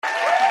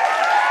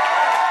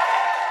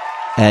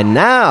And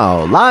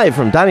now, live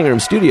from Dining Room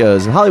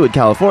Studios in Hollywood,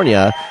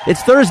 California,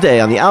 it's Thursday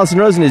on the Allison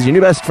Rosen is Your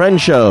New Best Friend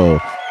show.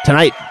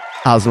 Tonight,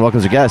 Allison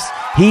welcomes her guest.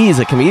 He's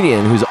a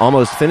comedian who's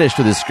almost finished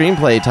with his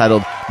screenplay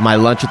titled My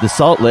Lunch at the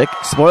Salt Lick.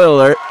 Spoiler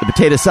alert, the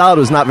potato salad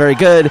was not very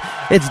good.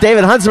 It's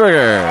David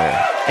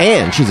Huntsberger.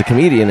 And she's a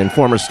comedian and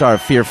former star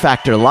of Fear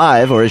Factor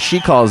Live, or as she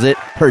calls it,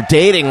 her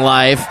dating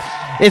life.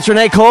 It's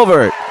Renee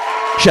Colbert.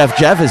 Chef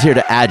Jeff is here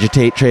to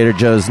agitate Trader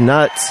Joe's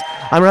nuts.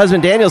 I'm her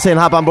husband Daniel saying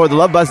hop on board the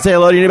love bus and say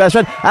hello to your new best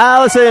friend,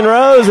 Allison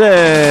Rosen.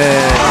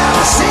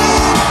 Allison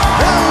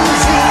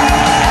Rosen.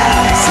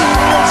 Allison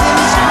Rosen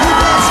is your new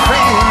best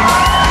friend.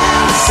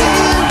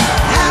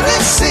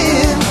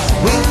 Allison,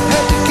 with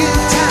her the good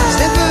times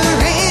never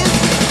end.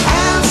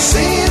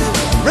 Allison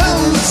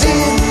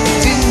Rosen,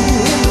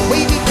 doing the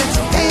wavy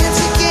pencil dance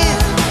again.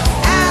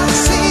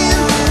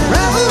 Allison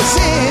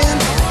Rosen.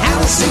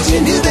 Allison's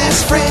your new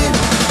best friend.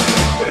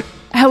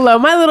 Hello,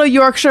 my little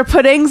Yorkshire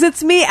puddings.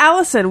 It's me,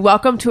 Allison.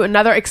 Welcome to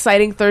another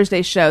exciting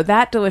Thursday show.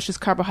 That delicious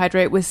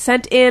carbohydrate was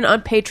sent in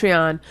on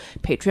Patreon.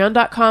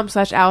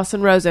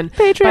 Patreon.com/Allison Rosen.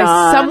 Patreon.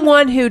 By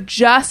someone who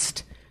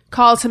just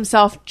calls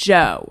himself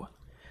Joe.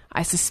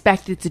 I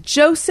suspect it's a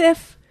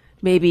Joseph.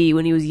 Maybe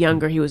when he was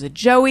younger, he was a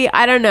Joey.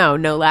 I don't know.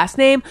 No last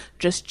name,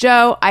 just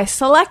Joe. I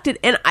selected,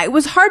 and it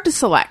was hard to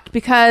select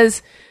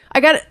because I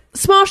got a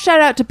small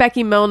shout out to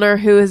Becky Milner,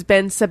 who has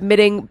been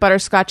submitting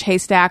butterscotch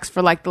haystacks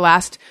for like the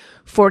last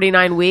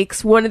 49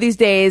 weeks. One of these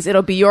days,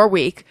 it'll be your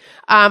week.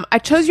 I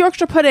chose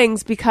Yorkshire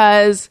puddings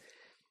because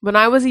when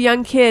I was a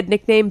young kid,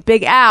 nicknamed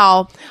Big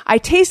Al, I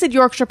tasted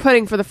Yorkshire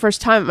pudding for the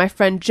first time at my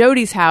friend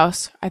Jody's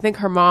house. I think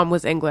her mom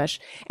was English.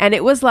 And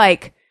it was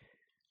like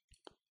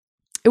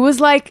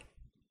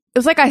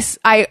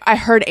I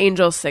heard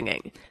angels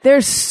singing.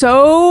 There's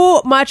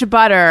so much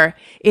butter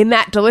in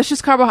that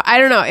delicious carbohydrate. I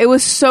don't know. It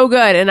was so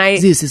good. And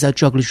This is how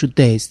chocolate should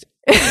taste.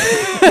 Was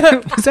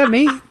that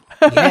me?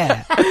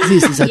 Yeah.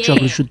 This is how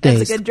chocolate should taste.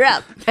 That's a good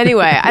drop.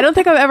 Anyway, I don't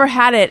think I've ever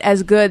had it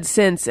as good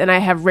since, and I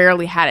have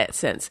rarely had it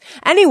since.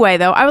 Anyway,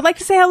 though, I would like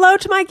to say hello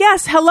to my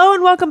guest. Hello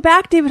and welcome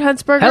back, David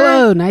Huntsberger.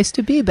 Hello, nice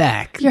to be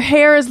back. Your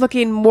hair is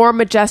looking more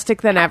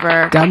majestic than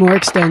ever. Got more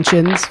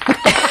extensions.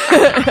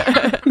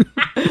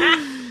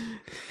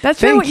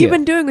 That's really what you've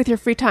been doing with your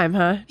free time,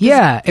 huh?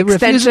 Yeah, it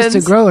refuses to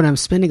Extensions. grow, and I'm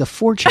spending a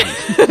fortune.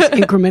 It's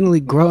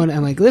incrementally growing.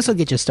 I'm like, this will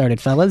get you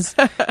started, fellas.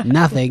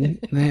 Nothing.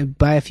 And I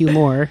buy a few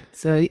more.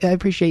 So I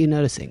appreciate you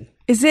noticing.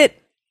 Is it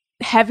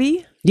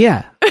heavy?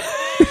 Yeah.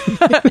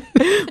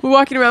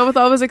 Walking around with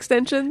all those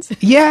extensions?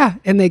 Yeah,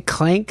 and they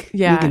clank.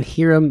 Yeah. You can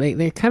hear them.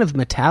 They're kind of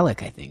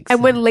metallic, I think. And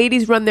so. when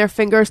ladies run their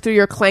fingers through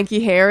your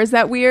clanky hair, is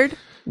that weird?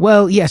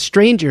 Well, yeah,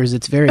 strangers,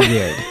 it's very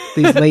weird.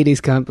 These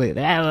ladies come, what are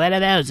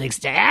those?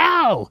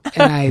 Ow!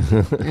 And I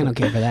don't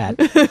care for that.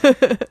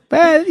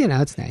 But,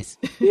 it's nice.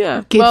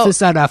 Yeah. Keeps the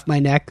sun off my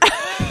neck.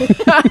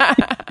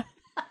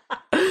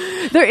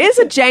 There is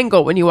a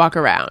jangle when you walk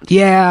around.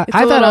 Yeah, It's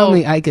I a thought little-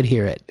 only I could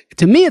hear it.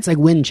 To me, it's like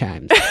wind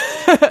chimes.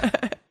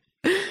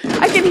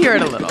 I can hear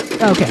it a little.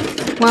 Okay.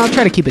 Well, I'll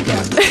try to keep it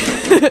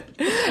down.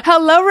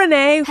 Hello,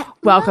 Renee.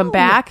 Welcome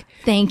back.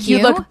 Thank you.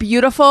 You look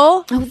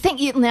beautiful. Oh, thank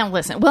you. Now,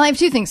 listen. Well, I have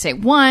two things to say.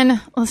 One,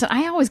 listen,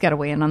 I always got to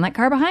weigh in on that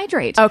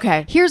carbohydrate.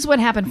 Okay. Here's what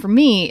happened for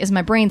me is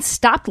my brain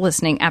stopped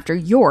listening after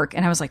York,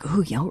 and I was like,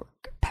 ooh, York,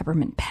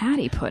 peppermint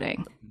patty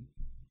pudding.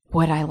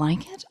 Would I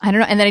like it? I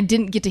don't know. And then I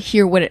didn't get to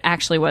hear what it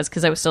actually was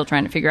because I was still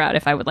trying to figure out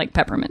if I would like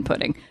peppermint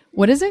pudding.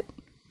 What is it?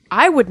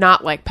 I would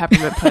not like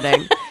peppermint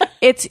pudding.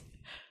 It's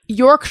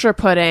Yorkshire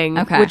pudding,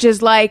 Okay. which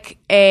is like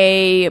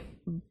a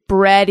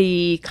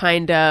bready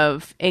kind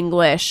of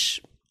English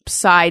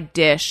side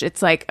dish.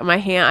 It's like my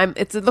hand.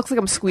 It looks like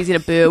I'm squeezing a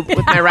boob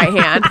with my right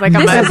hand. Like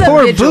I'm That a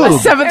poor vigil- a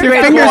boob. 7th Your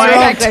grade fingers boy. are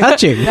all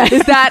touching.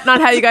 Is that not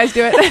how you guys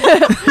do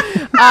it?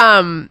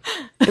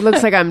 It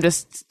looks like I'm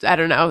just, I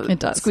don't know, It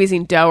does.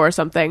 squeezing dough or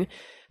something.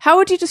 How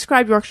would you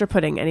describe Yorkshire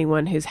pudding?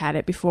 Anyone who's had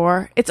it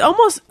before? It's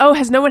almost,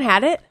 has no one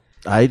had it?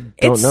 I don't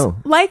It's know.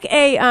 like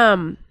a,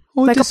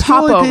 like a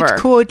describe popover. it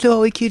quite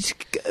like it's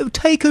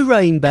take a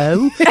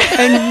rainbow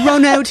and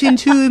run out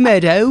into a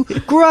meadow,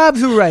 grab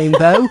the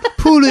rainbow,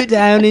 pull it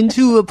down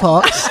into a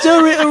pot,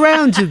 stir it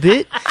around a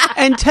bit,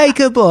 and take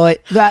a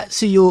bite.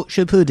 That's a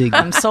Yorkshire pudding.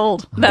 I'm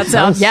sold. That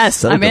sounds, yes,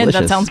 so I'm in. That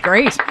delicious. sounds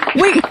great.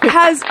 Wait,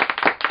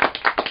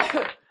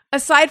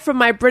 aside from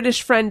my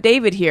British friend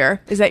David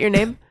here, is that your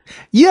name?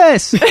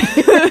 Yes,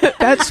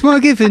 that's my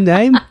given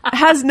name.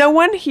 Has no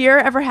one here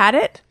ever had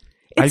it?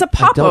 It's a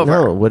I don't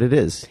know popover. what it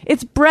is.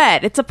 It's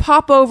bread. It's a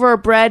popover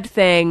bread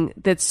thing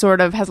that sort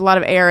of has a lot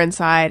of air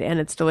inside, and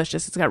it's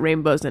delicious. It's got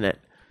rainbows in it.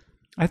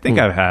 I think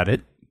I've had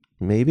it.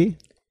 Maybe.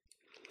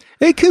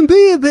 It can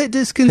be a bit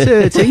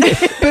disconcerting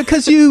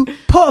because you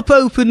pop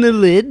open the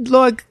lid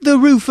like the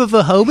roof of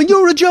a home and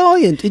you're a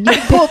giant and you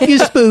pop your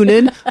spoon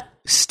in.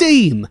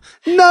 Steam.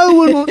 No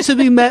one wants to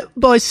be met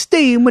by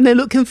steam when they're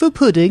looking for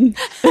pudding.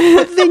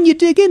 But then you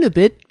dig in a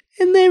bit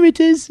and there it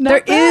is.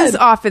 There is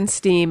often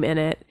steam in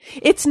it.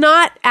 It's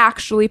not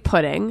actually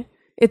pudding.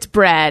 It's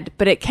bread,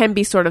 but it can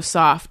be sort of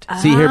soft.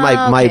 See here,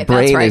 my okay, that's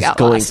brain where I is got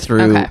going lost.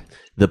 through Okay.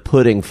 the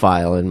pudding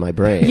file in my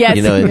brain. Yes,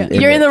 you know, and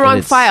you're in the and wrong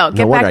it's- file. no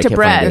Get wonder back I to can't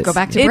bread. find it. Go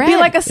back to It'd be bread.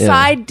 like a Yeah.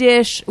 side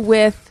dish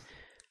with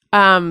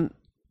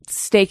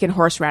steak and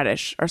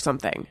horseradish or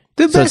something.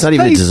 The So it's best not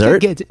even place to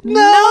dessert? get it.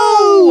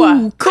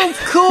 No! Of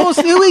course,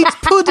 who eats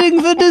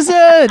pudding for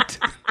dessert?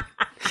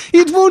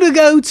 You'd want to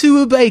go to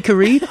a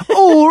bakery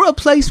or a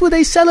place where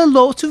they sell a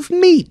lot of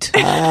meat.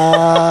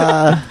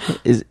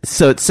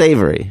 So it's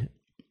savory.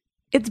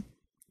 It's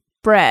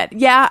bread.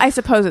 Yeah, I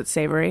suppose it's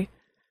savory.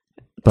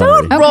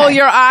 Buttery. Don't roll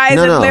your eyes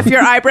No, and no. lift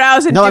your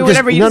eyebrows and No, do I'm just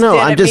whatever you no, no. did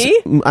I'm at just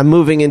me. I'm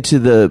moving into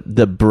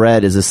the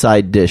bread as a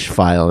side dish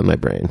file in my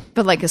brain.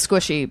 But like a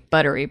squishy,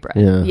 buttery bread.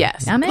 Yeah,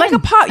 Yes, I'm like in. a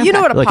pop. You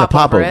know what a like a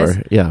popover is?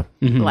 popover. Yeah.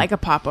 Like a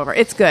popover.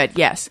 It's good.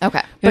 Yes.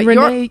 Okay. But And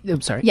Renee, I'm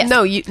sorry. Yes.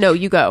 No,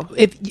 you go.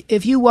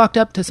 If you walked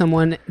up to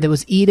someone that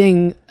was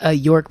eating a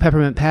York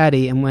peppermint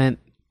patty and went,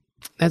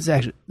 that's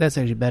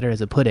actually better as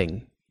a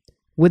pudding,"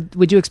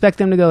 would you expect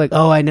them to go like,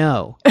 "Oh, I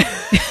know"?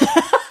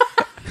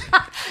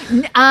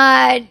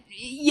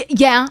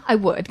 Yeah, I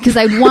would, because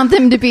I'd want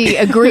them to be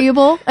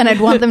agreeable, and I'd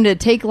want them to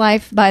take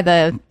life by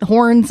the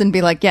horns and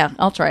be like, "Yeah,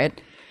 I'll try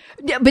it."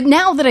 Yeah, but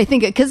now that I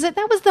think it, because that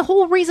was the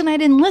whole reason I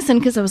didn't listen,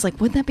 because I was like,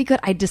 "Would that be good?"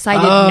 I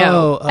decided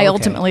no. Oh, I okay.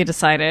 ultimately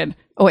decided,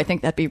 I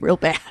think that'd be real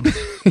bad.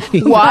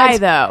 Why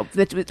though?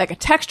 Like a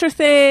texture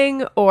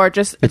thing, or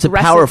just It's a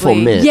powerful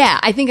aggressively- mint. Yeah,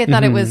 I think I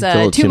thought it was a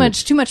little too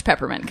too much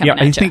peppermint Yeah,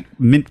 coming I at you. think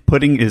mint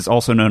pudding is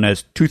also known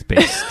as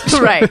toothpaste.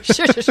 Right.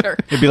 Sure.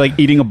 It'd be like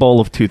eating a bowl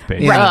of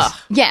toothpaste. Yeah. Right.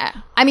 Yeah.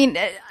 I mean,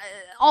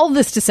 all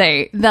this to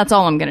say, that's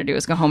all I'm going to do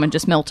is go home and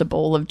just melt a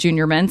bowl of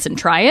Junior Mints and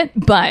try it.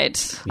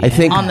 But I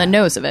think on the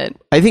nose of it,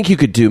 I think you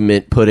could do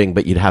mint pudding,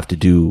 but you'd have to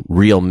do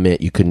real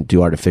mint. You couldn't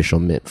do artificial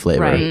mint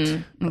flavor,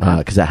 Right.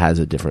 Because that has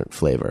a different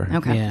flavor.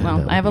 okay. Yeah,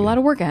 Well, I have a lot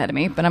of work ahead of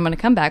me, but I'm going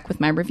to come back with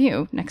my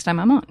review next time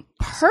I'm on.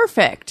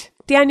 Perfect.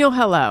 Daniel,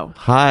 hello.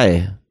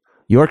 Hi,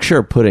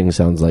 Yorkshire pudding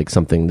sounds like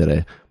something that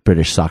a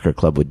British soccer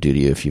club would do to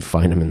you if you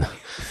find him in the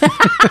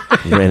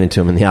you ran into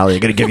him in the alley. They're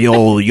gonna give you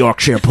old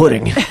Yorkshire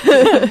pudding.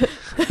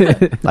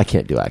 I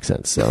can't do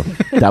accents, so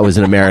that was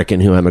an American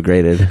who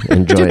emigrated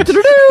and joined.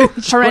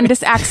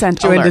 Horrendous accent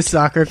Joined alert. a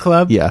soccer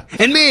club. Yeah.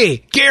 And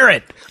me,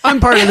 Garrett. I'm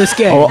part of this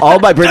gang. Oh, all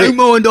my British. Don't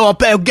mind our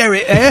pal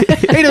Garrett, eh?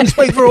 He don't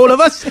speak for all of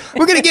us.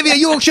 We're going to give you a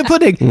Yorkshire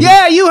pudding.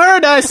 Yeah, you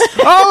heard us.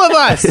 All of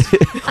us.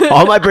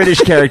 All my British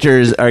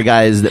characters are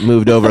guys that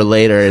moved over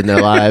later in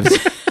their lives,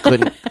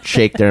 couldn't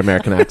shake their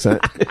American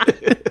accent.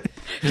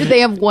 Did they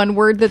have one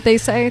word that they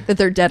say that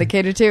they're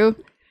dedicated to?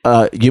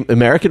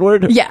 American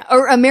word? Yeah,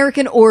 or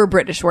American or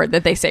British word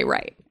that they say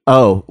right.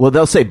 Oh, well,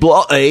 they'll say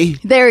bloody.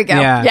 There we go.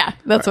 Yeah. Yeah,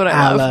 that's what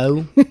I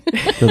love. Hello.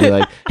 They'll be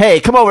like, hey,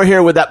 come over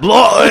here with that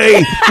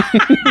bloody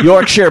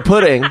Yorkshire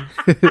pudding.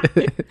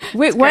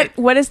 Wait,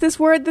 what is this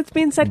word that's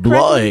being said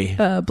correctly?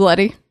 Bloody.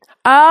 Bloody.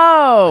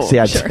 Oh. See,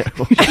 I'm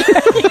terrible.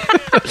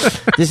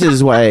 This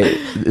is why.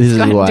 This is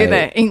Go ahead why and do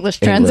the English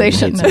England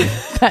translation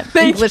hates of that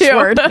Thank English you.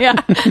 word. Yeah.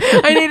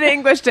 I need an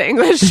English to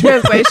English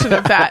translation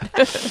of that.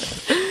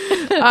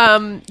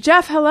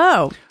 Jeff,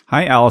 hello.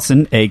 Hi,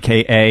 Allison,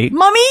 a.k.a.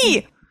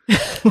 Mummy!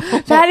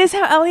 That is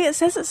how Elliot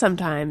says it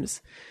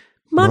sometimes.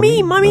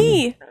 Mummy.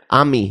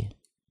 Ami.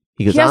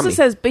 He goes, He also Ami.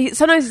 says, but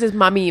sometimes he says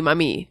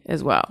mommy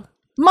as well.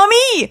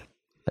 Mummy!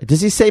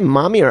 Does he say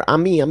mommy or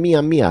ami?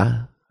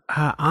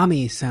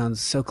 Ami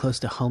sounds so close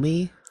to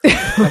homie.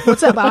 Like,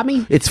 what's up,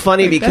 Ami? It's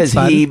funny because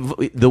That's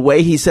the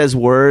way he says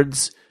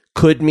words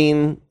could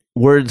mean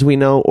words we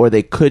know, or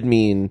they could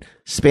mean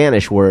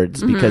Spanish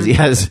words because he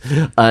has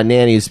a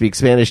nanny who speaks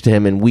Spanish to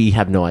him, and we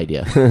have no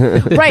idea.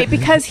 Right,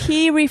 because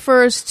he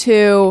refers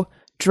to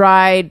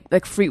dried,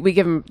 like we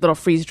give him little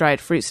freeze-dried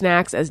fruit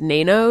snacks as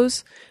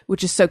nanos,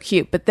 which is so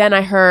cute. But then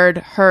I heard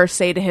her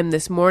say to him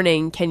this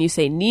morning, "Can you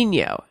say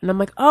Nino?" And I'm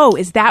like, "Oh,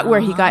 is that where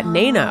he got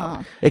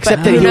nano?" Except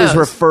But that who he was knows?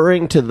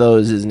 referring to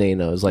those as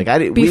nanos. Like we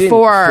didn't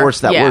Before- force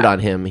that yeah. word on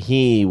him.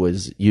 He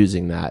was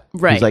using that.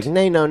 Right. He's like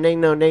nano,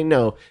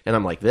 and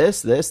I'm like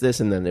this,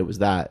 and then it was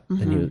that,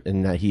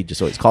 and he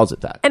just always calls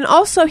it that. And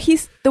also,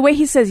 the way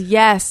he says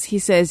yes, he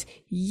says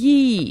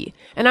ye,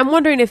 and I'm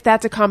wondering if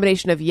that's a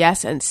combination of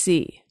yes and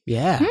see.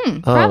 Yeah.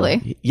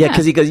 Probably. Yeah,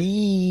 because he goes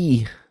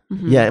yee.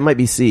 Yeah, it might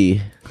be C.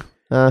 He's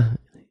But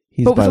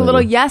with a bilingual.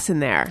 little yes in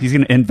there. He's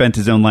going to invent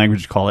his own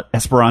language, call it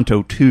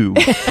Esperanto 2.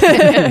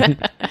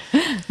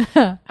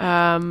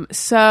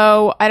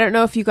 So I don't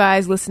know if you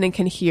guys listening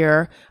can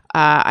hear.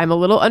 I'm a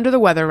little under the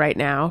weather right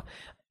now.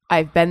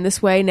 I've been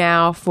this way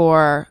now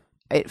for,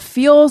 it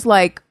feels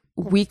like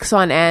weeks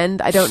on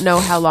end. I don't know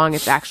how long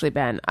it's actually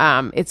been.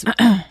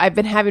 I've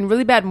been having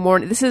really bad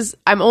morning.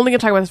 I'm only going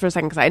to talk about this for a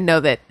second because I know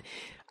that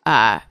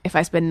if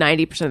I spend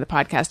 90% of the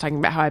podcast talking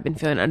about how I've been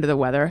feeling under the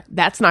weather,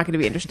 that's not going to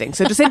be interesting.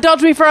 So just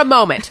indulge me for a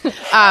moment.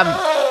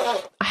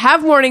 I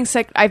have morning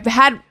sick. I'm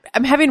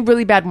having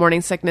really bad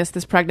morning sickness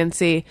this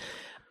pregnancy.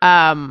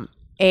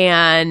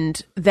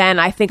 And then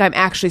I think I'm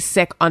actually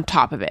sick on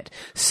top of it.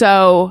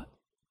 So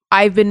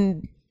I've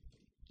been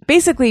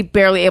basically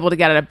barely able to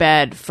get out of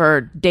bed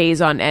for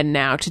days on end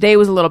now. Today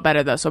was a little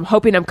better though, so I'm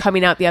hoping I'm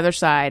coming out the other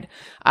side.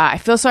 I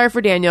feel sorry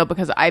for Daniel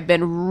because I've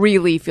been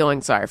really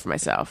feeling sorry for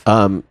myself.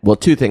 Well,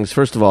 two things.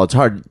 First of all, it's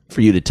hard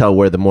for you to tell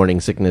where the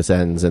morning sickness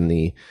ends and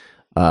the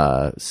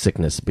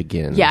sickness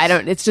begins. Yeah, I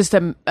don't. It's just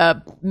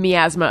a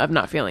miasma of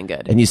not feeling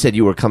good. And you said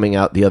you were coming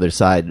out the other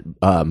side.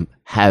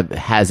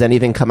 Has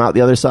anything come out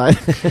the other side?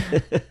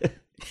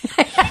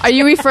 Are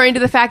you referring to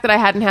the fact that I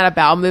hadn't had a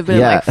bowel movement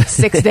Yeah. in like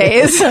 6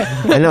 days?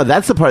 I know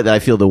that's the part that I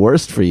feel the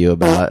worst for you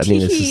about. I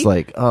mean, it's just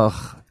like, ugh.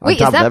 Wait,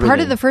 is that part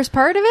of the first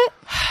part of it?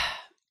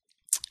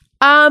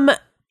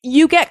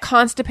 You get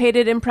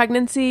constipated in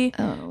pregnancy.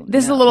 Oh,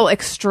 This is a little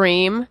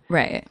extreme.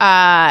 Right.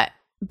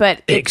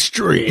 But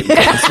Extreme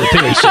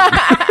constipation.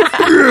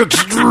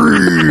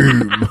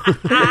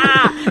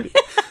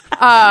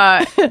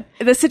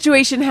 the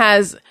situation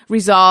has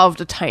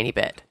resolved a tiny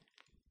bit.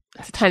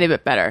 It's a tiny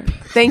bit better.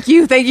 Thank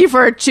you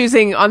for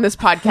choosing on this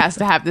podcast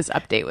to have this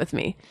update with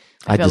me.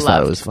 I feel just thought it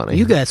loved. was funny.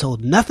 You guys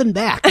hold nothing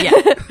back.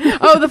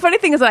 Oh, the funny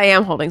thing is that I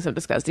am holding some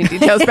disgusting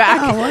details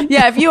back.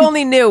 Yeah, if you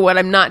only knew what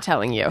I'm not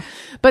telling you.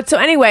 But so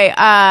anyway,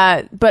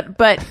 but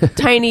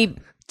tiny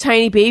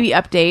baby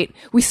update.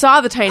 We saw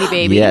the tiny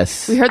baby.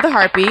 Yes. We heard the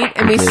heartbeat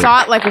and we did.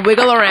 saw it like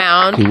wiggle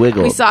around. He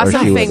wiggled, We saw or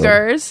some she wiggled.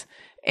 fingers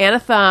and a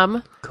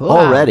thumb. Cool.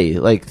 Already,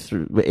 like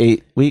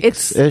 8 weeks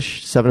It's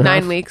ish, 7.5.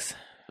 9 weeks.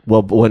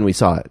 Well, when we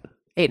saw it,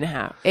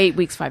 8.5. 8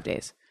 weeks, 5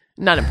 days.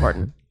 Not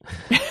important.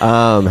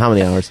 how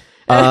many hours?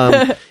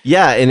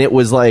 Yeah, and it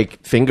was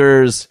like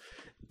fingers,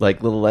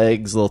 like little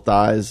legs, little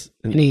thighs.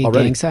 And Any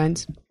already- gang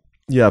signs?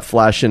 Yeah,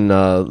 flashing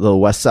the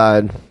west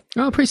side.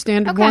 Oh, pretty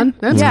standard Okay. one.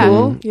 That's Yeah.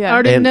 cool. Yeah.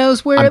 Already And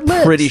knows where I'm it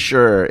lives. pretty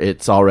sure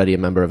it's already a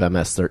member of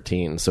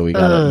MS-13. So we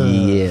got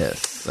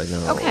yes, I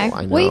know. Okay.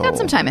 I know. Well, you got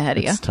some time ahead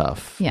of It's you.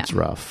 tough. Yeah. It's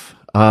rough.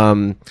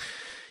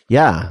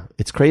 Yeah,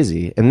 it's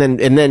crazy. And then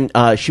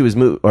he was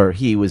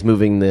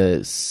moving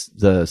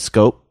the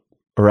scope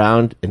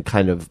around and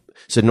kind of.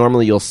 So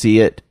normally you'll see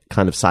it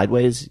kind of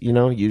sideways,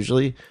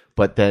 usually,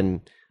 but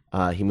then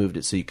he moved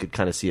it so you could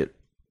kind of see it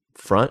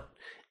front,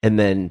 and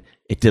then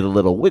it did a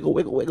little wiggle.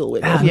 Yeah, it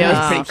was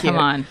Oh, pretty cute. come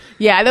on.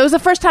 Yeah, that was the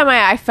first time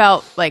I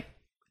felt like,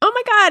 oh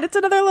my God, it's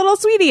another little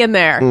sweetie in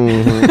there.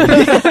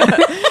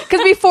 Mm-hmm.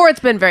 Because before it's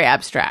been very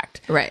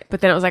abstract. Right. But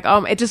then it was like,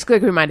 it just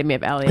like reminded me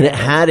of Elliot. And it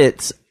had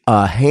its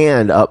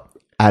hand up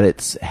at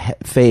its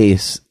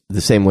face the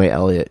same way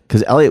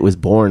because Elliot was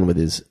born with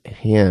his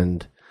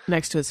hand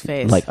next to his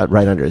face. like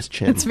right under his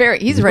chin. He's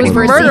ready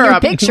for a murder senior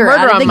on- picture murder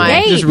out of on the my-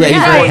 gate. Just ready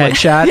Yeah. for a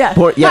headshot. Yeah.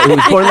 He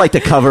was born like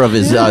the cover of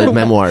his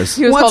memoirs.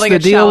 he was What's holding the a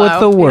deal with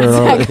cello. the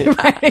world? Exactly,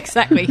 right,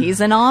 exactly.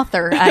 He's an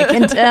author. I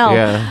can tell.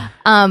 Yeah.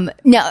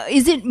 Now,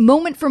 is it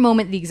moment for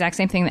moment the exact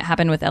same thing that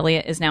happened with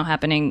Elliot is now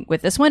happening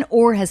with this one,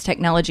 or has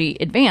technology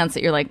advanced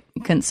that you're like,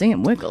 you couldn't see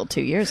him wiggle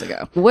 2 years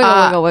ago?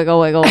 Wiggle, wiggle, wiggle,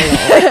 wiggle,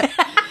 wiggle.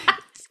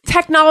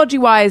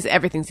 Technology-wise,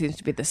 everything seems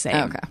to be the same.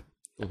 Okay.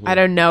 I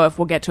don't know if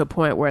we'll get to a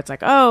point where it's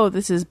like, oh,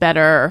 this is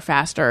better or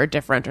faster or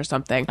different or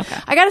something.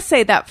 I got to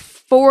say that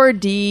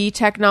 4D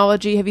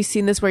technology, have you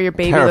seen this where your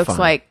baby looks Terrifying.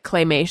 like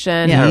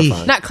claymation? Yeah.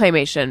 Terrifying. Not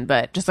claymation,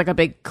 but just like a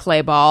big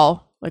clay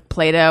ball, like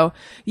Play-Doh.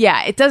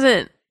 Yeah, it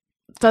doesn't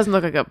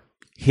look like a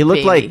He looked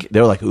baby. like they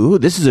were like, "Ooh,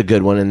 this is a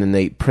good one," and then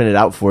they print it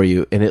out for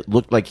you, and it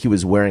looked like he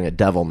was wearing a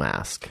devil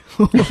mask.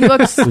 He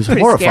looks was pretty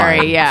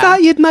horrifying. scary, yeah.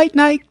 Thought you'd might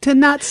like to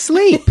not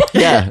sleep.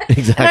 Yeah,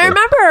 exactly. And I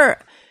remember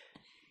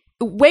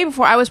way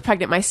before I was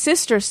pregnant, my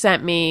sister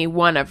sent me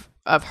one of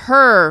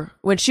her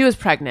when she was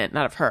pregnant,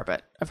 not of her,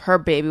 but of her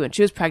baby when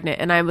she was pregnant.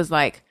 And I was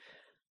like,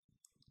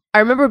 I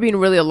remember being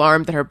really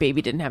alarmed that her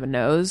baby didn't have a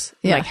nose.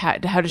 Yeah. Like,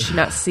 how does she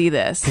not see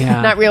this?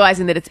 Yeah. Not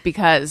realizing that it's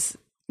because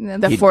the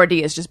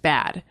 4D is just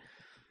bad.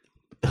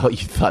 Oh, you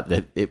thought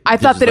that I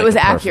thought that it was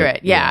like a accurate.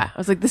 perfect- Yeah. I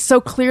was like, this so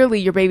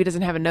clearly your baby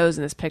doesn't have a nose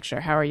in this picture.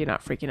 How are you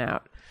not freaking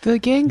out? The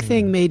gang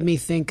thing made me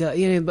think,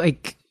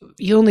 like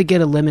you only get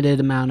a limited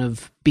amount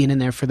of being in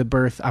there for the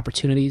birth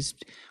opportunities.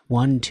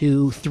 1,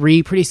 2,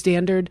 3, pretty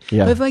standard.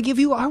 Yeah. But if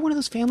you are one of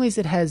those families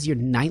that has your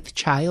 9th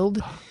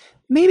child,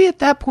 maybe at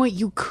that point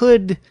you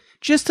could,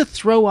 just to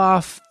throw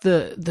off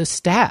the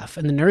staff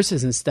and the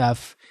nurses and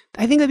stuff.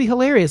 I think that'd be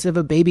hilarious if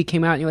a baby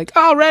came out and you're like,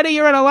 already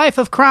you're in a life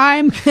of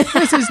crime.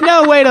 This is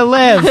no way to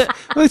live.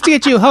 Let's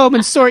get you home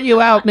and sort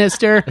you out,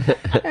 mister.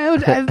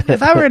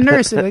 If I were a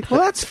nurse, I'd be like, well,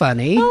 that's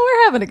funny. Oh,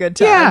 we're having a good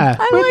time. Yeah,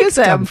 I where'd like this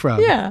them. come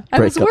from? Yeah, I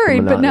Break was up the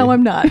worried, but now monotony.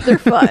 I'm not. They're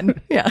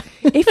fun. Yeah.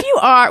 If you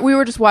are, we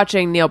were just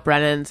watching Neil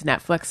Brennan's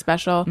Netflix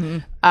special.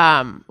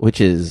 which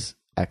is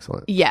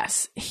excellent.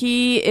 Yes,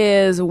 he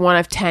is one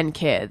of 10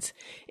 kids.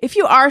 If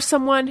you are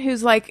someone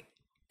who's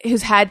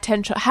had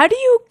 10 children, how do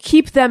you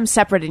keep them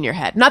separate in your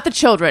head? Not the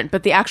children,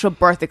 but the actual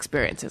birth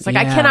experiences. Like,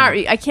 Yeah.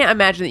 I can't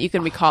imagine that you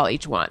can recall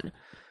each one.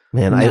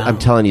 Man, I'm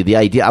telling you, the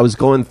idea. I was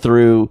going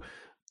through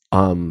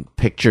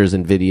pictures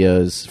and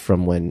videos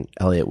from when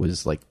Elliot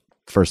was like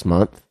first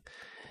month,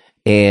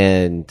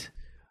 and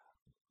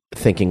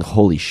thinking,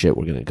 "Holy shit,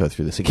 we're gonna go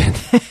through this again."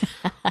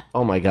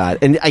 Oh my god!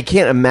 And I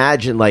can't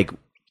imagine, like,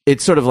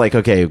 it's sort of like,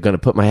 okay, I'm gonna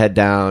put my head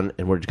down,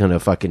 and we're gonna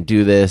fucking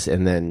do this,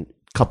 and then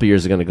a couple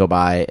years are gonna go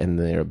by, and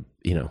they're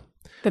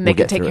Then they we'll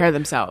can get take through care it. of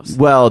themselves.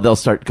 Well, they'll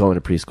start going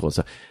to preschool and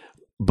stuff.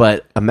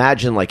 But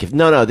imagine like if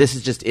no, this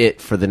is just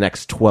it for the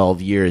next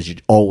 12 years. You're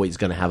always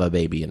going to have a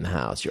baby in the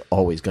house. You're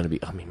always going to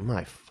be. I mean,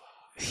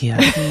 Yeah.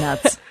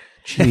 Nuts.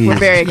 We're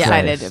very Jesus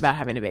excited Christ. about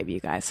having a baby, you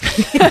guys.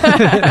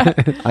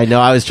 I know.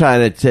 I was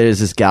trying to. There's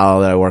this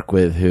gal that I work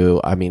with who,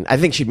 I mean, I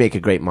think she'd make a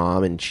great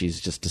mom, and she's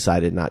just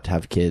decided not to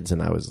have kids.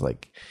 And I was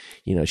like,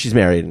 you know, she's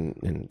married,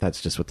 and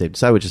that's just what they've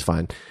decided, which is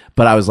fine.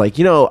 But I was like,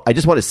 you know, I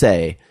just want to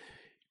say,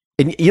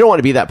 and you don't want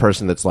to be that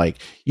person that's like,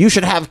 you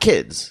should have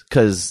kids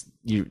because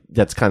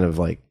that's kind of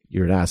like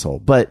you're an asshole.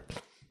 But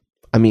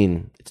I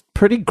mean, it's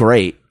pretty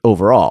great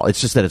overall.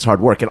 It's just that it's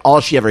hard work, and all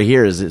she ever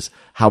hears is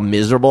how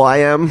miserable I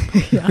am.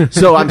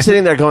 So I'm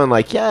sitting there going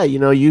like, yeah, you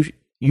know, you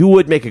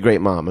would make a great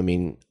mom. I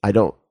mean,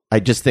 I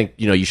just think,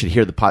 you know, you should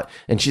hear the pot.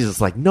 And she's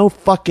just like, no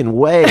fucking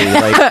way.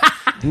 Like,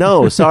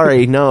 no,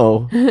 sorry,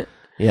 no.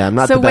 Yeah, I'm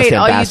not So the best wait,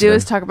 all you ambassador. do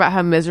is talk about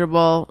how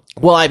miserable.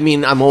 Well, I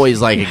mean, I'm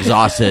always like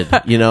exhausted,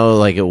 you know,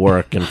 like at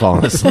work and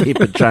falling asleep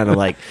and trying to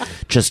like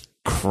just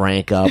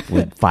crank up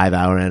with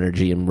 5-hour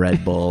energy and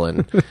Red Bull.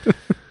 And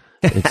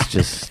it's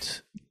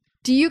just,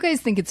 Do you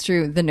guys think it's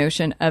true, the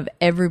notion of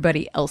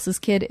everybody else's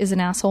kid is an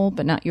asshole,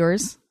 but not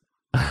yours?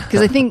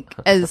 Because I think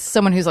as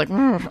someone who's like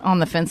on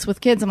the fence with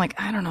kids, I'm like,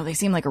 I don't know, they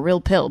seem like a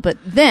real pill. But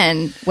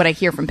then what I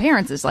hear from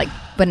parents is like,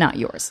 but not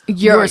yours.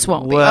 Yours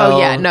won't be. Well- Oh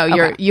yeah, no,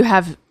 Okay.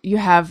 you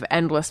have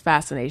endless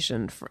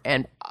fascination for,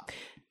 and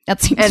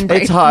That seems and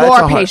right. It's hard. more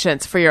It's a hard-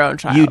 patience for your own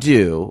child. you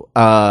do.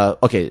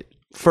 Okay,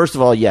 first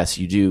of all, yes,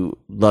 you do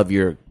love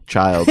your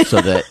child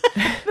so that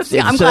I'm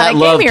so glad I that came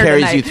love here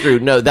carries tonight. you through.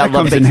 No, that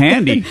love Comes in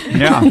handy.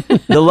 Yeah.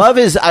 the love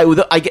is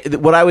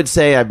what I would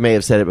say. I may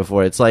have said it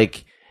before. It's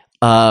like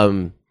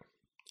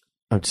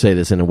I'd say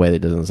this in a way that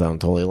doesn't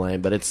sound totally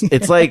lame, but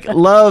it's like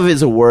love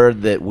is a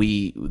word that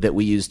we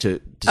use to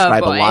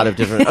describe a boy. lot of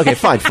different. Okay,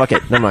 fine, fuck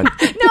it, never mind.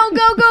 No,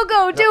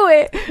 go, do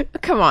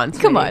it. Come on, Come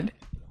sweetie. on.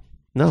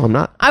 No, I'm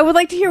not. I would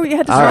like to hear what you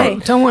had to All say.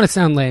 right. Don't want to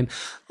sound lame.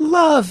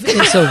 Love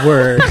is a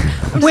word.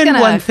 When gonna-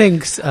 one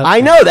thinks of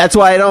I know that's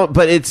why I don't.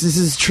 But this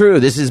is true.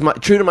 This is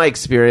true to my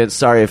experience.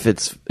 Sorry if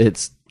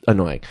it's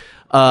annoying.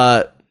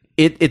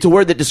 It's a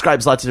word that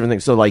describes lots of different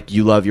things. So like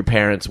you love your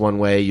parents one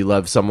way, you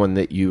love someone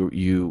that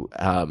you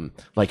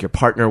like your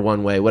partner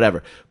one way,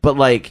 whatever. But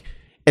like,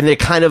 and they're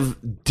kind of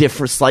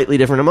slightly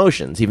different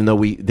emotions, even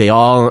though they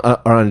all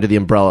are under the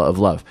umbrella of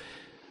love.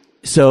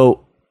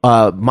 So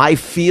my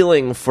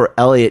feeling for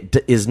Elliot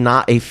is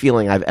not a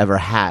feeling I've ever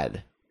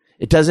had.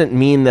 It doesn't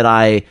mean that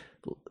I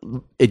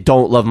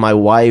don't love my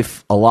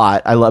wife a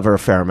lot. I love her a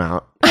fair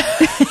amount.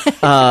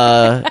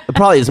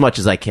 Probably as much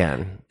as I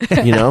can,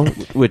 you know,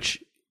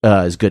 which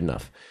is good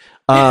enough.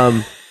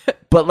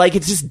 But like,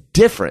 it's just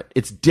different.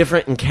 It's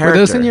different in Were character.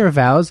 those in your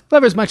vows?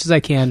 Love her as much as I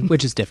can,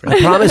 which is different.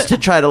 I promise to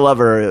try to love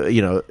her,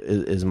 you know,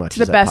 as much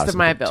To as the I best of possibly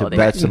my can. ability. To the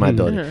best of my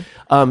ability.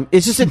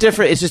 It's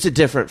just a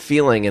different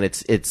feeling, and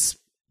it's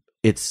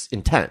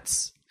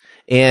intense,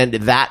 and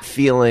that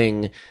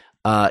feeling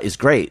is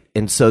great.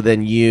 And so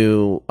then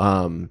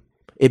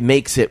it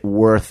makes it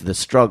worth the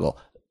struggle.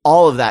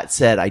 All of that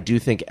said, I do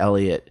think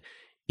Elliot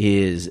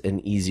is an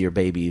easier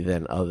baby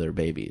than other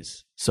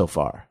babies so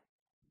far.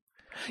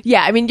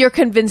 Yeah, I mean, you're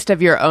convinced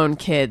of your own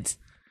kid's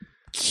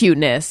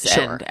cuteness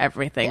and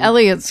everything.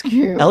 Elliot's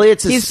cute.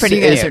 Elliot's He's is, pretty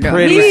is good.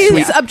 pretty He's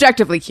sweet.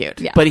 objectively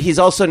cute. Yeah. But he's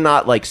also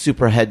not like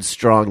super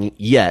headstrong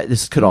yet.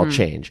 This could all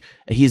change.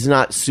 He's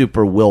not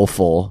super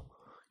willful,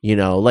 you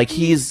know, like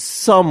he's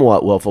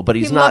somewhat willful, but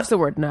He he's loves not. the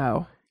word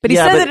no. But he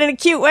Yeah, says but- it in a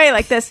cute way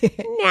like this.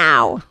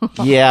 Now.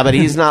 Yeah, but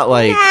he's not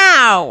like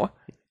Now.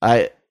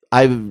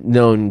 I've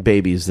known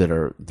babies that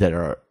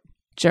are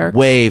Jerk.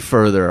 way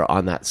further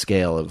on that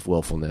scale of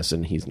willfulness,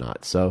 and he's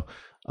not. So,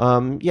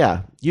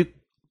 yeah,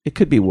 it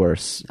could be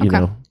worse, you Okay.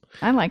 know.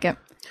 I like it.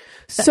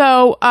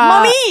 So,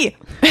 Mommy!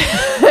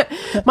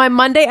 my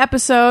Monday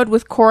episode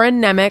with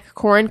Corin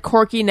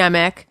Corky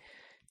Nemec.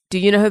 Do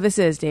you know who this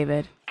is,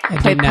 David? I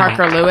do Played not.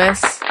 Parker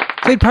Lewis.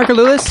 Played Parker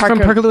Lewis from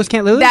Parker Lewis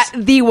Can't Lose?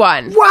 The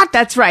one. What?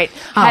 That's right.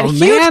 Had a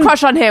huge man.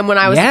 crush on him when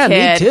I was yeah,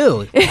 a kid. me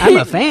too. I'm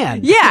a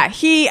fan. Yeah,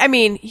 he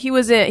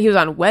was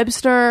on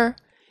Webster.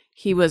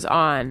 He was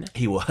on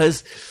He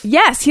was.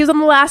 Yes, he was on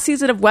the last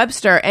season of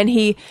Webster, and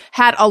he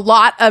had a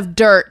lot of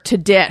dirt to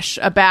dish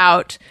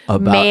about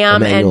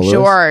Ma'am Emmanuel and Lewis?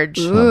 George.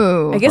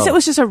 Ooh. I guess it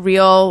was just a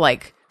real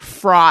like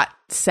fraught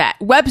set.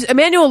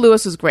 Emmanuel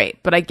Lewis was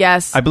great, but I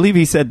guess I believe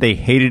he said they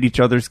hated each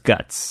other's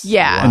guts.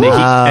 Yeah. And,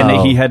 Wow.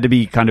 that he had to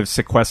be kind of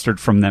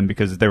sequestered from them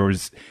because there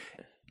was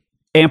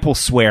ample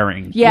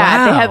swearing.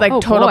 yeah, they Wow. had like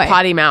Oh, total boy.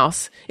 potty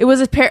mouth. It was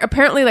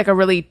apparently like a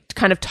really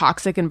kind of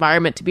toxic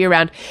environment to be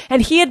around.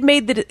 And he had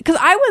made because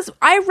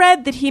I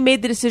read that he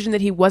made the decision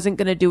that he wasn't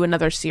going to do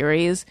another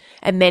series,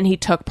 and then he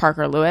took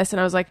Parker Lewis, and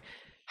I was like,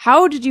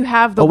 how did you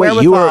have the Oh wait,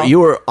 wherewithal? you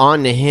were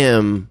on to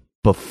him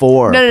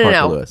before No.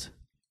 Parker Lewis.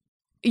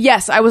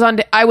 Yes, I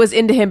was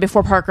into him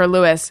before Parker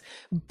Lewis,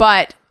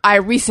 but I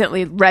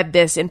recently read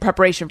this in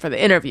preparation for the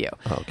interview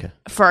Oh, okay.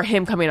 for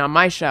him coming on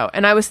my show.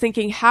 And I was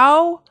thinking,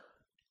 how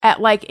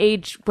at like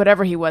age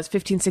whatever he was,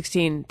 15,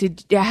 16,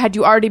 had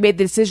you already made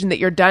the decision that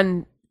you're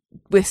done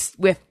with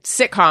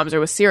sitcoms or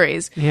with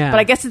series. Yeah. But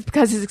I guess it's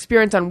because his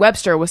experience on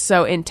Webster was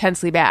so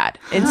intensely bad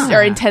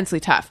or intensely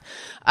tough.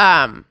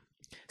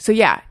 So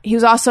yeah, he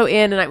was also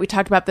in, and we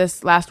talked about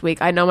this last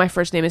week, I Know My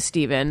First Name is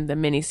Steven, the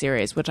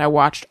miniseries, which I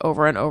watched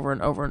over and over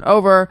and over and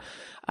over.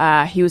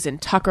 He was in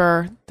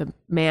Tucker, the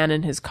man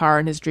in his car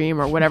in his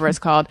dream, or whatever it's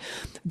called.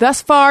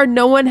 Thus far,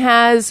 no one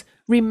has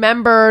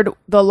remembered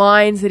the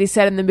lines that he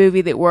said in the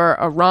movie that were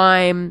a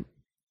rhyme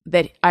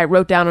that I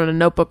wrote down on a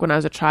notebook when I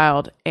was a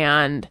child,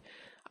 and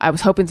I was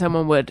hoping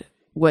someone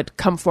would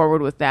come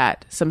forward with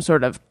that, some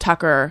sort of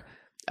Tucker,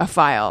 a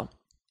file.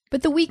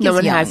 But the week No is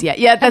one young. has yet.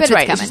 Yeah, I that's bet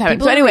right. It's It's just coming. happening.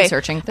 People So are anyway,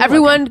 researching. They're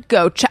everyone looking.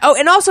 go check. Oh,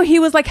 and also he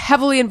was like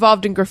heavily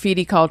involved in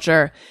graffiti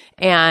culture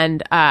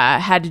and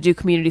had to do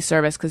community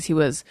service because he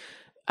was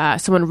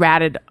someone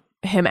ratted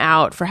him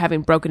out for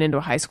having broken into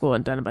a high school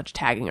and done a bunch of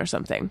tagging or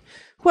something.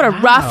 What a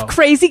rough,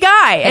 crazy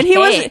guy. And he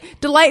was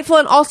delightful.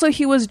 And also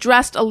he was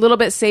dressed a little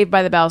bit Saved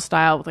by the Bell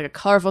style with like a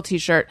colorful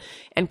t-shirt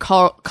and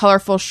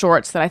colorful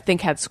shorts that I think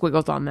had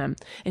squiggles on them.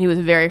 And he was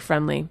very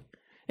friendly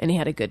and he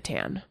had a good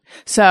tan.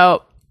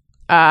 So,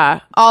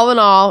 all in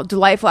all,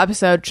 delightful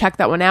episode. Check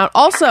that one out.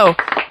 Also,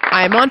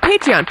 I'm on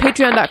Patreon.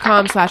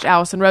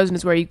 Patreon.com/Allison Rosen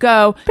is where you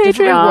go.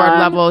 Different reward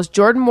levels.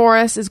 Jordan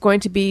Morris is going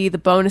to be the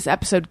bonus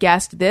episode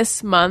guest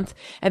this month.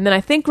 And then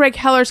I think Greg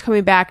Heller's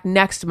coming back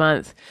next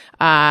month.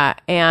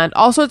 And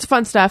all sorts of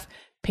fun stuff.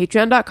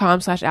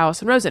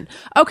 Patreon.com/Allison Rosen.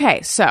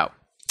 Okay, so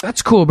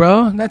That's cool,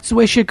 bro. That's the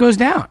way shit goes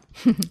down.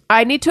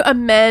 I need to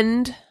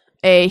amend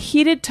a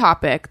heated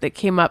topic that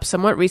came up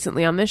somewhat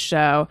recently on this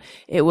show.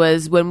 It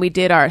was when we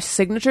did our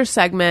signature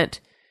segment,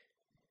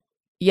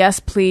 Yes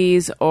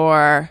Please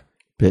or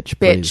Bitch,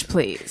 Bitch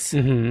please.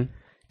 Please.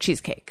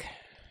 Cheesecake.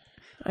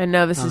 I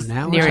know this is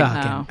now near, we're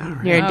talking. Oh. All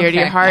right. near and dear to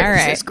your Okay. heart. All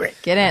This right. is great.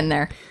 Get in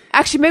there.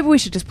 Actually, maybe we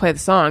should just play the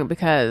song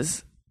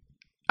because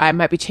I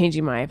might be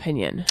changing my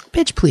opinion.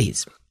 Bitch,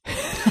 please.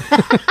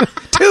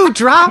 2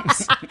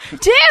 drops.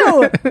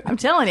 Dude! I'm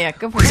telling you,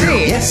 go for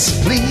free.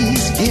 Yes,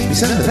 please give me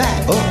some of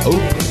that.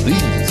 Oh,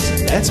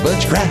 please. That's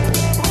much crap.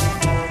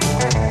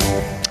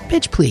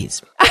 Bitch,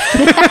 please.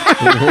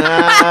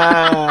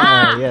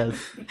 Yes.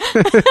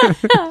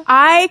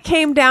 I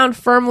came down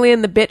firmly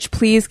in the bitch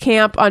please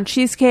camp on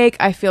cheesecake.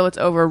 I feel it's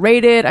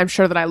overrated. I'm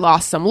sure that I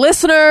lost some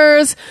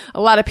listeners.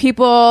 A lot of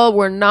people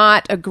were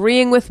not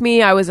agreeing with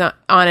me. I was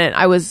on it.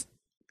 I was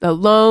a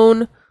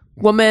lone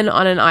woman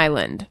on an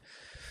island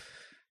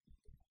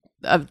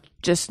of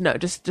just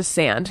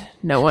sand.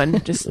 No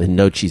one, just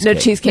No cheesecake. no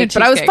cheesecake. No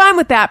But I was cheesecake. fine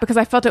with that because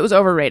I felt it was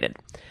overrated.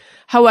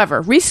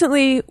 However,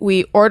 recently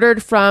we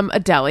ordered from a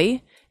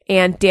deli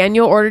and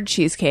Daniel ordered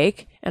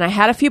cheesecake and I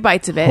had a few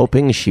bites of it.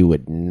 Hoping she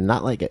would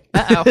not like it.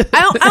 I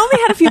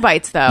only had a few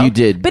bites though. You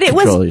did but it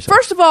control was yourself.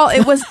 first of all,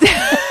 it was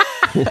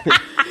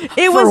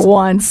it was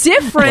once.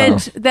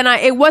 different than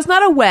it was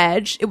not a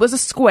wedge. It was a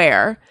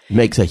square,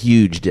 Makes a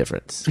huge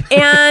difference.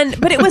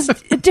 but it was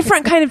a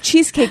different kind of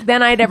cheesecake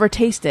than I'd ever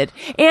tasted,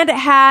 and it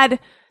had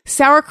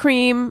sour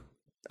cream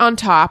on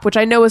top, which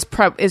I know is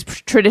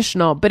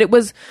traditional, but it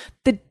was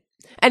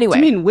anyway.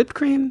 You mean whipped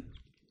cream?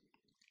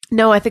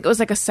 No, I think it was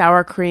like a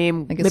sour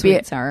cream, Like a maybe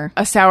sweet sour.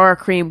 a sour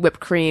cream, whipped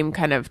cream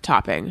kind of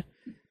topping.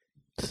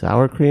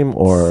 Sour cream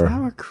or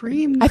Sour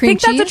cream? I Cream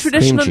think that's a cheese?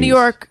 traditional Cream New cheese.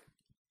 York.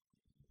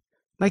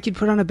 Like you'd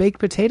put on a baked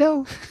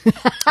potato?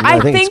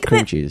 I think think it's cream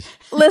that. cheese.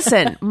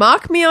 Listen,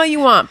 mock me all you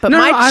want, but No,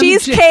 my I'm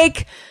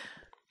cheesecake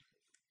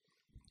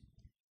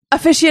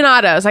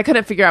aficionados, I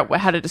couldn't figure out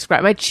how to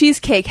describe my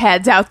cheesecake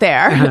heads out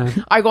there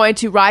are going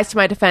to rise to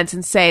my defense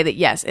and say that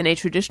yes, in a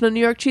traditional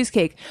New York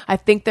cheesecake, I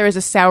think there is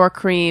a sour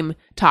cream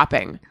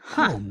topping.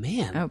 Oh,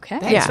 man. Okay.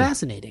 That's Yeah.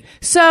 fascinating.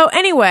 So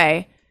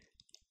anyway,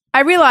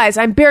 I realize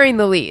I'm burying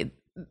the lead.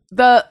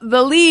 The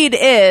lead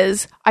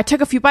is I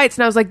took a few bites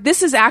and I was like,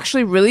 this is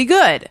actually really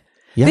good.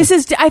 Yeah.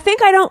 I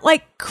think I don't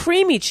like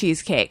creamy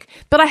cheesecake,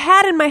 but I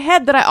had in my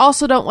head that I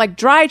also don't like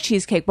dry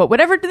cheesecake, but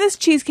whatever this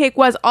cheesecake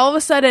was, all of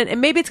a sudden,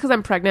 and maybe it's because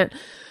I'm pregnant,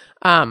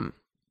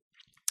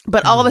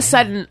 but all of a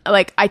sudden,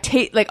 like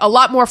like a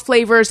lot more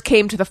flavors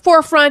came to the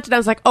forefront and I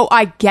was like, oh,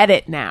 I get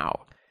it now.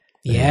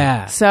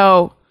 Yeah.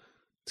 So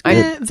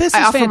This I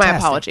is offer my fantastic.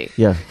 apology.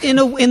 Yeah.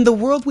 In the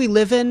world we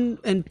live in,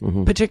 and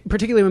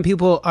particularly when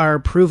people are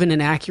proven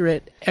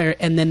inaccurate,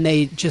 and then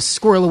they just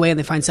squirrel away and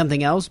they find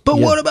something else. But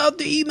Yeah. what about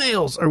the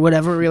emails or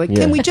whatever? We're like,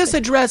 Yeah. can we just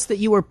address that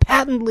you were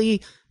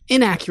patently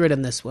inaccurate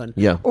in this one?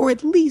 Yeah. Or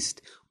at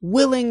least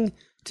willing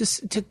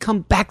to come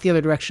back the other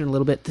direction a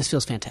little bit. This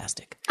feels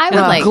fantastic. I And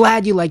would I'm like-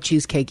 glad you like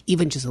cheesecake,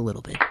 even just a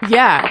little bit.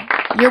 Yeah,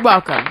 you're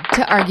welcome.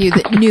 To argue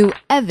that new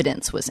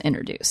evidence was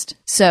introduced.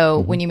 So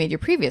when you made your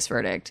previous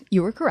verdict,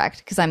 you were correct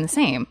because I'm the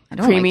same. I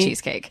don't Creamy. like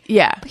cheesecake.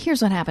 Yeah, But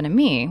here's what happened to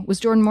me. Was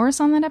Jordan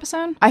Morris on that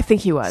episode? I think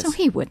he was. So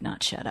he would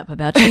not shut up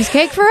about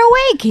cheesecake for a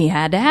week. He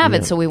had to have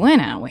it. So we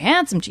went out. We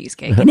had some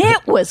cheesecake, and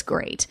it was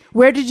great.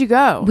 Where did you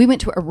go? We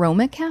went to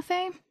Aroma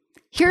Cafe.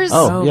 Here's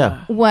Oh,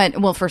 yeah. what.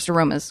 Well, first,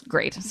 Aroma's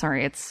great.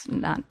 Sorry, it's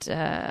not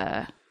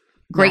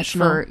great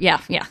National. for.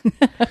 Yeah.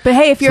 But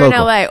hey, if you're in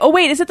local. LA, oh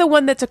wait, is it the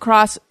one that's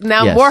across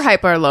now? Yes. More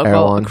hyper local,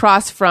 Erewhon.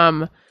 across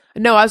from.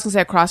 No, I was gonna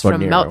say across Or from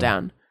near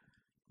Meltdown.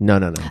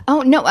 No.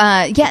 Oh no,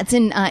 yeah, it's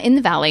in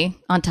the valley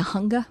on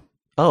Tahunga.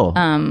 Oh,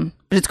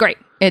 But it's great.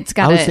 It's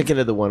got I was thinking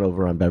of the one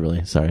over on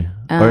Beverly. Sorry,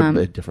 or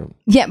a different.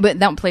 yeah, but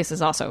that place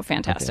is also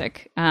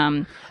fantastic.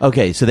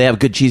 Okay, so they have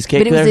good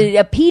cheesecake But it there. was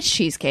a peach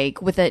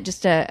cheesecake with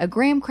just a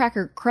graham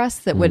cracker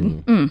crust that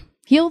would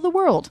heal the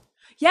world.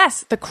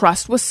 Yes, the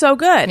crust was so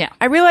good. Yeah.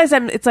 I realize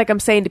it's like I'm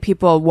saying to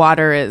people,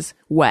 water is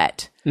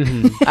wet.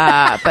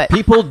 But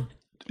People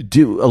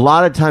do a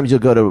lot of times. You'll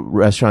go to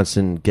restaurants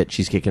and get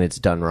cheesecake, and it's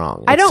done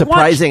wrong. I It's don't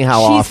surprising watch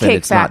how often Cheesecake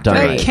it's not done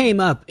Factory. That right. came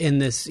up in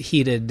this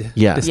heated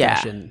Yeah.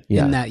 discussion.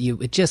 Yeah. In that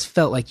it just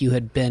felt like you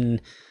had been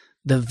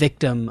the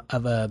victim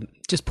of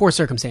just poor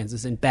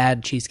circumstances and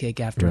bad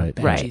cheesecake after Right.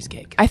 bad Right.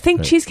 cheesecake. I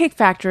think Cheesecake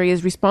Factory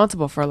is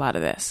responsible for a lot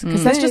of this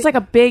because that's just like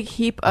a big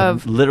heap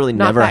of. literally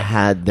not never that-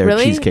 had their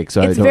Really? cheesecake,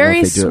 so I it's don't know very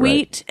if they do it right.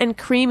 sweet and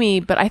creamy,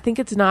 but I think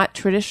it's not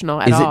traditional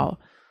at Is it all.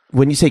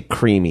 when you say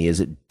creamy? Is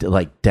it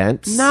like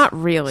dense? Not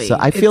really. So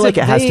I feel like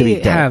it has to be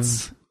They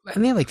dense.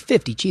 and they have like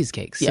 50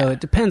 cheesecakes, so Yeah. it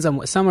depends on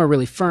what. Some are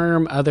really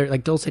firm, other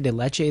like dulce de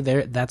leche.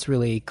 That's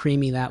really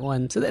creamy. That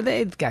one, so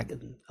they've got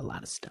a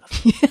lot of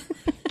stuff.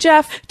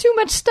 Jeff, Too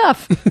much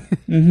stuff.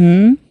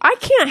 I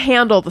can't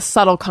handle the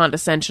subtle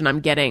condescension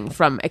I'm getting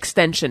from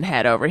Extension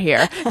Head over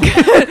here.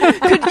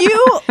 Could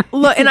you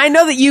look? And I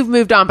know that you've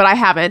moved on, but I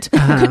haven't.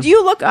 Could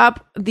you look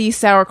up the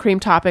sour cream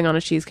topping on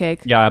a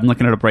cheesecake? Yeah, I'm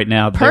looking it up right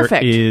now.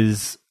 Perfect. There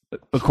is,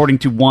 according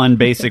to one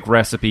basic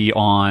recipe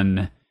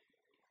on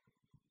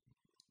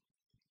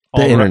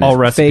The internet.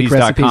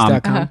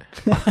 allrecipes.com.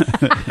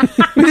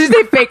 Did you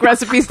say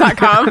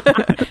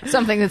fakerecipes.com?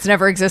 Something that's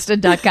never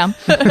existed.com.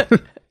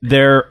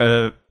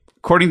 There,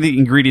 according to the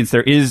ingredients,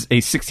 there is a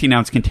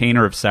 16-ounce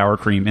container of sour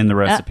cream in the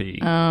recipe.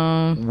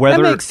 That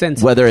Whether makes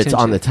sense. Whether it's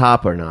on the essentially.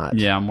 top or not.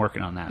 Yeah, I'm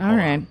working on that. All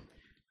right.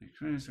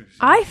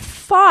 I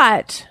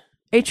thought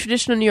a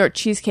traditional New York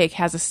cheesecake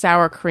has a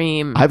sour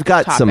cream. I've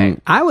got topping.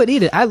 some. I would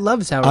eat it. I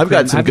love sour I've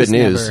cream. got some I've good just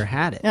news. Never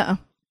had it. Uh-oh.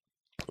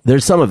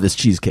 There's some of this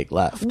cheesecake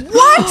left,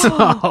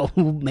 Oh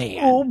man.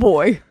 Oh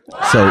boy.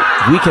 so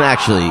we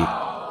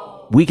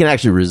can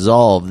actually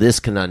resolve this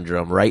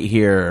conundrum right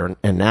here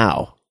and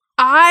now.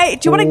 Do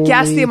you want to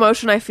guess the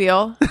emotion I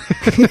feel?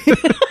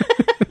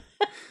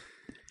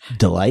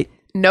 Delight?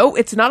 No,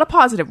 it's not a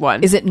positive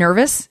one. Is it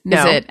nervous? No.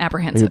 Is it Are you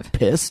apprehensive?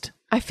 pissed?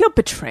 I feel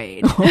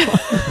betrayed.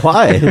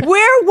 Why?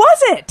 Where was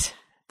it?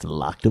 It's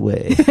locked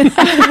away.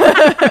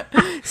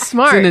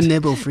 Smart. It's in a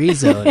nibble free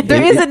zone.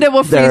 There is a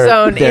nibble free There-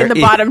 zone there in the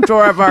is- bottom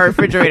drawer of our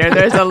refrigerator.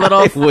 There's a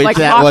little Which like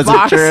that lock wasn't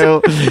box.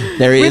 true.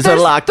 There is a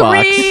There's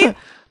lockbox.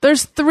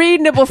 There's 3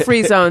 nibble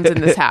free zones in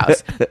this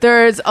house.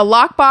 There's a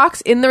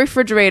lockbox in the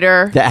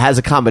refrigerator. That has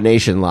a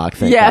combination lock.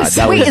 Thank Yes.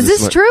 God. That Wait, was is the this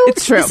smart- true?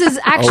 It's true. This is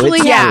actually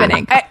it's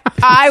happening.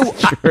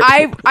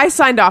 I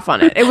signed off on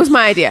it. It was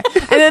my idea.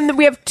 And then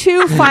we have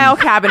 2 file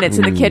cabinets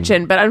in the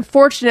kitchen, but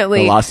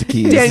unfortunately, I lost the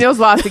keys. Daniel's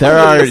lost the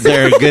There keys.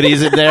 are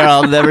goodies in there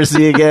I'll never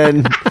see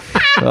again.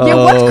 Yeah,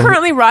 what's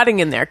currently rotting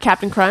in there?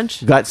 Captain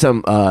Crunch? Got some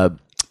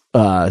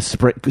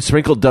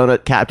sprinkled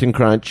donut Captain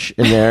Crunch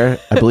in there.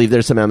 I believe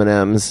there's some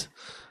M&Ms.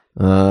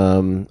 I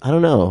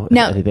don't know.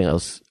 Now, anything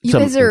else? You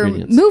Some guys are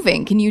ingredients.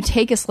 moving. Can you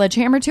take a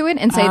sledgehammer to it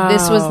and say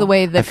this was the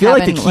way the I feel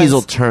like the cabin keys will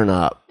was? turn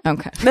up.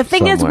 Okay. The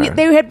thing Somewhere. is,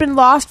 they had been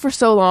lost for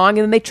so long,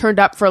 and then they turned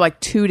up for like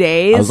 2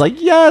 days. I was like,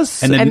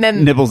 yes. And then, And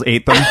then- Nibbles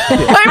ate them.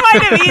 I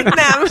might have eaten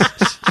them.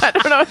 I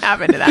don't know what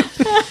happened to them.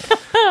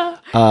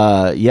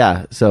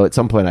 Yeah. So at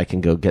some point I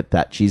can go get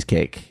that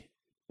cheesecake.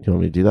 Do you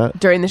want me to do that?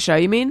 During the show,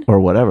 you mean? Or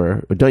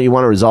whatever. Don't you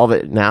want to resolve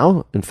it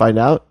now and find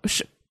out?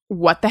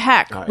 What the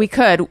heck? We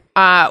could.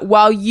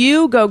 While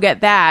you go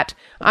get that,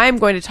 I'm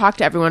going to talk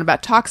to everyone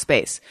about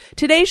Talkspace.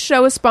 Today's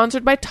show is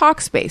sponsored by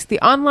Talkspace, the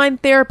online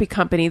therapy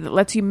company that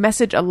lets you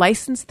message a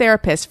licensed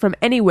therapist from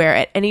anywhere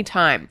at any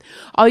time.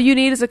 All you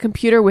need is a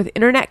computer with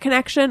internet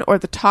connection or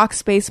the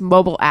Talkspace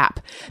mobile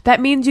app.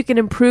 That means you can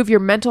improve your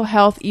mental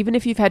health even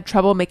if you've had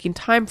trouble making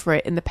time for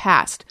it in the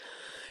past.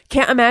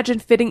 Can't imagine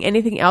fitting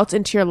anything else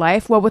into your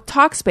life? Well, with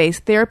Talkspace,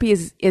 therapy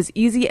is as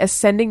easy as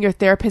sending your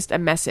therapist a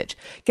message.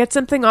 Get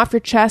something off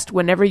your chest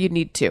whenever you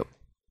need to.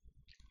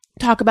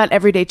 Talk about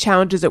everyday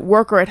challenges at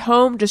work or at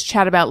home. Just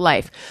chat about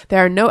life.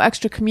 There are no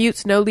extra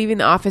commutes, no leaving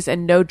the office,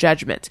 and no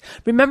judgment.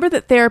 Remember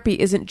that therapy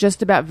isn't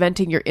just about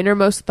venting your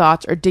innermost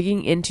thoughts or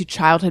digging into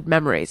childhood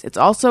memories. It's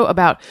also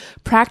about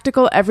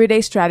practical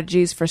everyday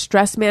strategies for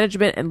stress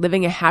management and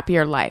living a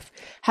happier life.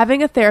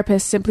 Having a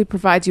therapist simply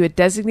provides you a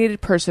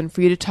designated person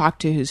for you to talk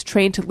to who's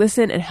trained to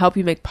listen and help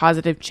you make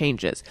positive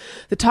changes.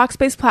 The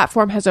Talkspace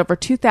platform has over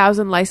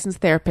 2,000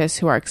 licensed therapists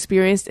who are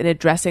experienced in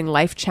addressing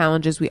life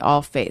challenges we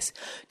all face.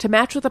 To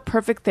match with a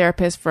perfect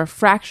therapist for a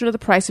fraction of the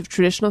price of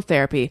traditional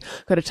therapy,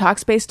 go to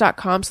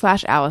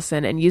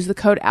Talkspace.com/Allison and use the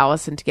code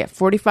Allison to get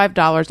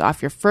 $45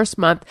 off your first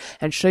month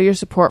and show your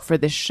support for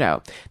this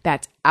show.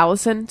 That's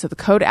Allison, so the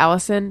code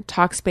Allison,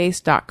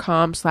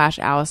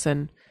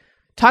 Talkspace.com/Allison.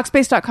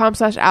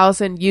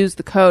 Talkspace.com/Allison, use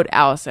the code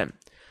Allison.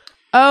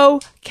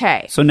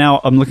 Okay. So now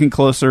I'm looking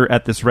closer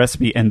at this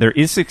recipe, and there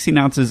is 16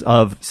 ounces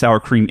of sour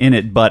cream in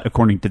it, but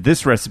according to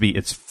this recipe,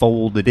 it's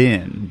folded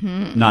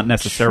in, not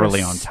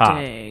necessarily on top.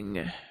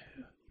 Interesting.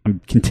 I'm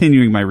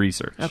continuing my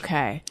research.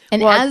 Okay.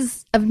 And Well,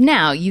 as of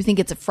now, you think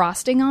it's a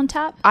frosting on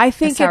top? I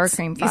think a sour it's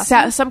cream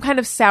frosting? some kind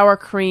of sour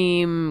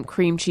cream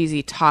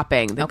cheesy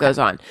topping that goes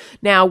on.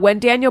 Now, when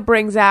Daniel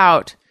brings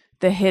out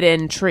the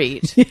hidden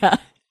treat,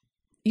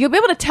 you'll be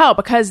able to tell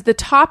because the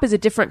top is a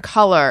different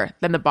color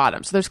than the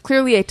bottom. So there's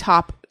clearly a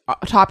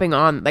topping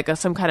on, like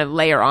some kind of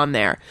layer on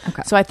there.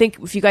 Okay. So I think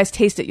if you guys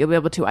taste it, you'll be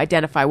able to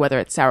identify whether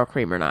it's sour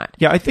cream or not.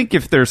 Yeah, I think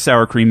if there's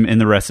sour cream in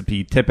the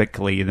recipe,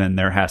 typically, then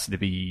there has to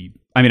be.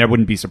 I mean, I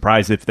wouldn't be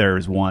surprised if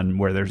there's one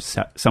where there's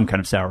some kind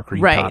of sour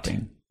cream Right.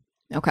 topping.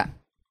 Okay.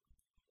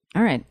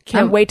 All right.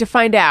 Can't wait to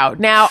find out.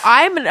 Now,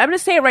 I'm going to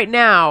say it right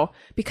now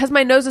because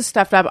my nose is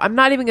stuffed up. I'm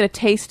not even going to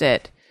taste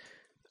it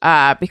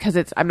because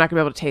I'm not going to be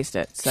able to taste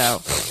it. So,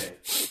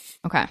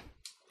 Okay.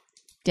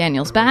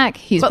 Daniel's back.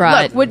 He's But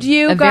brought look, would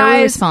you a very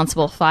guys-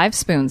 responsible 5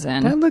 spoons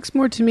in. That looks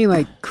more to me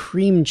like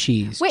cream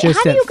cheese. Wait, just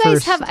how do at you guys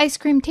first. have ice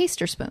cream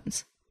taster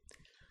spoons?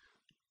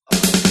 we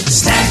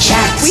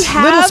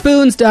have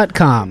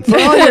Littlespoons.com for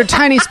all your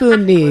tiny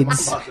spoon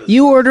needs.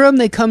 You order them,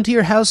 they come to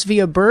your house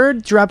via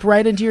bird, drop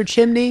right into your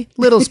chimney.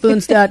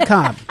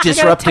 Littlespoons.com.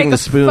 Disrupting take the a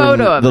spoon,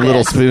 photo of the little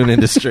this. spoon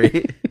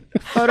industry.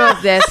 photo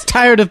of this.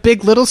 Tired of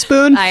Big Little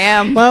Spoon? I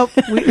am. Well,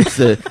 It's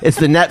the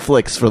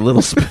Netflix for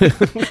little spoon.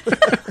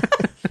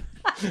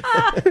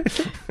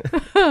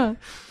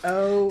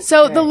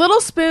 So the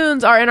little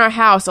spoons are in our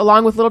house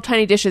along with little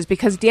tiny dishes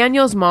because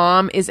Daniel's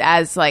mom is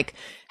as like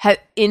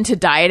into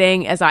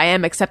dieting as I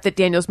am, except that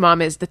Daniel's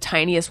mom is the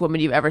tiniest woman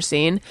you've ever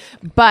seen.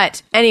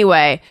 But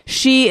anyway,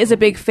 she is a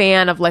big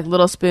fan of like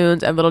little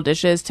spoons and little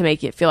dishes to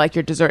make it feel like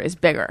your dessert is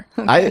bigger.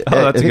 I that's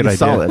a think good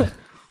it's idea. solid.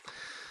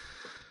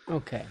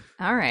 okay.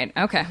 All right.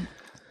 Okay.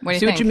 What do you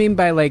See think? what you mean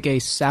by like a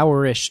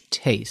sourish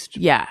taste.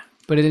 Yeah.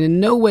 But it in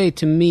no way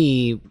to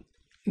me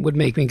would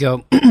make me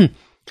go, can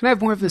I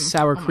have more of this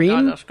sour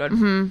cream? that's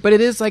good. But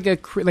it is like a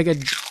cream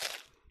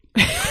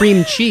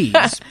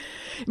cheese.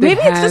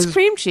 Maybe it's has- just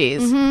cream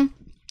cheese. I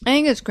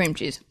think it's cream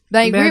cheese. But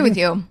I agree with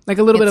you. Like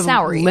a little bit It's of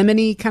soury.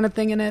 lemony kind of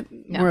thing in it.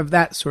 More of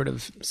that sort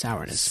of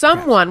sourness.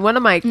 One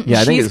of my I think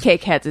it's-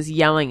 cheesecake heads is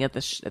yelling at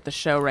the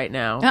show right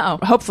now.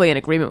 Uh-oh. Hopefully in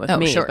agreement with Oh,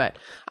 me. sure. But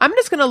I'm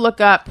just going to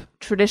look up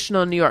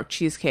traditional New York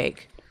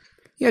cheesecake.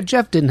 Yeah,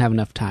 Jeff didn't have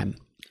enough time.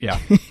 Yeah.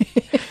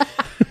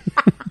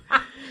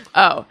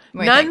 Oh,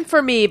 Wait, none thanks.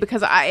 for me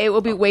because it will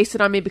be wasted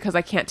on me because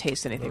I can't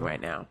taste anything right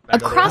now.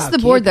 Across the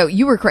board, though,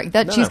 you were correct.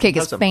 That cheesecake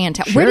is awesome.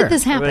 fantastic. Where Sure. did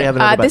this happen? Everybody have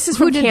another bite. This is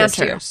from Who did this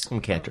to you? Cantor's.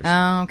 Some Cantors.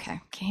 Oh, okay.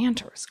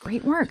 Cantor's.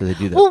 Great work. They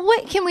do that. Well,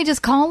 what can we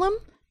just call them?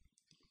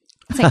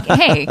 It's like,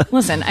 hey,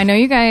 listen, I know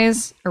you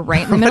guys are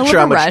right in the I'm middle not sure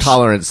how of a much rush.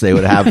 tolerance they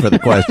would have for the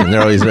question.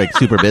 They're always like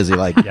super busy,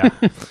 like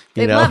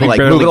They love it. like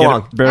move it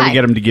along. barely Hi.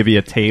 get them to give you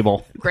a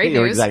table. Great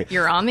You're news. exactly-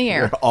 You're on the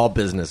air. They're all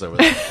business over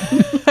there.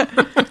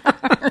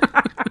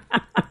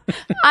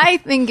 I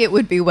think it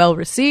would be well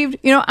received.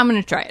 You know, I'm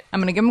going to try it. I'm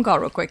going to give them a call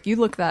real quick. You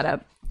look that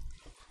up.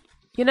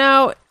 You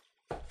know,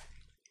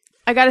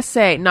 I got to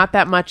say, not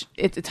that much.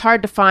 It's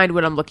hard to find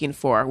what I'm looking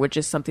for, which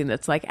is something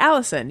that's like,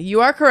 Allison,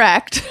 you are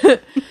correct.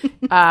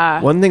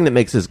 One thing that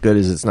makes this good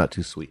is it's not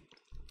too sweet.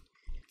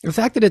 The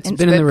fact that it's It's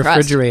been in the good crust.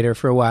 refrigerator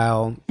for a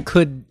while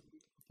could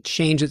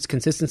change its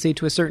consistency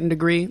to a certain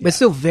degree, but it's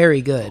still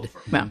very good.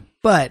 Yeah.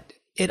 But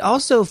it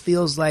also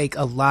feels like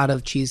a lot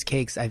of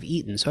cheesecakes I've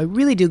eaten. So I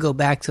really do go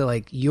back to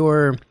like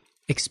your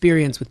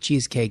experience with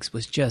cheesecakes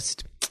was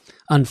just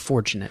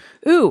unfortunate.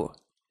 Ooh,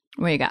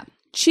 What you got?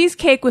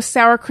 cheesecake with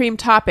sour cream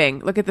topping.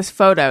 Look at this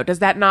photo. Does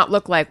that not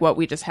look like what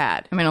we just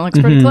had? I mean, it looks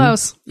pretty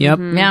close. Yep.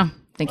 Yeah.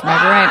 Think you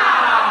might be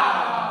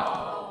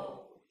right.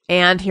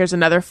 And here's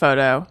another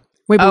photo.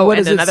 Wait, but Oh, what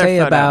and does it another say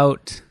photo.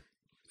 about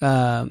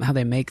how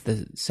they make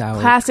the sour?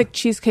 Classic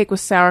cheesecake with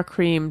sour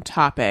cream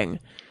topping.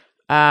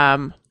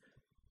 There's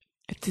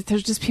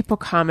just people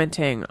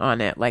commenting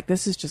on it. Like,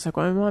 this is just like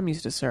what my mom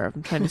used to serve.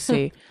 I'm trying to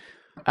see.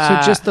 So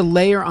just the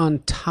layer on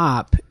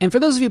top. And for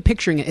those of you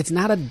picturing it, it's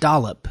not a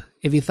dollop.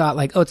 If you thought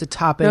like, oh, it's a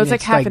topping, No, it's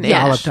like half an inch.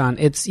 dolloped on.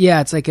 It's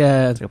like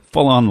a A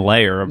full-on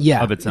layer of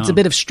its own. It's a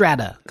bit of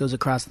strata goes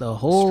across the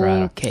whole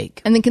Strata. Oh.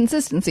 cake. And the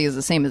consistency is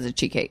the same as a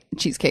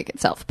cheesecake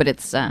itself, but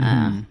it's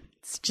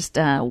just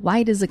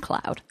white as a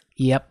cloud,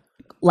 Yep.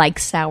 like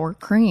sour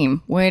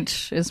cream,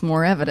 which is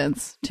more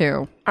evidence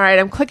too. All right,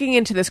 I'm clicking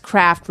into this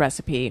craft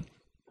recipe.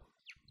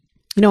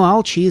 You know,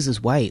 all cheese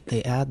is white.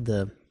 They add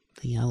the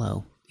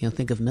yellow. You know,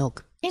 think of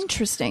milk.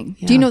 Interesting.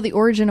 Do you know the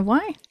origin of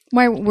why?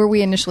 Why were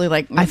we initially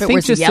like? If I it think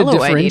was just yellow, to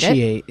I'd eat it.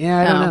 differentiate. Yeah,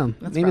 I Oh, don't know.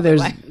 that's Maybe probably there's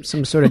why.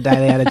 some sort of dye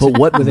they added. But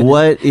what within it.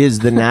 what is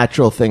the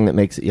natural thing that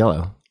makes it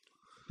yellow?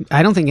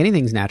 I don't think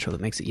anything's natural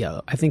that makes it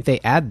yellow. I think they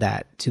add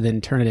that to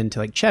then turn it into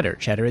like cheddar.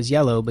 Cheddar is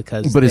yellow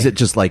because. But is it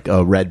just like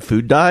a red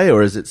food dye,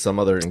 or is it some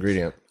other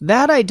ingredient?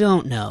 that? I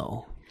don't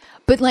know.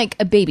 But like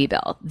a Baby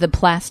Bell, the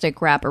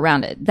plastic wrap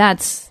around it,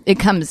 it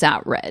comes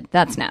out red.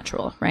 That's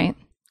natural, right?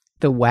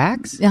 The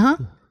wax. Uh huh.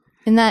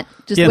 Isn't that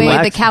just Yeah, the way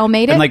and the cow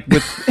made it? And like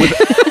with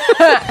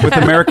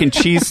American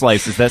cheese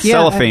slices, that Yeah,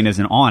 cellophane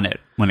isn't on it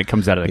when it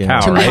comes out of the Yeah.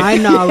 cow, To right? my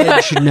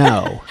knowledge,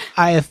 no.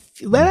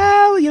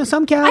 Well,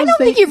 some cows. I don't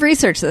think you've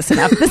researched this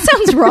enough. This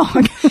sounds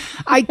wrong.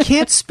 I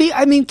can't speak.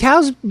 I mean,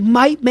 cows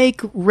might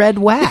make red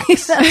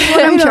wax. That's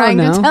what I'm We don't trying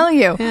to know. tell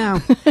you. Yeah.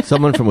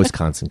 Someone from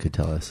Wisconsin could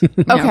tell us.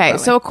 Okay,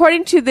 so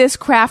according to this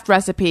craft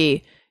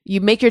recipe, you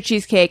make your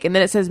cheesecake and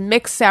then it says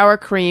mix sour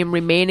cream,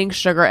 remaining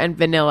sugar, and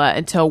vanilla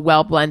until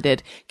well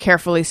blended.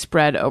 Carefully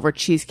spread over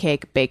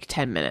cheesecake. Bake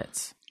 10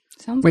 minutes.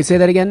 Sounds Wait, say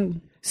that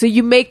again. So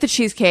you make the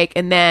cheesecake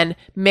and then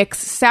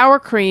mix sour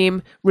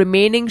cream,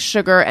 remaining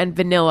sugar, and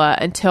vanilla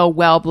until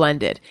well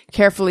blended.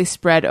 Carefully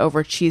spread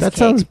over cheesecake.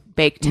 sounds-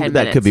 Bake 10 that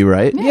minutes. could be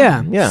right.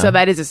 Yeah. Yeah. So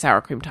that is a sour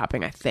cream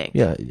topping, I think.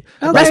 Yeah.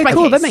 Oh, Rest very my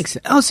cool. case. That makes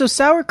sense. Oh, so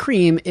sour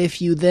cream, if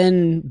you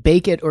then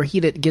bake it or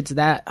heat it, gets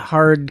that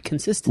hard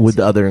consistency. With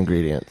the other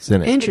ingredients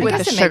in it. Interesting. With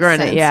the Guess it sugar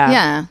makes in it, sense. yeah.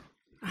 Yeah.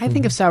 I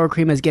think of sour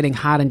cream as getting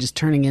hot and just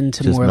turning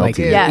into Just more like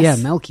melty.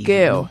 Yes. milky.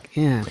 Goo.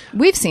 Yeah.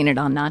 We've seen it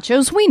on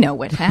nachos. We know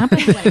what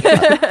happened.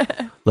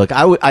 Look,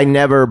 I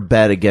never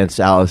bet against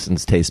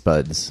Allison's taste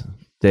buds.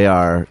 They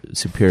are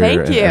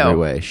superior Thank in you. every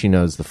way. She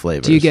knows the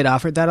flavors. Do you get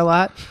offered that a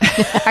lot?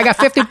 I got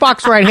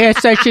 $50 right here.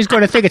 Says she's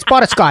going to think it's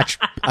butterscotch.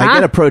 I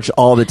get approached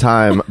all the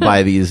time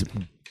by these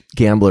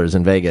gamblers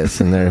in Vegas,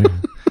 and they're,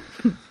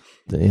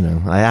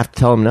 I have to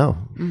tell them no.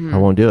 I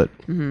won't do it.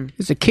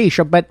 It's a quiche.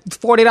 I'll bet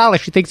 $40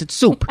 she thinks it's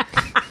soup.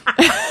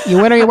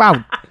 You in or you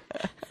out?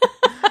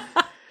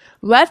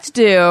 Let's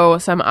do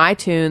some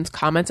iTunes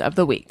comments of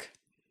the week.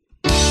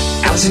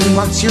 Allison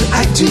wants your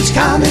iTunes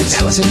comments.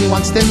 Allison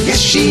wants them, yes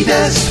she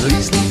does.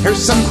 Please leave her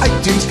some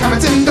iTunes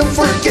comments and don't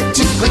forget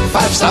to click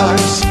 5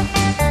 stars.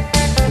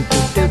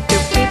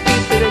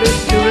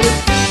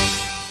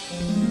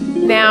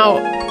 Now,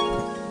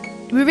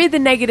 we read the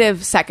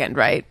negative second,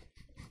 right?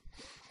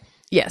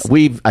 Yes.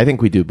 I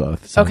think we do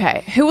both. So.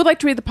 Okay. Who would like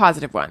to read the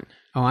positive one?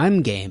 Oh,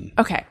 I'm game.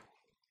 Okay.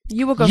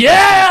 You will go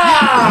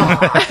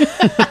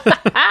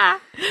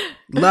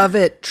Love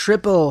it.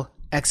 Triple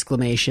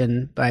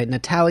exclamation by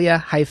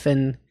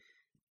Natalia-Kaez?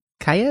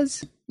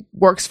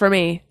 Works for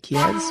me.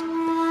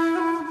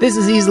 Kiez. This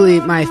is easily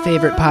my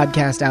favorite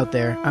podcast out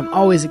there. I'm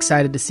always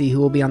excited to see who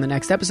will be on the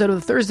next episode of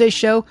the Thursday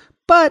show,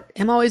 but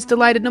am always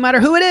delighted no matter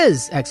who it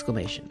is!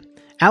 Exclamation.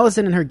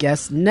 Allison and her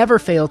guests never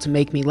fail to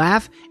make me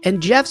laugh,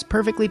 and Jeff's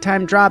perfectly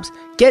timed drops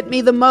get me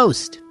the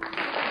most.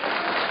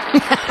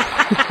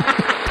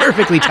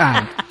 Perfectly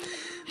timed.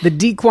 The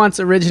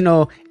Dequants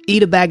original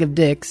Eat a Bag of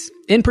Dicks,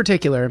 in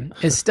particular,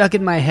 is stuck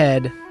in my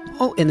head,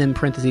 and then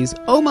parentheses,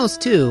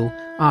 almost too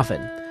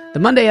often. The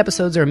Monday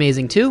episodes are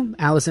amazing too.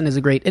 Allison is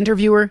a great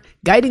interviewer,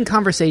 guiding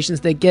conversations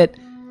that get,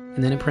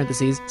 and then in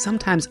parentheses,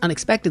 sometimes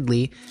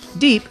unexpectedly,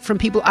 deep from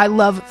people I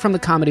love from the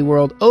comedy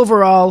world.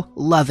 Overall,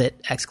 love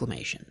it!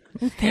 Exclamation.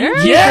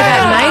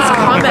 Nice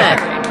comment.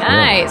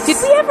 Nice. Did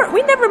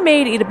we never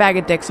made Eat a Bag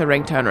of Dicks a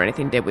ringtone or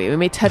anything, did we? We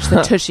made Touch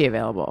the Tushy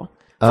available.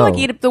 I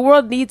feel like the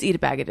world needs Eat a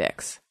Bag of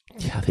Dicks.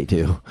 Yeah, they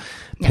do.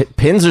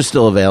 Pins are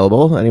still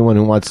available. Anyone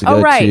who wants to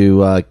go right. to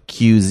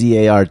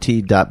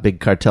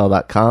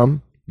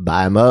qzart.bigcartel.com,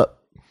 buy them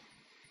up.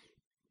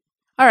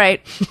 All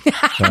right.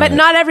 But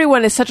not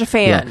everyone is such a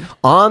fan. Yeah.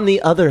 On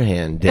the other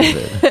hand,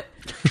 David,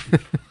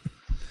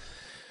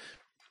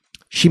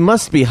 she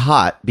must be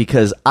hot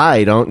because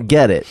I don't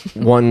get it.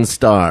 1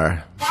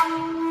 star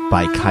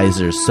by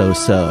Kaiser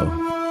So-So.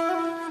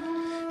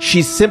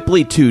 She's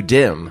simply too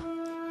dim.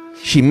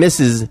 She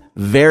misses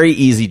very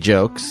easy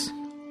jokes.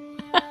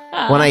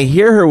 When I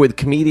hear her with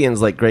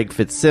comedians like Greg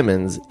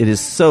Fitzsimmons, it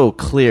is so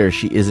clear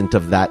she isn't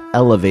of that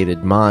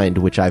elevated mind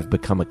which I've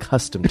become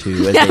accustomed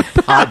to as a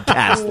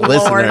podcast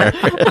listener.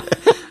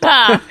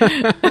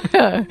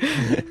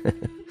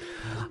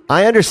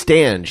 I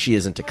understand she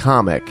isn't a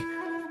comic,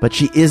 but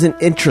she isn't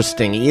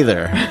interesting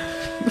either.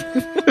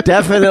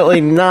 Definitely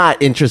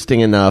not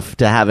interesting enough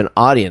to have an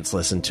audience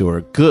listen to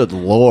her. Good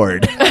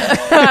Lord.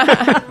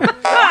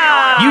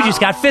 You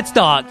just got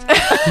Fitz-dogged.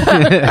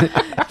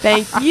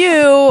 Thank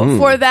you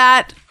for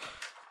that.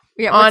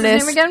 Yeah, what's honest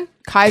his name again?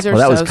 Kaiser Oh,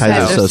 that was So-So.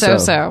 Kaiser So-So.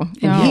 So.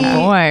 And Oh, he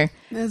boy.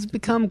 has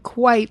become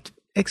quite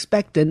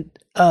expectant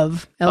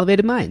of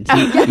elevated minds.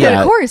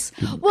 Yeah, of course.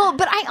 Well,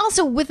 but I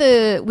also with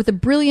a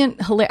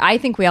brilliant, I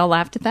think we all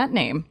laughed at that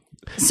name.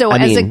 So I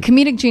as a mean-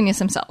 comedic genius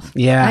himself,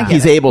 Yeah. I get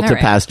He's it. able All to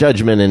right. pass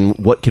judgment, and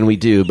what can we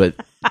do but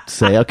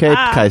say, okay,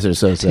 Kaiser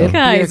So-So.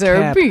 Kaiser,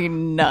 cap. be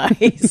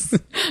nice.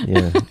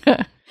 Yeah.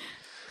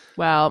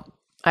 Well,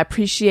 I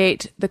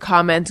appreciate the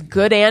comments,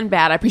 good and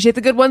bad. I appreciate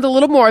the good ones a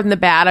little more than the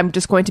bad. I'm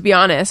just going to be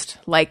honest,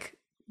 like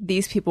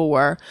these people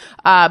were.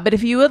 But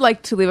if you would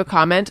like to leave a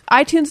comment,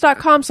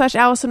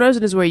 iTunes.com/Allison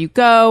Rosen is where you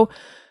go.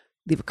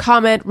 Leave a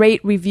comment, rate,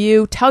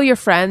 review, tell your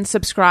friends,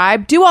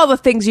 subscribe, do all the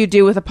things you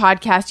do with a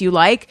podcast you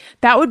like.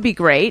 That would be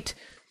great.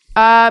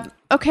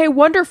 Okay,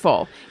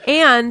 wonderful.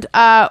 And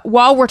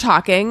while we're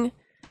talking,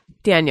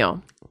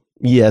 Daniel,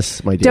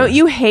 Yes, my dear. don't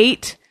you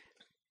hate,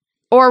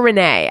 or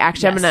Renee?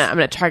 Actually, Yes. I'm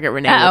gonna target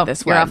Renee Uh-oh, with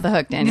this you're one. off the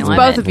hook, Daniel. It's I'm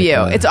both in. of you.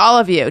 It's all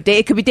of you.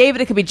 It could be David.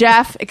 It could be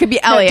Jeff. It could be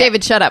No, Elliot.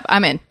 David, shut up.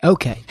 I'm in.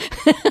 Okay.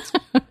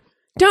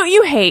 Don't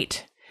you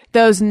hate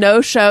those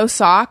no-show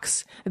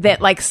socks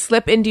that like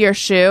slip into your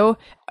shoe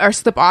or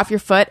slip off your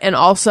foot and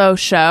also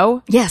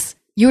show? Yes.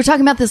 You were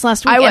talking about this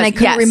last week, I was, and I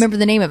couldn't yes. remember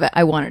the name of it.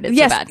 I wanted it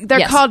Yes, so bad.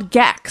 they're called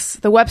Gex.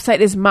 The website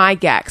is My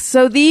Gex.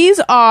 So these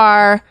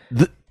are...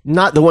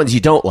 Not the ones you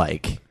don't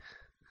like.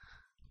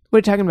 What are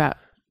you talking about?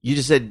 You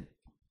just said.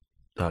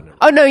 Oh no.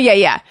 Oh, no,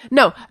 yeah.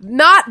 No,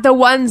 not the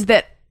ones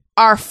that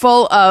are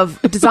full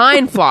of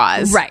design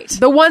flaws. Right.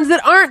 The ones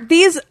that aren't.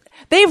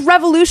 They've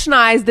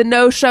revolutionized the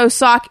no-show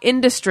sock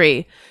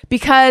industry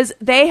because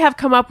they have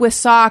come up with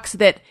socks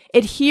that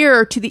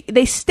adhere to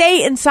they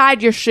stay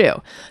inside your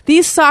shoe.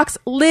 These socks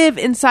live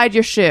inside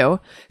your shoe.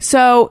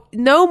 So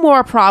no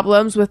more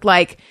problems with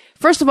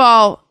first of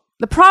all,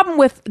 the problem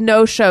with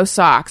no-show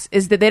socks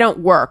is that they don't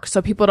work,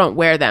 so people don't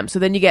wear them. So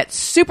then you get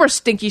super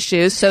stinky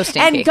shoes. So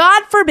stinky. And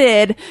God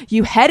forbid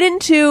you head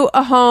into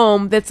a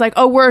home that's like,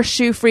 oh, we're a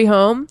shoe-free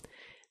home.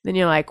 Then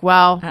you're like,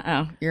 well,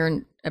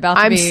 You're about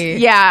to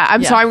be...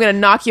 I'm sorry, I'm going to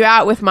knock you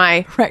out with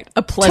my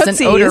a pleasant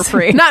Tootsies.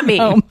 odor-free. Not me.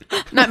 home.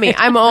 Not me.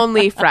 I'm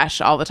only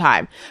fresh all the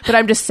time. But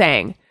I'm just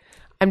saying.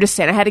 I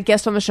had a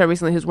guest on the show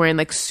recently who's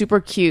wearing super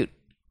cute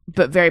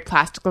but very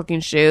plastic looking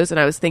shoes. And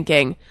I was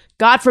thinking,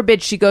 God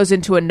forbid she goes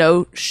into a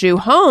no shoe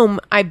home.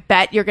 I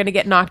bet you're going to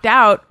get knocked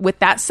out with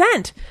that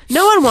scent.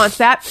 No one wants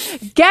that.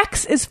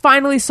 Gex is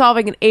finally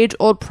solving an age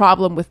old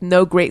problem with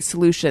no great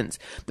solutions.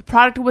 The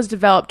product was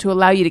developed to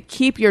allow you to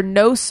keep your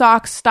no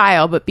sock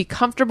style, but be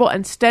comfortable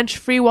and stench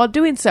free while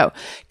doing so.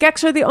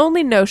 Gex are the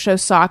only no show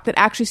sock that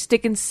actually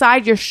stick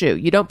inside your shoe.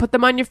 You don't put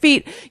them on your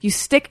feet. You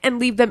stick and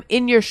leave them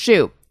in your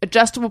shoe.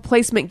 Adjustable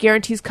placement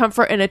guarantees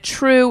comfort and a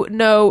true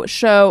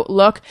no-show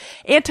look.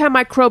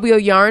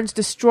 Antimicrobial yarns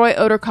destroy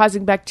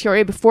odor-causing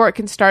bacteria before it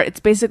can start. It's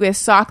basically a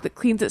sock that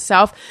cleans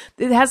itself.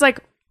 It has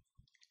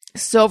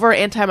silver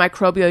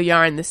antimicrobial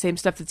yarn, the same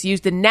stuff that's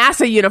used in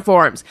NASA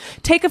uniforms.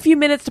 Take a few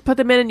minutes to put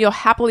them in and you'll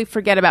happily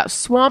forget about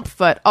swamp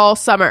foot all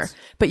summer.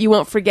 But you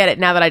won't forget it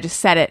now that I just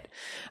said it.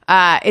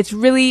 It's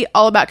really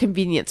all about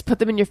convenience. Put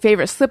them in your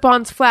favorite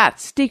slip-ons,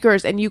 flats,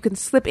 sneakers, and you can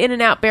slip in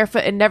and out barefoot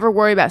and never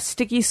worry about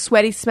sticky,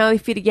 sweaty, smelly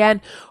feet again,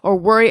 or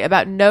worry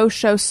about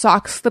no-show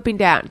socks slipping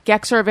down.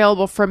 Gex are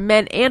available for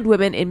men and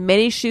women in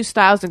many shoe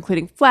styles,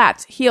 including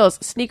flats, heels,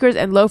 sneakers,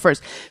 and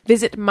loafers.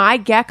 Visit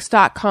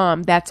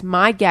mygex.com. That's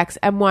mygex,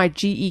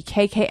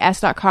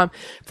 MYGEKKS.com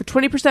for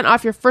 20%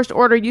 off your first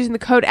order using the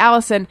code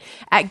Allison.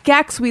 At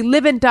Gex, we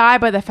live and die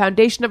by the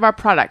foundation of our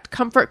product: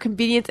 comfort,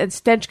 convenience, and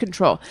stench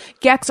control.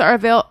 Gex are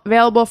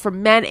available for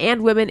men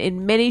and women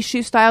in many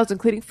shoe styles,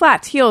 including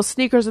flats, heels,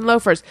 sneakers, and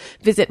loafers.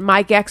 Visit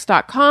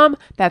mygex.com.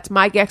 That's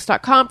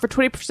mygex.com for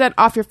 20%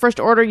 off your first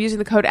order using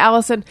the code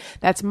Allison.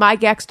 That's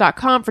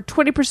mygex.com for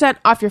 20%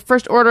 off your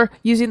first order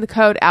using the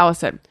code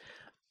Allison.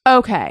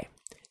 Okay,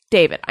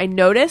 David, I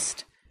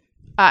noticed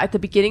at the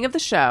beginning of the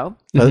show.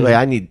 By the way,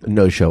 I need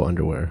no-show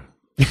underwear.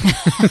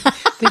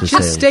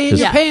 Just stay in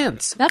your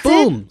pants. That's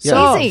Boom. it.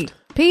 Solved. Easy.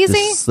 Peasy.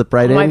 Just slip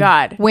right in. Oh my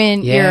God.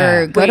 When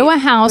Yeah. you go to a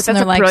house but and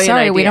that's they're a like, brilliant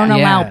sorry, we idea. don't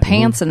allow Yeah.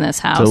 pants in this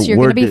house, So you're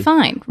going to be word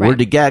fine. Word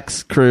to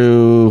Gex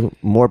crew,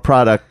 more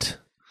product.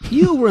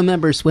 You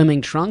remember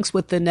swimming trunks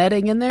with the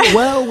netting in there?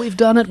 Well, we've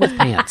done it with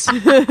pants.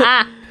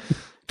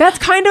 That's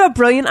kind of a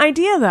brilliant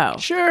idea, though.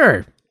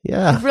 Sure.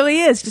 Yeah. It really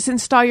is. Just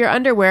install your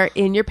underwear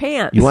in your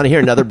pants. You want to hear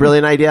another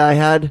brilliant idea I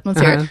had?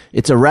 Let's hear it.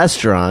 It's a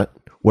restaurant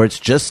where it's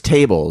just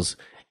tables,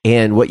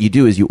 and what you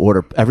do is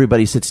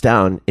everybody sits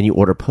down and you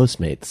order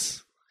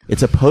Postmates.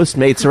 It's a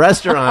Postmates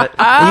restaurant,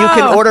 and you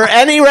can order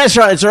any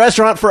restaurant. It's a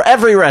restaurant for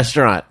every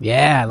restaurant.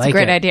 Yeah, I like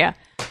Great it. idea.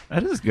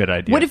 That is a good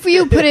idea. What if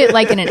you put it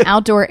in an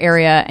outdoor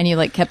area and you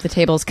kept the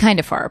tables kind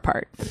of far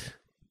apart?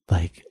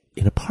 Like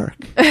in a park.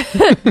 I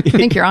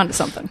think you're onto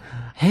something.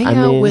 Hang I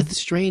out mean- with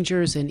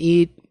strangers and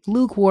eat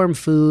lukewarm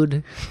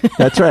food.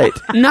 That's right.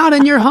 Not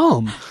in your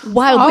home.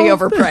 Wildly Oh.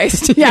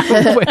 overpriced. Yeah.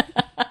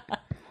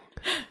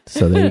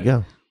 So there you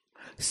go.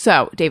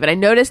 So, David, I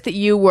noticed that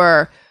you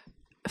were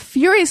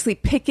furiously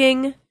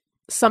picking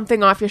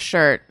something off your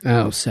shirt.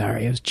 Oh,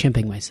 sorry. I was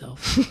chimping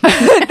myself.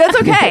 That's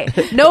okay.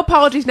 No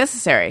apologies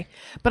necessary.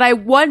 But I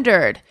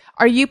wondered,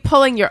 are you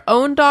pulling your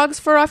own dog's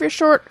fur off your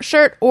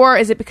shirt, or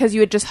is it because you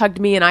had just hugged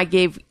me and I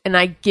gave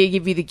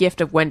you the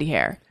gift of Wendy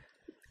hair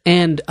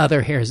And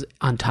other hairs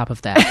on top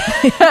of that.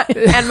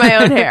 and my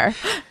own hair?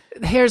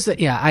 Hairs that,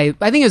 yeah, I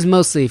think it was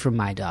mostly from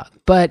my dog.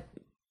 But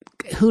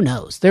who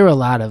knows? There were a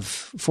lot of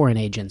foreign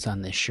agents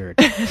on this shirt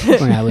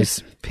when I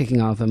was picking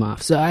all of them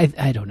off. So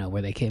I don't know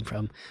where they came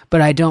from.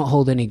 But I don't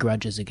hold any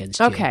grudges against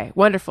you. Okay,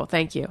 wonderful.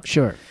 Thank you.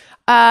 Sure.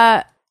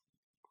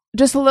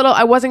 Just a little.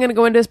 I wasn't going to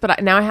go into this,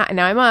 but now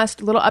I must.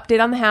 A little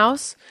update on the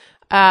house.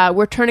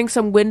 We're turning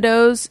some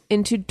windows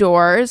into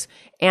doors,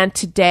 and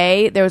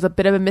today there was a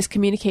bit of a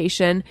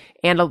miscommunication,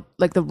 and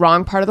the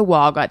wrong part of the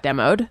wall got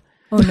demoed.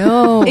 Oh,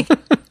 no.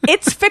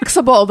 It's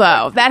fixable,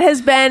 though. That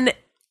has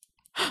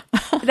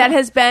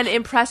been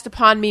impressed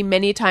upon me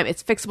many times.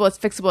 It's fixable. It's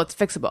fixable. It's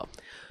fixable.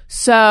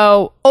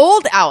 So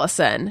old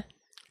Allison.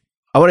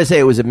 I want to say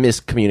it was a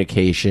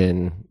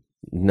miscommunication.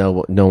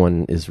 No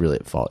one is really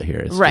at fault here.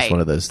 It's Right. just one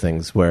of those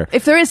things where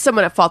If there is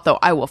someone at fault, though,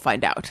 I will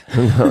find out.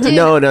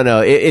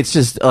 no. It's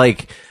just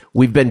like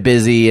we've been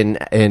busy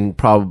and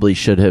probably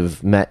should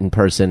have met in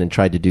person and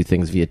tried to do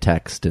things via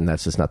text, and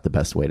that's just not the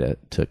best way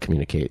to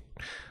communicate.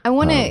 I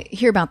want to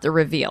hear about the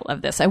reveal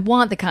of this. I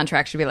want the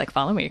contractor to be like,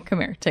 follow me, come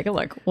here, take a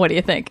look. What do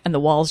you think? And the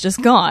wall's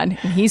just gone.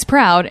 And he's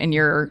proud, and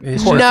you're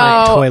It's No. just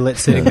like toilet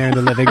sitting there in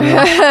the living room.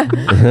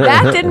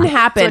 That didn't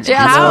happen.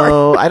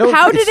 No, I don't.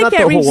 How it's did it not get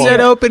the whole revealed? wall. It's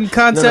an open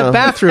concept No.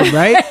 bathroom,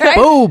 right?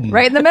 Boom.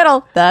 right in the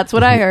middle. That's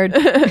what I heard.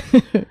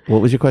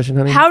 What was your question,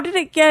 honey? How did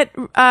it get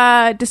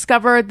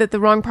discovered that the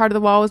wrong part of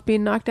the wall was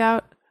being knocked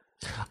out?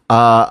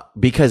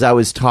 Because I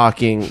was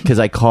talking, because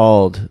I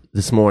called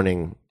this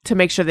morning To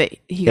make sure that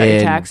he got your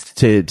and text.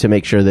 to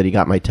make sure that he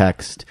got my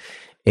text,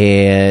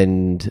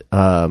 and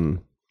and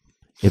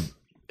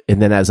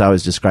then as I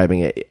was describing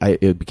it,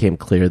 it became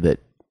clear that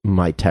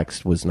my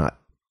text was not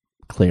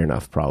clear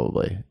enough,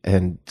 probably,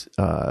 and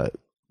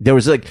there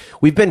was like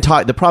we've been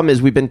talking. The problem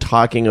is we've been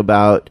talking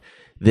about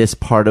this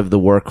part of the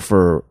work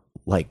for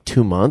like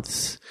 2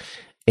 months,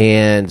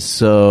 and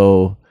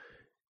so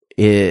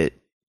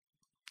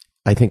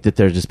I think that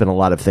there's just been a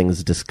lot of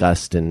things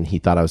discussed, and he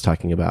thought I was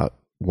talking about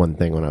one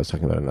thing when I was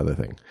talking about another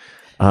thing.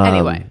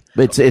 Anyway.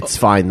 it's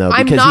fine though.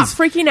 I'm because not he's-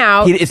 freaking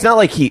out. It's not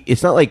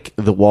like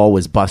the wall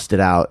was busted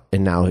out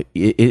and now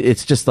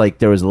it's just like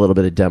there was a little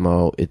bit of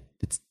demo.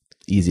 It's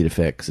easy to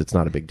fix. It's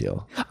not a big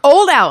deal.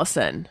 Old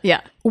Allison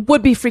Yeah.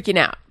 would be freaking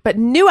out, but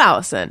new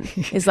Allison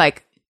is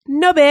like,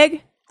 no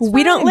big.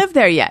 We don't live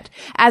there yet.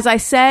 As I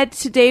said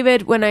to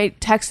David when I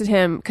texted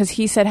him, because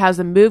he said, how's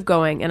the move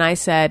going? And I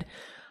said,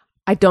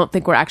 I don't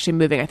think we're actually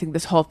moving. I think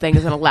this whole thing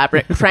is an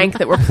elaborate prank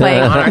that we're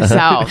playing on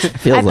ourselves.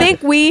 Feels I like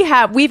think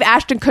we've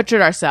Ashton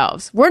Kutchered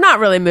ourselves. We're not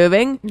really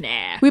moving.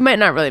 Nah. We might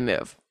not really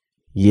move.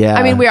 Yeah.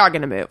 I mean, we are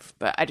going to move,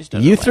 but I just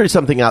don't You know threw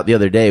something out the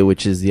other day,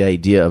 which is the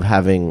idea of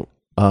having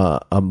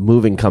a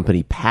moving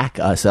company pack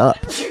us up.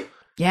 And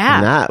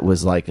Yeah. that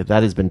was like,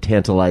 that has been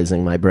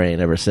tantalizing my brain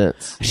ever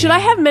since. when. Should I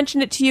have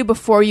mentioned it to you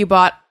before you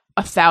bought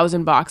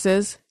 1,000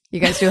 boxes?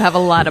 You guys do have a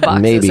lot of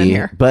boxes Maybe, in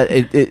here. but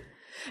it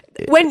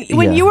When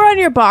Yeah. you were on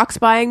your box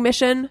buying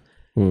mission,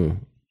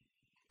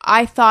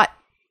 I thought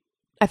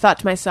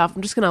to myself,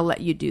 I'm just going to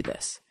let you do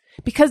this.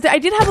 Because I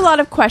did have a lot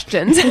of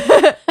questions.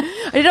 I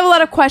did have a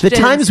lot of the questions.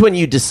 times when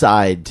you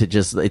decide to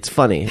just, it's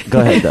funny. Go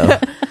ahead though.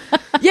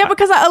 Yeah,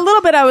 because a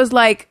little bit I was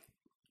like,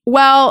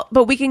 well,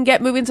 but we can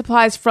get moving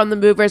supplies from the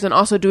movers, and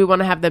also do we want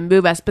to have them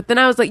move us? But then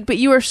I was like, but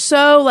you were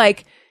so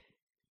like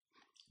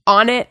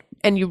on it,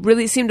 and you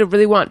really seemed to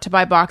really want to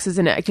buy boxes,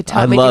 and I could tell.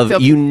 I it made love, you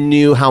feel, you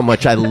knew how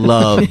much I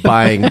love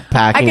buying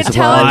packing I could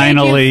tell it supplies. made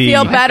you Finally.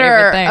 feel My better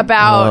favorite thing.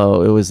 about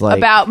Oh, it was like,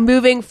 about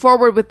moving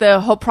forward with the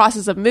whole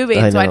process of moving.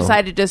 I So I know.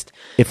 decided to just.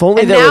 if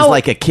only and there was now-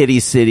 like a Kitty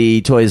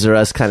City, Toys R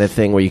Us kind of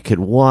thing where you could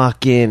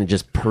walk in and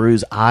just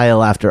peruse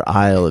aisle after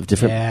aisle of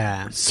different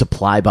Yeah.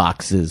 supply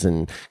boxes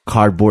and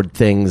cardboard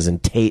things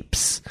and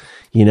tapes,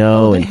 you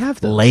know, they and have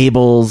those.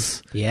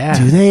 labels. Yeah.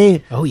 Do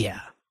they? Oh,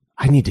 yeah.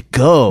 I need to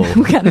go.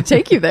 We got to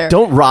take you there.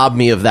 Don't rob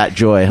me of that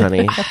joy,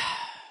 honey.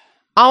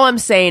 All I'm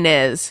saying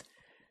is,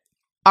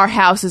 our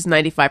house is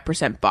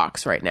 95%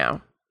 box right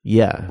now.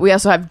 Yeah. We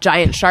also have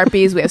giant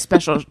Sharpies. We have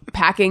special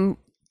packing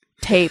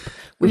tape.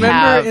 We Remember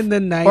have in the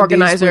 90s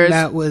organizers. when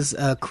that was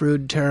a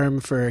crude term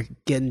for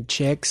getting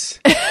chicks?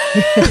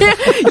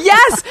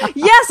 Yes.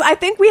 I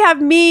think we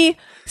have me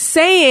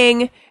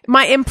saying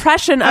my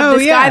impression of Oh,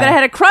 this yeah. guy that I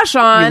had a crush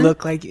on. You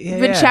look like... Yeah,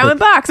 Been yeah. chowing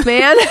box,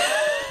 man.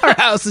 Our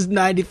house is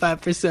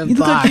 95%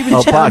 box.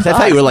 Oh, box. I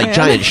thought you were like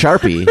giant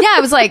Sharpie. Yeah, I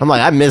was like, I'm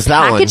like, I missed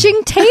that one.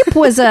 packaging tape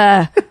was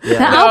a okay.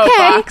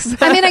 box.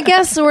 I mean, I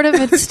guess sort of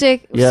it's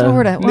stick, Yeah.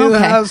 sort of. New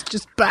Okay. house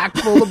just back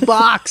full of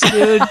box,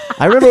 dude.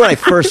 I remember when I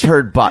first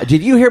heard box.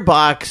 Did you hear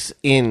box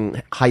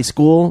in high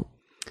school?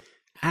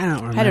 I don't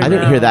remember. don't I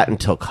didn't know. hear that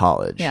until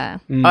college. Yeah.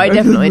 Oh, I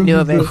definitely knew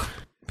of it.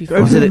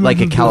 Was it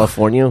like a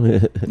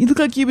California? You look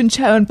like you've been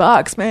chowing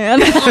box, man.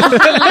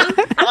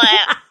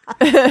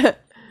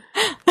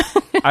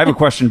 I have a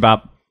question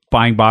about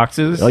buying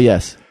boxes. Oh,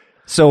 yes.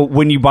 So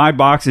when you buy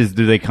boxes,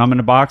 do they come in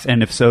a box?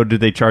 And if so, do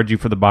they charge you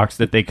for the box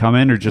that they come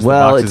in, or just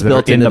Well, the boxes it's that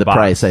built are in into the box?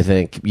 price, I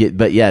think.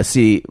 But yeah,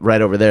 see,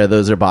 right over there,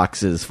 those are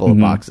boxes full of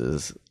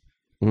boxes.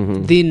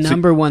 The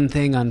number one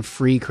thing on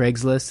free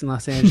Craigslist in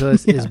Los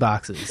Angeles is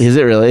boxes. Is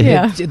it really?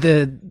 Yeah.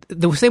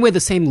 The same way the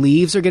same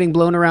leaves are getting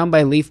blown around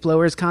by leaf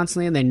blowers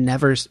constantly, and they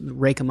never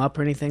rake them up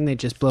or anything. They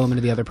just blow them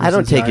into the other person's I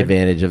don't take yard.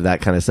 advantage of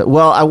that kind of stuff.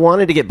 Well, I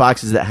wanted to get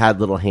boxes that had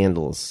little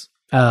handles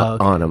Oh,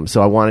 okay. on them,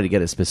 so I wanted to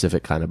get a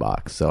specific kind of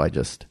box. So I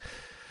just,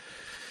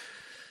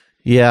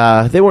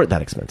 yeah, they weren't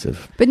that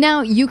expensive. But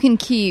now you can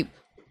keep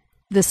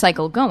the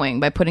cycle going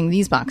by putting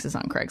these boxes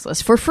on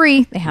Craigslist for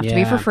free. They have to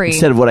be Yeah. for free.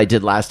 Instead of what I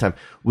did last time.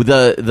 With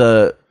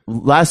the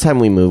last time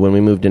we moved, when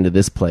we moved into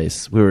this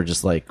place, we were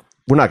just like,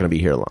 we're not going to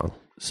be here long.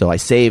 So I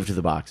saved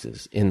the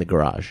boxes in the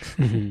garage.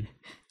 And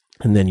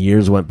then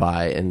years went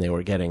by, and they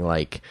were getting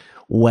like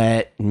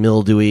wet,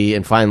 mildewy,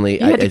 and finally,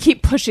 You had to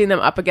keep pushing them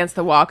up against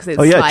the wall because they'd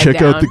oh yeah, slide check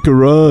down. out the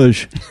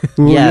garage.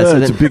 yeah, so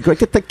it's a big.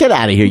 Get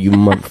out of here, you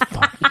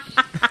motherfucker.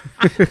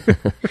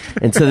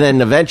 And so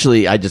then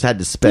eventually, I just had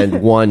to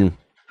spend one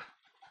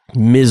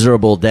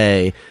miserable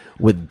day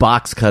with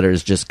box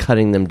cutters, just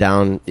cutting them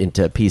down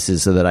into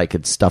pieces so that I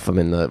could stuff them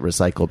in the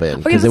recycle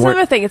bin. Because that's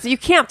another thing. It's you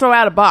can't throw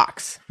out a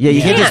box. Yeah,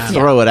 you can't Yeah. just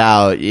throw it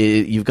out.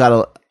 You've got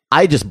to.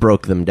 I just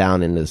broke them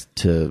down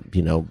into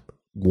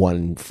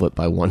 1 foot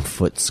by 1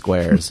 foot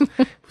squares.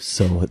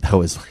 So that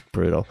was like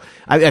brutal.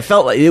 I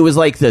felt like it was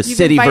like the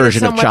city invited version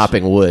so of much-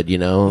 chopping wood.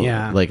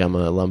 Yeah. Like I'm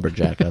a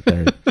lumberjack out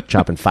there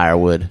chopping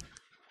firewood.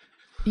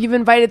 You've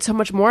invited so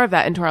much more of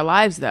that into our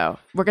lives, though.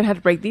 We're gonna have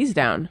to break these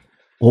down.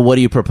 Well, what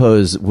do you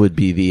propose would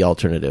be the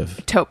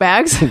alternative? Tote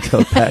bags.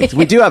 Tote bags.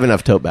 We do have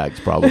enough tote bags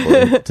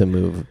probably to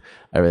move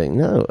everything.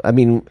 No, I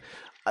mean.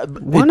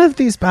 One of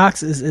these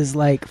boxes is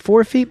like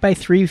 4 feet by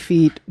 3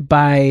 feet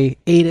by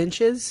 8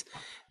 inches.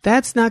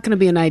 That's not going to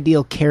be an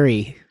ideal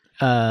carry,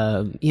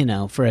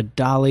 for a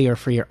dolly or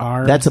for your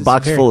arms. That's a It's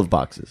box full of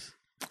boxes.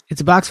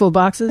 It's a box full of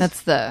boxes?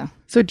 That's the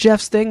So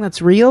Jeff's thing,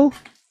 that's real?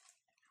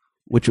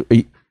 Which,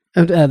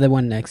 The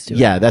one next to it.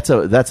 yeah, that's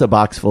a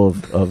box full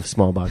of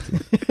small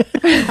boxes.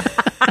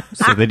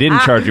 So they didn't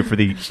charge you for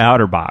the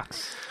outer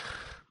box.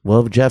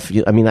 Well, Jeff,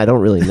 I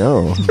don't really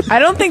know. I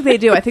don't think they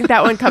do. I think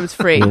that one comes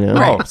free.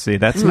 know? Oh, see,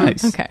 that's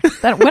nice. okay.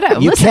 That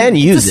You listen, can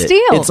use it's a it.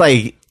 steal. It's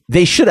like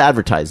they should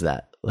advertise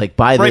that. Like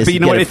buy Right, this, but you you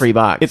know get what? a free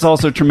box. It's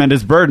also a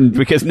tremendous burden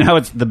because now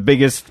it's the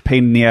biggest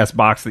pain in the ass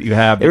box that you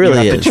have. That It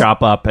really you have is. to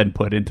chop up and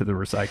put into the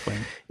recycling.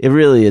 It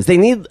really is. We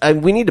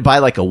need to buy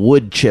like a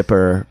wood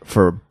chipper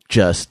for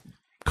just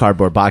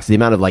cardboard boxes. The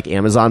amount of like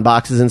Amazon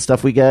boxes and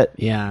stuff we get.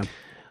 Yeah.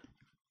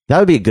 That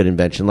would be a good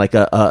invention. Like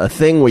a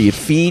thing where you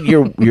feed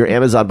your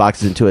Amazon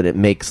boxes into it. It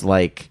makes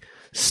like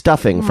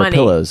stuffing for Money.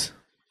 pillows.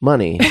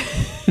 Money.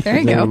 there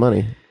you Name go. of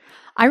money.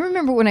 I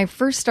remember when I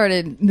first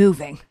started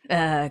moving,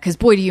 because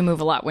boy, do you move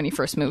a lot when you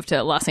first move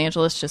to Los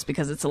Angeles, just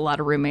because it's a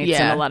lot of roommates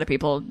Yeah. and a lot of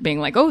people being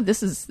like, "Oh,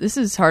 this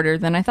is harder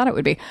than I thought it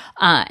would be."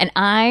 And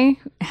I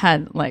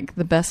had like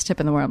the best tip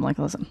in the world. I'm like,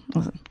 listen,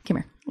 come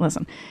here,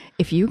 listen.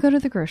 If you go to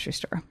the grocery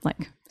store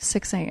like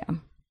 6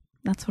 a.m.,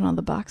 that's when all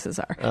the boxes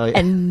are. Oh, yeah.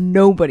 And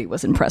nobody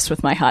was impressed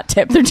with my hot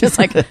tip. They're just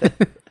like,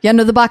 yeah,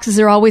 no, the boxes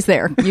are always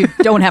there. You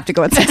don't have to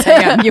go at 6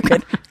 a.m. You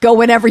could go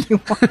whenever you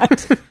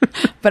want.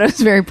 But I was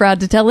very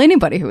proud to tell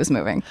anybody who was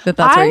moving that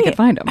that's where you could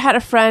find them. I had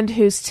a friend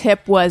whose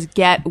tip was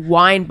get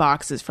wine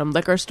boxes from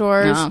liquor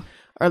stores Oh.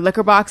 or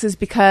liquor boxes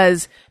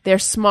because they're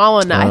small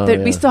enough. Oh,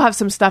 yeah. We still have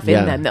some stuff Yeah.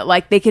 in them that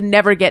like they can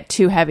never get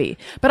too heavy.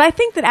 But I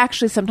think that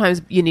actually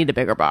sometimes you need a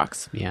bigger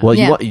box. Yeah. Well,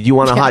 Yeah. you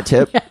want a hot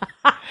tip?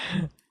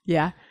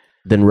 Yeah.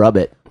 Then rub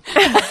it.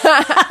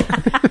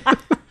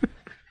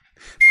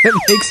 That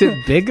makes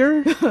it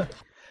bigger?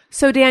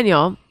 So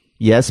Daniel,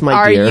 Yes, my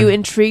are dear. you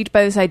intrigued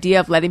by this idea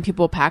of letting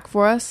people pack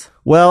for us?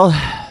 Well,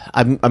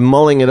 I'm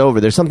mulling it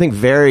over. There's something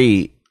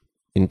very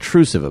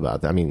intrusive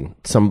about that. I mean,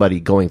 somebody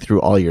going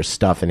through all your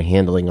stuff and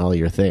handling all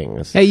your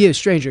things. Hey, you,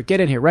 stranger, get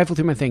in here. Rifle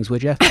through my things,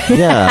 would you?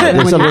 Yeah. And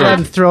there's when you're something done,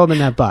 like- throw them in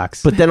that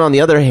box. but then on the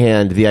other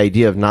hand, the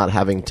idea of not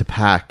having to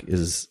pack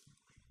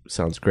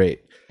sounds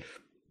great.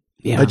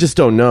 yeah. I just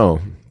don't know.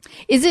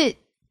 Is it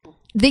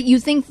that you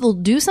think they'll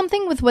do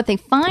something with what they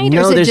find, or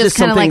No, is it there's just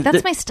kind of something like,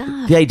 that's that- my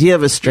stuff? The idea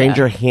of a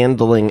stranger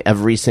handling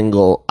every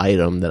single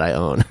item that I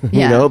own,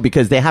 Yeah.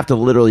 because they have to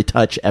literally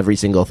touch every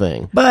single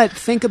thing. But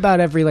think about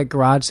every like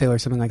garage sale or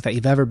something like that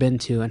you've ever been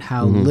to, and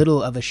how Mm-hmm.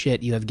 little of a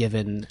shit you have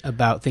given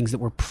about things that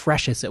were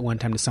precious at one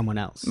time to someone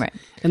else. Right.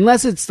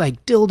 Unless it's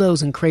like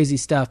dildos and crazy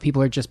stuff,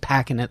 people are just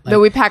packing it. Like,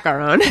 But we pack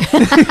our own.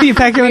 you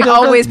pack your own We dildos?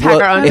 always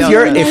pack our own. if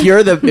you're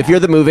dildos. if you're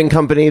the moving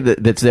company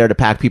that's there to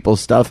pack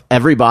people's stuff,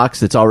 every box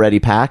that's already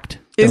packed,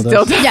 Is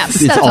dildos. Yes,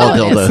 it's that's all it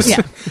dildos. is.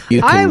 Yeah.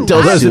 You I can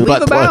dildos dildos leave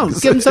butt them out. plugs.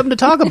 Give them something to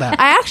talk about.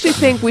 I actually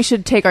think we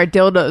should take our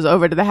dildos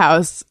over to the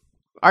house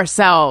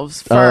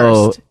ourselves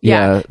first. Oh,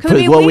 yeah. 'Cause, I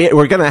mean, Well,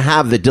 we're going to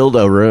have the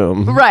dildo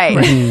room,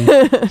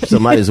 right. so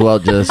might as well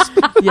just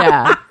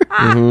Yeah.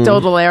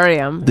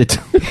 Dildolarium.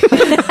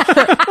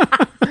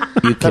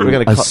 you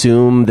can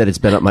assume that it's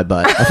been up my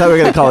butt. I thought we were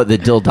going to call it the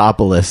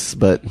Dildopolis,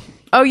 but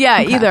Oh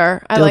yeah,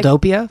 either. I like.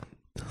 Dildopia?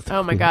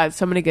 Oh my god,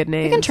 so many good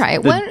names. You can try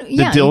it. The, What? the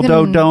Yeah, you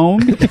dildo can- dome.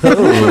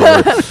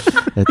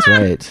 that's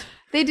right.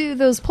 They do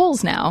those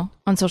polls now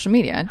on social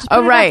media. Just put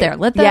Oh it out right. there.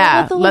 Let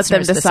let them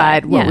listeners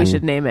decide what Yeah. we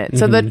should name it.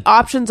 So the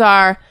options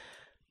are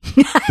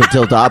The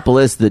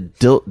Dildopolis, the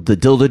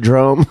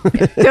Dildodrome.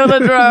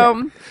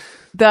 Dildodrome,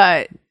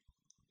 the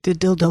Did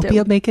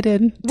Dildopia make it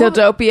in?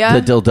 Dildopia,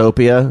 The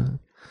Dildopia.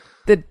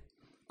 the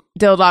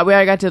Dildop. We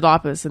already got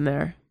Dildopus in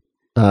there.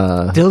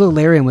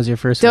 Dildolarium was your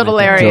first one.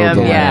 I think.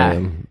 Dildolarium, yeah.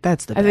 Dildolarium.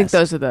 That's the best. I think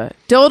those are the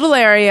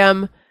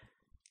Dildolarium,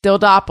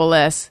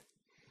 Dildopolis,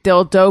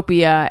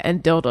 Dildopia,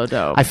 and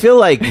Dildodome. I feel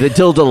like the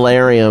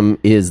Dildolarium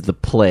is the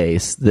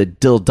place. The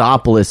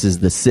Dildopolis is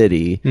the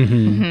city.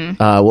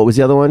 What was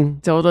the other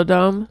one?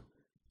 Dildodome.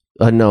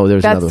 No,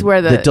 there's That's another one.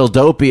 where the-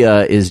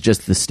 Dildopia is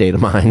just the state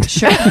of mind.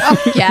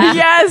 Yeah.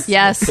 Yes.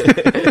 Yes.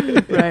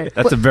 Right.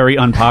 That's a very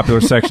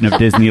unpopular section of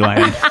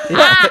Disneyland.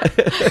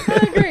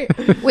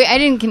 Great. Wait, I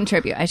didn't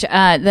contribute.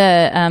 I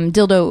the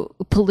Dildo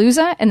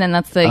Palooza, and then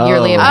that's the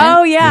yearly event.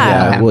 Oh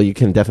yeah. Yeah, well, you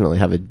can definitely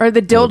have it. Or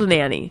the Dildo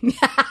Nanny.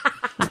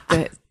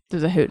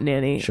 There's a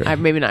hootenanny. Sure.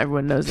 Maybe not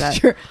everyone knows that.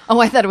 Sure. Oh,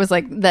 I thought it was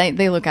like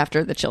they look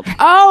after the children.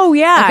 Oh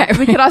yeah,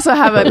 we could also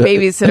have a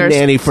babysitter.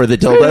 nanny for the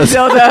dildos.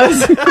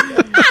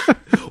 Dildos.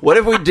 What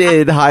if we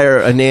did hire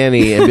a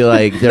nanny and be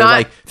like, they're Not-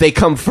 like, they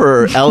come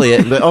for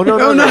Elliot. But,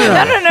 no.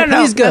 No.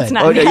 He's good. That's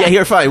not Okay, yeah,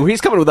 you're fine.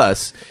 He's coming with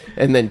us.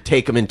 And then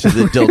take him into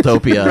the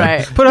Diltopia.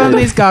 Right. Put on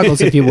these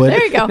goggles if you would.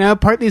 There you go. Now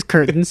part these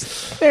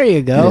curtains. There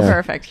you go.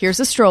 Perfect.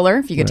 Here's a stroller.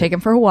 If you could take him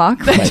for a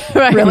walk,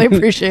 Right. really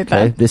appreciate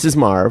that. Okay, this is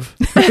Marv.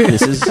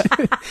 This is,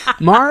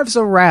 Marv's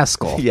a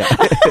rascal. yeah.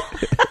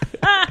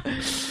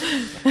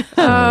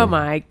 Oh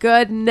my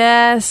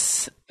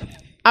goodness.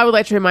 I would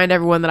like to remind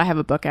everyone that I have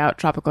a book out,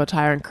 Tropical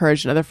Attire and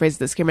Courage and Other Phrases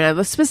That Scare Me. I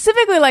would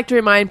specifically like to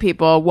remind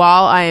people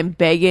while I am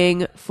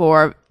begging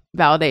for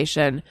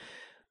validation,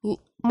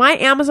 my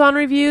Amazon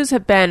reviews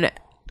have been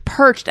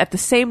perched at the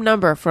same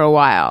number for a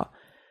while.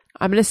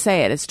 I'm going to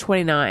say it. It's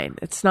 29.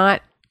 It's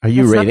not. Are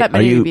you it's rating? Not that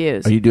many are you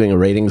reviews. are you doing a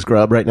ratings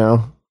grub right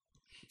now?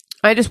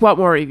 I just want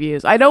more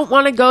reviews. I don't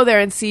want to go there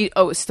and see,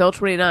 oh, it's still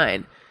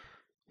 29.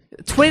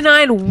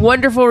 29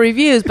 wonderful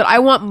reviews, but I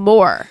want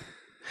more.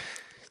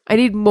 I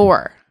need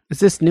more. Is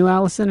this new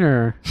Allison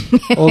or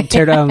old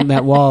tear down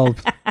that wall?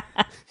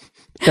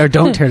 Or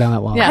don't tear down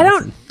that wall. Yeah. I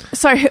don't.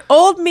 Sorry,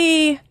 old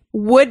me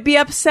would be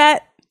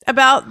upset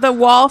about the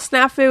wall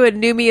snafu, and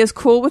new me is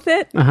cool with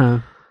it. Uh-huh.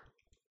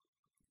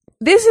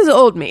 This is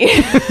old me.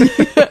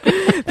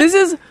 This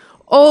is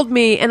old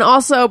me, and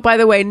also, by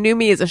the way, new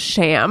me is a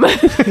sham.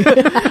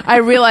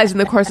 I realized in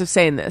the course of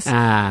saying this.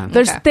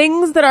 There's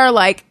things that are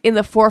like in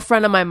the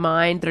forefront of my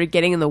mind that are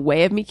getting in the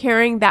way of me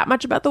caring that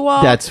much about the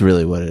wall. That's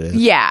really what it is.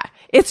 Yeah.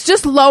 It's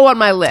just low on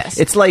my list.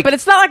 It's like- but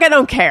it's not like I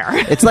don't care.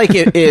 It's like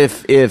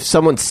if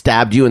someone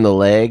stabbed you in the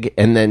leg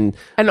and then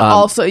And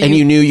also and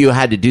you knew you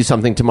had to do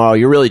something tomorrow,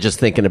 you're really just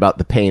thinking about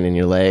the pain in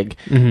your leg.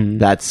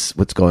 That's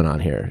what's going on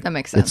here. That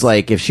makes sense. It's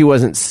like if she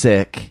wasn't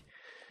sick,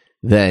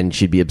 then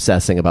she'd be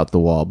obsessing about the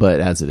wall. But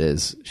as it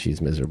is,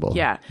 she's miserable.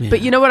 Yeah.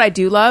 But you know what I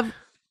do love?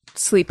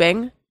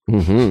 Sleeping.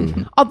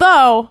 Mm-hmm.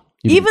 Although,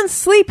 even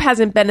sleep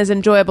hasn't been as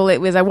enjoyable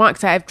lately as I want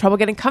because I have trouble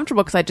getting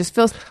comfortable because I just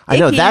feel I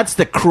know icky. that's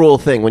the cruel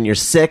thing when you're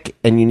sick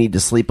and you need to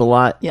sleep a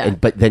lot. Yeah.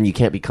 But then you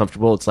can't be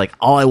comfortable. It's like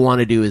all I want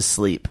to do is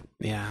sleep.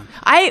 Yeah.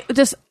 I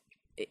just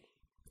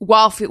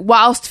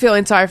whilst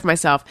feeling sorry for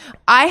myself,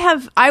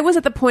 I was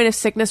at the point of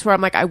sickness where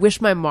I'm like, I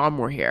wish my mom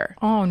were here.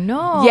 Oh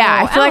no.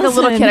 Yeah, I feel like a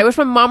little Allison. kid. I wish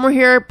my mom were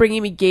here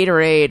bringing me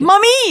Gatorade.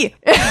 Mommy.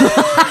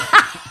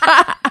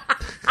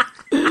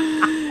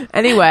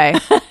 Anyway,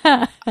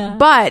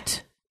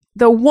 but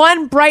the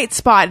one bright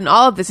spot in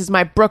all of this is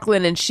my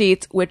Brooklinen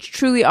sheets, which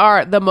truly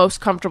are the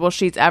most comfortable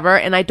sheets ever.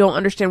 And I don't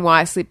understand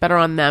why I sleep better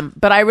on them,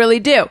 but I really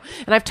do.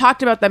 And I've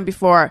talked about them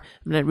before.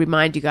 I'm going to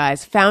remind you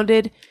guys,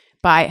 founded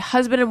by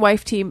husband and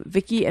wife team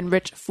Vicky and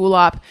Rich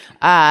Fulop.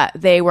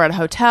 They were at a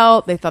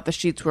hotel. They thought the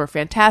sheets were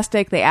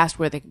fantastic. They asked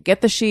where they could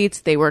get the sheets.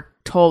 They were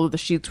told the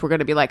sheets were going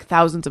to be like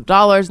thousands of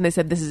dollars, and they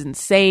said this is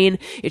insane.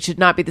 It should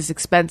not be this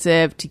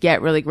expensive to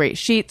get really great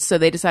sheets. So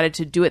they decided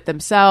to do it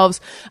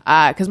themselves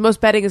because most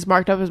bedding is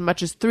marked up as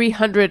much as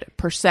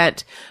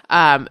 300%.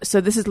 So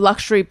this is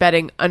luxury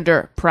bedding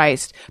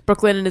underpriced.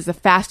 Brooklinen is the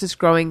fastest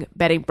growing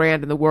bedding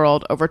brand in the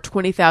world. Over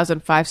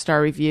 20,000 5-star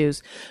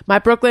reviews. My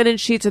Brooklinen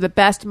sheets are the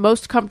best,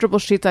 most comfortable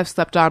sheets I've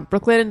slept on.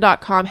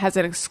 Brooklinen.com has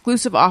an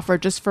exclusive offer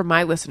just for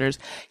my listeners.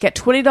 Get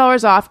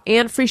 $20 off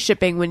and free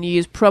shipping when you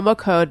use promo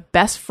code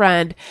BESTFRIEND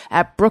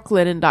at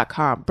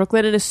brooklinen.com.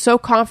 Brooklinen is so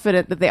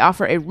confident that they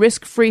offer a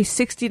risk-free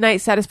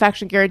 60-night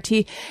satisfaction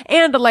guarantee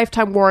and a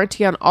lifetime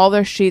warranty on all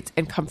their sheets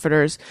and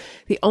comforters.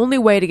 The only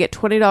way to get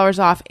 $20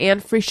 off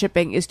and free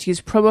shipping is to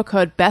use promo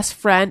code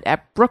BESTFRIEND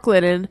at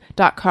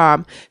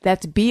brooklinen.com.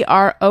 That's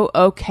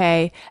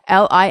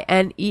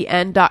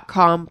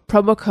BROOKLINEN.com.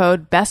 Promo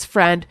code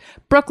BESTFRIEND.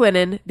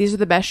 Brooklinen. These are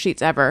the best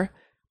sheets ever.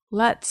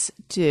 Let's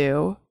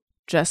do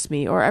Just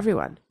Me or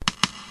Everyone.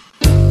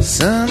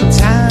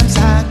 Sometimes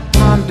I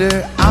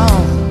ponder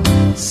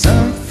on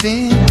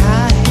something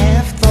I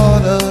have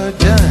thought or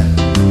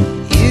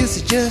done. Is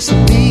it just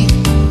me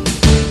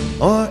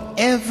or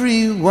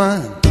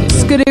everyone?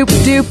 Skadoop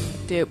doop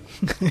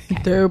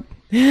doop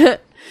doop.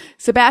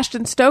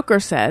 Sebastian Stoker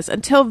says,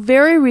 until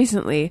very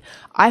recently,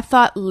 I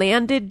thought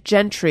landed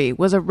gentry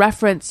was a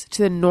reference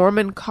to the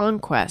Norman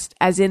conquest,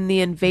 as in the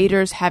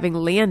invaders having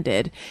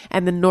landed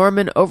and the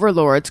Norman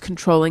overlords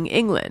controlling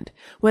England,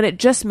 when it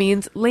just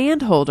means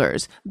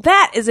landholders.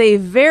 That is a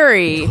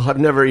very I've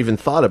never even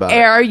thought about it.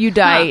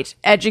 erudite,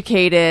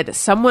 educated,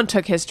 someone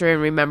took history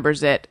and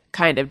remembers it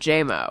kind of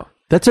JMO.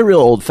 That's a real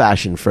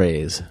old-fashioned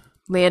phrase.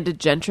 Landed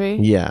gentry?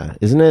 Yeah,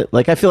 isn't it?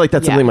 Like I feel like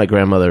that's Yeah. something my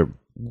grandmother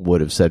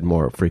would have said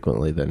more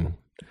frequently than.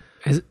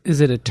 Is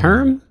it a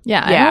term?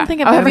 Yeah, I Yeah. don't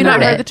think I've Oh, ever have you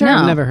not heard it. the term? No.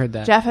 I've never heard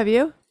that. Jeff, have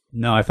you?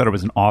 No, I thought it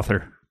was an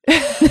author.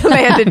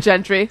 Landed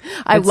gentry.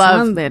 I It love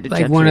sounds landed like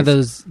gentry. one of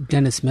those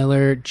Dennis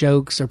Miller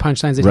jokes or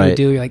punchlines that he Right. would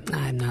do. You're like,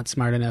 I'm not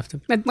smart enough to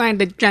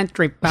landed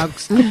gentry,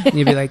 folks. And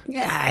you'd be like,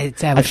 yeah,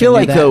 it's I feel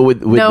like though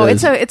with No,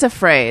 those, it's a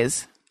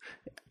phrase.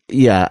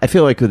 yeah, I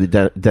feel like with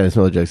the Dennis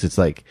Miller jokes, it's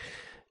like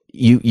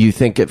you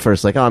think at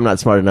first like, oh, I'm not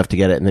smart enough to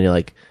get it, and then you're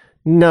like,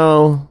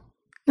 no,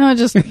 No,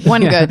 just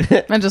one good.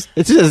 Just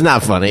It's just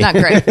not funny. not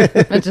great.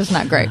 It's just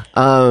not great.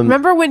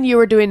 Remember when you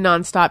were doing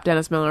nonstop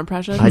Dennis Miller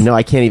impressions? I know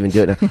I can't even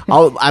do it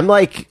now. I'm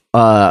like,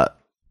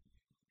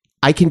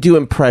 I can do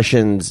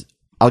impressions.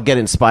 I'll get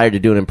inspired to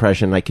do an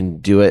impression. I can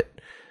do it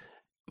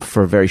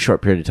for a very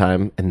short period of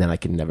time, and then I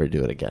can never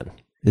do it again.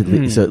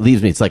 So it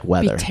leaves me. It's like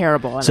weather. Be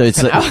terrible. On So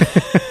it's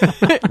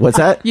SNL. like, what's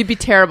that? You'd be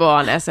terrible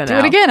on SNL. Do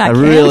it again. I can't.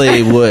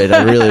 really would.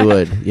 I really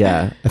would.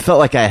 Yeah. I felt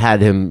like I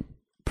had him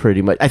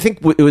pretty much. I think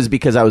it was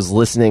because I was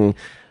listening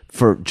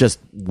for just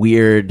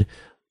weird.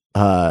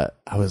 I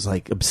was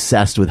like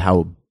obsessed with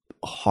how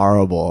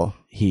horrible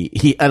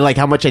he and like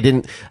how much I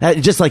didn't.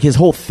 Just like his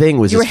whole thing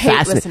was You were just hate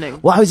fascinating. listening.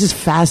 Well, I was just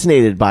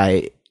fascinated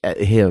by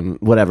him,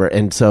 whatever.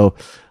 And so,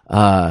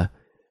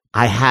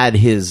 I had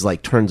his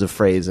like turns of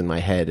phrase in my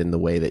head in the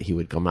way that he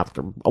would come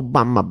after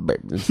Obama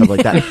and stuff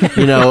like that,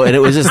 you know, and it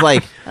was just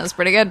like, That was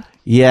pretty good.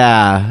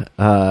 yeah,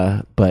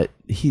 but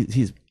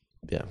he's,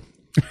 yeah,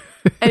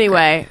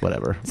 Anyway,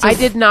 whatever. I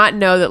did not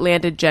know that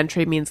landed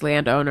gentry means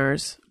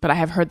landowners, but I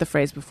have heard the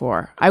phrase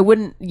before. I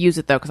wouldn't use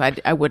it though because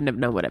I wouldn't have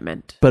known what it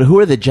meant. But who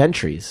are the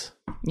gentries?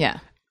 Yeah.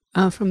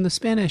 From the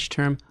Spanish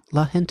term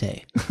la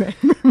gente.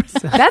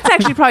 That's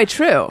actually probably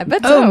true. I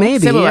bet so. Oh, maybe.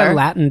 Similar. Yeah,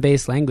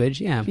 Latin-based language.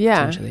 Yeah.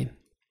 Yeah. Essentially.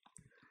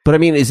 But I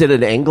mean, is it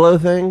an Anglo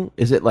thing?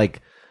 Is it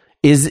like,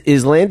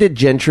 is landed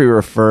gentry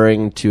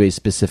referring to a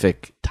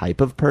specific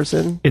type of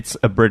person? It's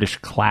a British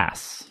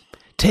class.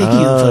 Take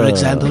you, for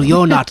example.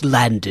 You're not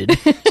landed,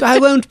 so I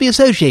won't be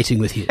associating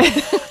with you.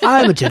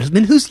 I'm a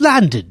gentleman who's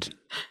landed.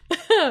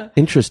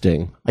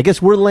 Interesting. I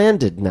guess we're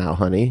landed now,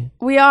 honey.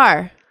 We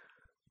are.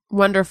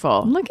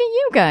 Wonderful. Look at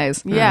you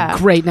guys. Yeah.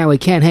 Great, now we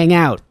can't hang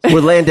out.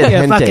 We're landed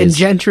Yeah, fucking gentes.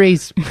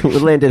 gentries. We're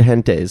landed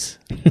gentes.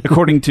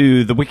 According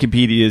to the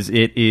Wikipedias,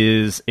 it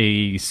is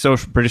a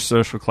British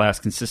social class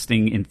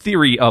consisting, in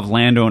theory, of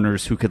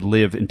landowners who could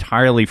live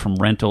entirely from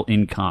rental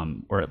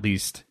income, or at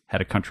least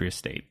had a country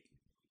estate.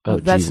 Oh,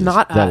 That's Jesus.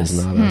 not That us.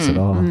 is not us at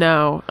all.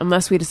 No,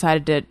 unless we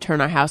decided to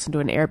turn our house into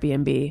an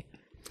Airbnb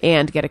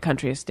and get a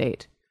country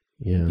estate.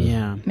 Yeah.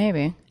 Yeah.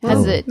 Maybe.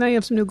 Has it? Now you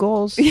have some new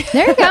goals.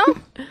 There you go.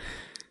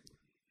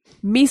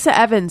 Misa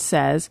Evans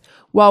says,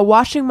 while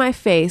washing my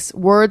face,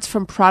 words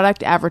from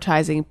product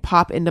advertising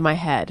pop into my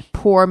head.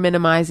 Pore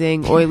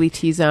minimizing, oily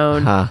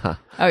T-zone. Oh,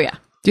 yeah.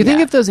 Do you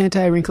think if those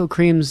anti-wrinkle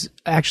creams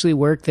actually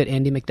worked that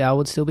Andie MacDowell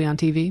would still be on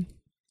TV?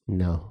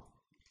 No.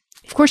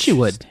 Of course she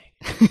would.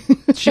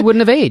 She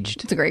wouldn't have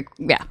aged. It's a great,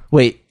 yeah.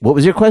 Wait, what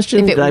was your question?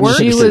 If it Did I worked-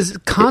 She misunderstand?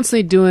 was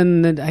constantly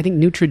doing, I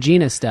think,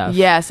 Neutrogena stuff.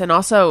 Yes, and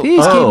also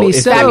These keep me if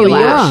so they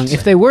young. worked.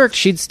 If they worked,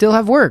 she'd still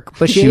have work,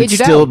 but she She would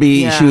aged still out.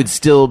 be. Yeah. She would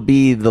still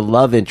be the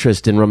love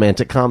interest in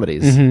romantic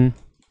comedies.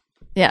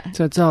 Yeah.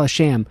 So it's all a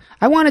sham.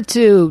 I wanted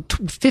to,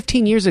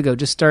 15 years ago,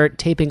 just start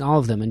taping all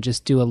of them and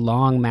just do a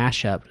long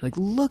mashup. Like,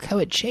 look how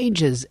it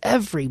changes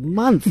every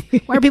month.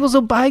 Why are people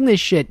still buying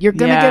this shit? You're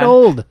going to Yeah. get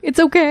old. It's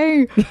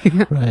okay.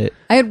 Right.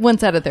 I had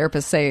once had a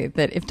therapist say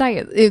that if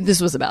this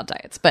was about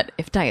diets, but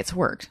if diets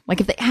worked, like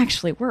if they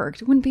actually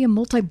worked, it wouldn't be a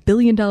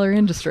multi-billion-dollar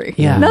industry.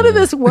 Yeah. None of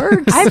this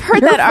works. I've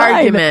heard You're that fine.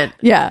 argument.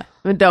 Yeah.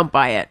 Don't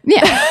buy it.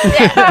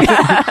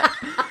 Yeah.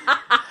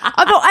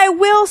 Although I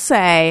will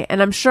say,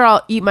 and I'm sure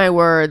I'll eat my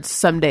words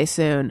someday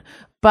soon,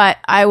 but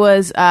I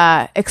was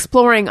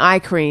exploring eye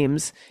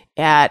creams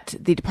at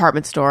the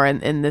department store,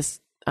 and this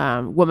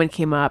woman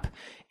came up,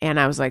 and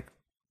I was like,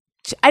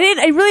 I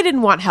really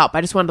didn't want help.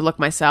 I just wanted to look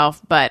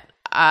myself, but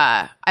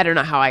I don't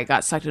know how I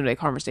got sucked into a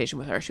conversation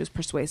with her. She was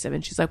persuasive,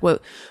 and she's like, well,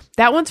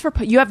 that one's for,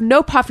 you have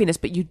no puffiness,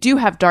 but you do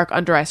have dark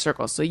under eye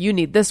circles, so you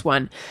need this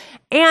one.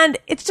 And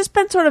it's just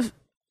been sort of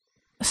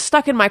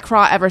stuck in my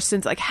craw ever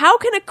since. Like, how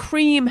can a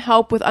cream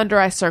help with under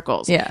eye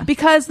circles? Yeah.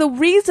 Because the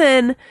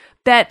reason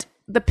that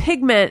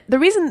the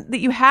reason that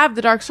you have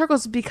the dark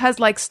circles is because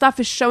like stuff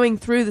is showing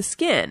through the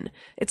skin.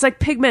 It's like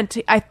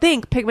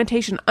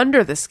pigmentation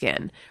under the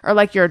skin, or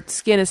like your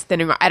skin is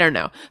thinning. I don't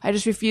know. I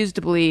just refuse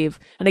to believe.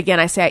 And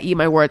again, I say I eat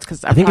my words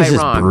because I'm I think it's probably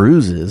just wrong.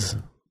 bruises.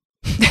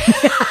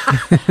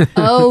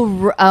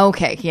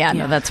 Okay. Yeah,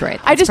 no, that's right.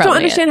 I That's just don't probably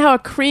understand how a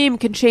cream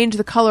can change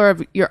the color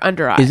of your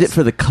under eyes. Is it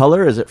for the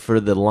color? Or is it for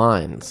the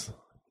lines,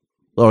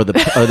 or the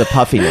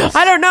puffiness?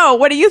 I don't know.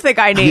 What do you think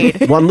I need?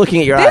 Well, I'm looking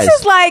at your This eyes.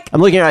 is like-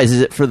 I'm looking at your eyes.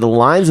 Is it for the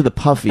lines or the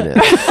puffiness?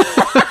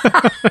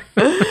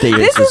 that you're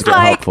This supposed is to get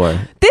help like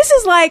for? this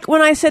is like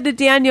when I said to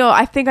Daniel,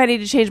 I think I need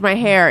to change my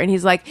hair, and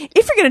he's like,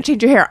 if you're going to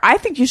change your hair, I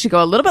think you should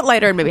go a little bit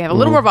lighter and maybe have a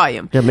little more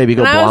volume. Yeah, maybe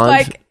go and I was blonde.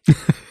 like,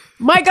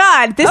 my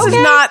God, this is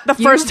not the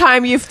first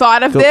time you've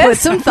thought of this. put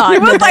some thought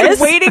You're both into like this.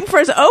 waiting for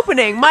his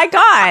opening. My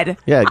God.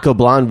 Yeah, go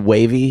blonde,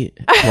 wavy,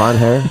 blonde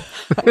hair.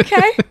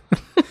 Okay.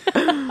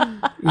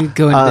 You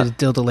go into the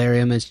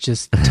Dildalarium, it's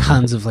just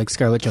tons of like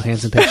Scarlett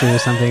Johansson pictures or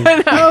something.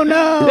 Oh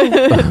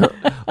no!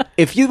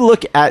 If you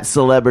look at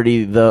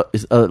celebrity,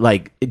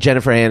 like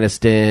Jennifer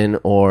Aniston,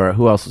 or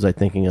who else was I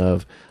thinking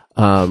of?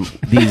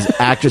 These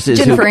actresses,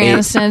 Jennifer who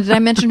Aniston. Did I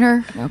mention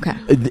her? Okay.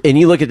 and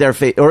you look at their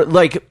face, or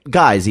like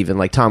guys, even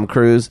like Tom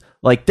Cruise,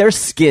 like their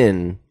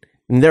skin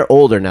And they're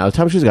older now.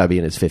 Tom Cruise got to be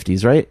in his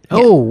 50s, right?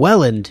 Oh,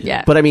 well into.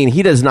 Yeah. But I mean,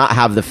 he does not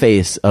have the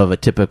face of a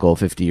typical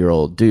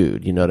 50-year-old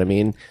dude. You know what I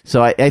mean?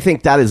 So I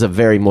think that is a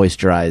very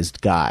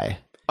moisturized guy.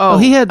 Oh,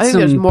 he had I think some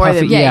there's more puffy-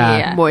 than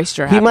yeah.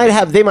 moisture. They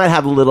happening. might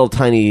have little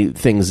tiny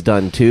things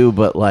done too,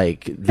 but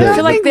like I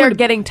feel like think they're when-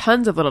 getting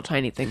tons of little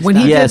tiny things. When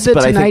done. he Yes, did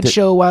but the I think Tonight that-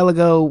 Show a while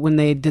ago, when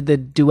they did the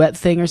duet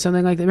thing or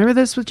something like that. Remember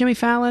this with Jimmy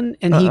Fallon?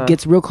 And he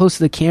gets real close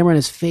to the camera and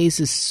his face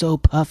is so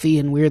puffy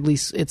and weirdly,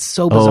 it's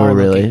so bizarre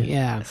really? looking.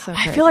 Yeah.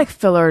 I feel like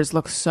fillers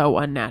look so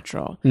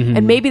unnatural.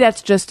 And maybe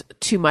that's just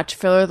too much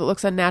filler that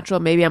looks unnatural.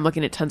 Maybe I'm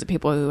looking at tons of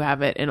people who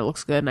have it and it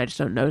looks good and I just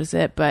don't notice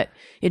it. But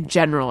in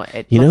general,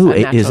 it you know looks who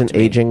unnatural isn't to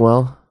me. aging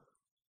well?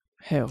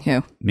 Who?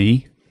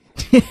 Me?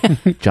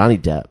 Johnny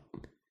Depp.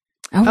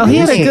 Oh, he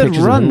had a seen good pictures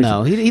of run him.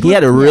 though. He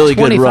had a really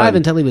good 25 run.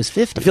 until he was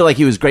 50. I feel like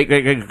he was great,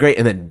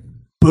 and then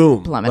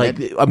boom,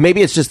 Plummeted. like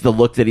maybe it's just the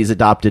look that he's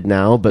adopted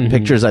now. But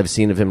pictures I've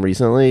seen of him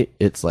recently,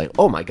 it's like,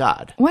 oh my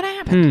god, What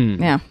happened?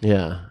 Yeah.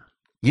 yeah.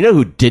 You know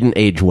who didn't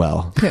age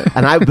well?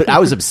 And I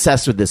was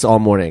obsessed with this all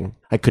morning.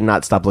 I could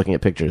not stop looking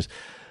at pictures.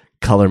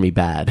 Color Me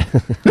Bad.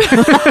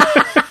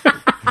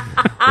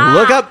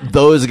 Look up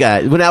those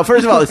guys. Well, now,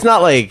 first of all, it's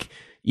not like,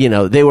 you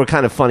know, they were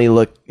kind of funny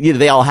look. You know,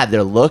 they all had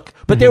their look,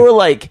 but they were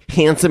like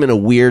handsome in a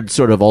weird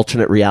sort of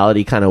alternate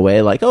reality kind of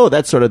way. Like, oh,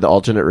 that's sort of the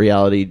alternate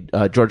reality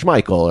George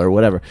Michael or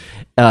whatever.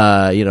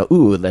 You know,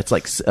 ooh, that's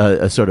like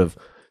a sort of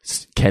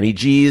Kenny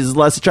G's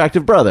less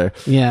attractive brother.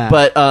 Yeah.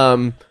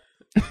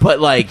 But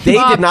like they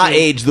did not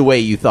age the way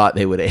you thought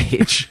they would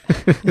age.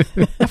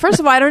 First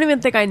of all, I don't even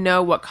think I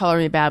know what Color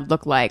Me Bad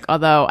looked like,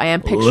 although I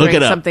am Look picturing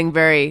it up. something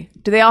very...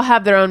 Do they all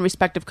have their own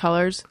respective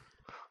colors?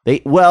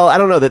 Well, I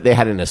don't know that they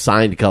had an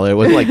assigned color. It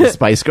wasn't like the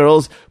Spice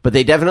Girls, but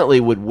they definitely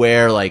would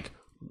wear like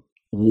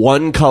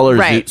one color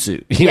Right. zoot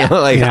suit. You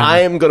know, like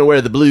I am going to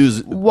wear the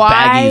blues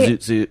baggy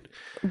zoot suit.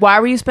 Why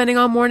were you spending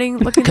all morning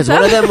looking Because this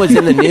one up? of them was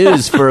in the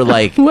news for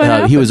like he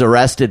happened? was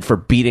arrested for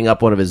beating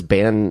up one of his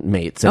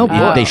bandmates. And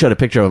wow. they showed a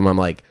picture of him. I'm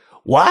like,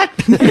 what?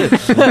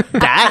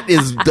 That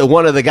is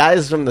one of the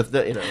guys from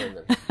the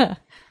you know.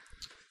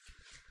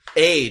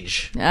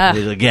 Age.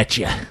 It'll get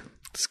you.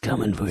 It's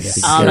coming for you.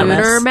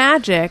 Lunar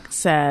Magic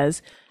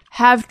says,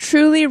 have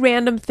truly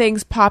random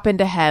things pop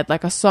into head,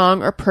 like a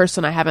song or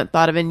person I haven't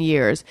thought of in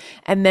years,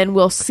 and then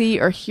we'll see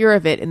or hear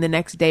of it in the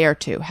next day or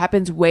two.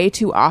 Happens way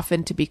too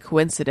often to be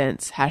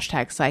coincidence.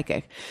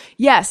 #psychic.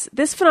 Yes,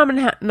 this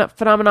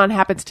phenomenon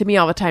happens to me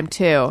all the time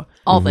too.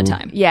 All the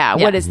time. Yeah,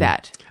 what is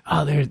that?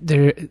 Oh,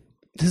 this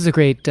is a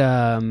great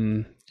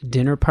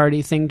dinner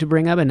party thing to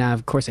bring up, and now,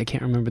 of course, I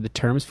can't remember the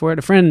terms for it.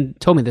 A friend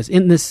told me this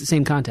in this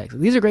same context.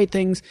 These are great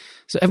things.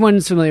 So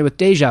everyone's familiar with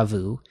déjà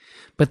vu,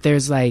 but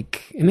there's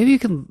like, and maybe you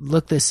can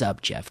look this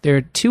up, Jeff. There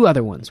are two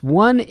other ones.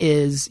 One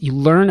is you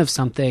learn of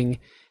something,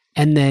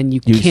 and then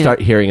you can't start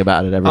hearing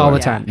about it everywhere. all the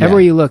time. Yeah.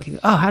 Everywhere you look,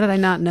 oh, how did I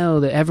not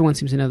know that everyone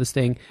seems to know this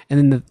thing? And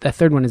then the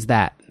third one is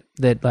that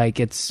like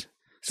it's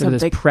sort of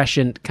this Something-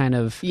 prescient kind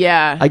of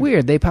Yeah.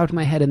 weird. They popped in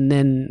my head, and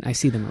then I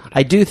see them. Or whatever.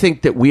 I do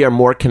think that we are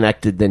more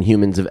connected than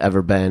humans have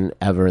ever been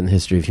ever in the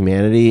history of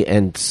humanity.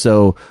 And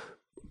so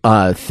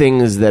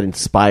things that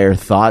inspire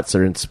thoughts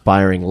are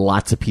inspiring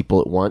lots of people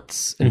at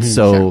once. And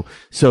so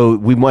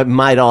we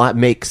might all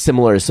make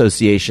similar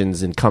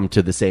associations and come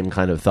to the same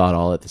kind of thought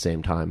all at the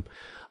same time.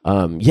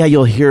 Yeah,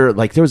 you'll hear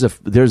like there's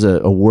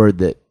a word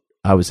that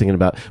I was thinking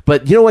about.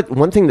 But you know what?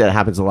 One thing that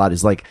happens a lot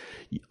is like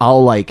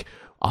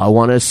I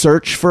want to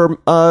search for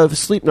a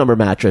Sleep Number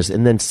mattress,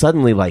 and then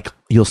suddenly, like,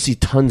 you'll see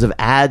tons of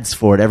ads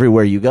for it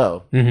everywhere you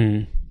go.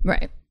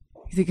 Right.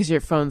 You think it's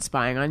your phone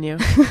spying on you?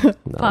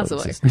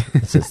 Possibly.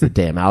 It's just the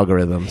damn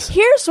algorithms.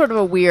 Here's sort of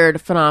a weird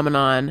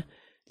phenomenon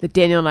that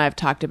Daniel and I have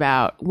talked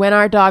about. When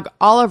our dog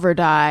Oliver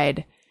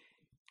died,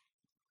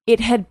 it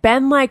had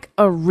been like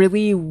a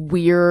really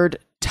weird,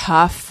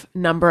 tough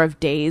number of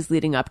days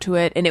leading up to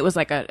it, and it was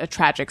like a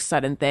tragic,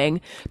 sudden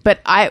thing. But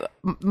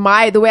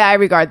the way I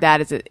regard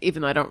that is that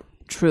even though I don't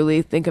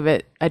truly think of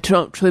it, I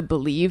don't truly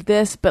believe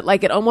this, but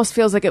like it almost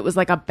feels like it was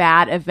like a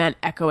bad event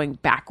echoing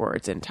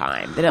backwards in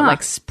time, that it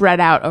like spread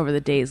out over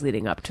the days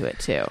leading up to it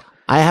too.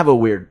 I have a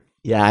weird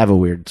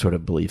sort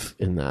of belief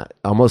in that.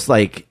 Almost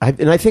like, I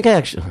think I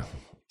actually,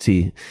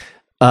 see,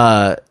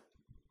 I'm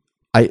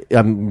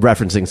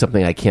referencing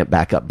something I can't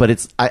back up,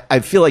 but I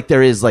feel like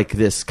there is like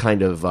this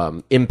kind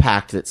of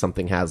impact that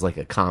something has, like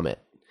a comet,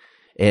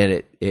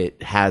 and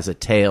it has a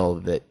tail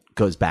that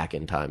goes back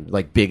in time,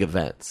 like big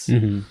events.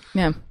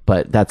 Yeah.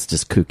 But that's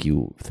just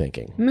kooky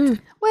thinking.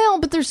 Well,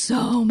 but there's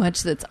so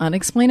much that's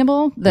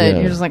unexplainable that Yeah.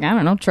 you're just like, I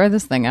don't know, try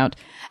this thing out.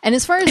 And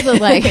as far as the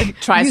like,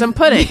 Try some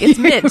pudding. It's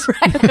mint.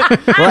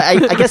 Well,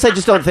 I guess I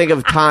just don't think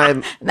of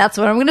time. that's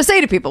what I'm going to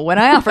say to people when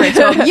I offer it to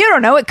them. You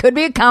don't know, it could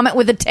be a comet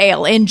with a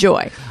tail.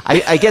 Enjoy.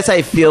 I guess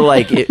I feel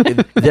like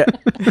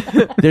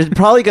they're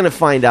probably going to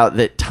find out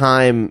that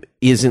time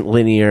isn't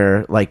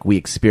linear like we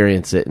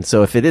experience it. And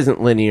so if it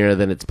isn't linear,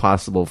 then it's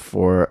possible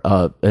for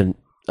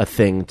a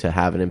thing to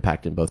have an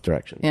impact in both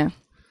directions. Yeah.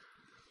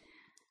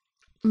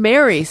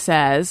 Mary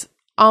says,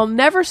 I'll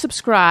never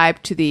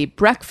subscribe to the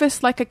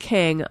breakfast like a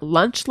king,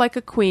 lunch like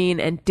a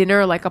queen, and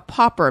dinner like a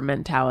pauper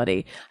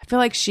mentality. I feel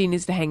like she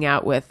needs to hang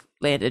out with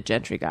landed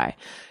gentry guy.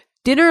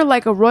 Dinner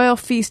like a royal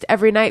feast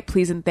every night,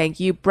 please and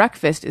thank you.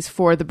 Breakfast is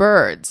for the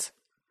birds.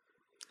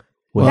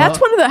 Well, That's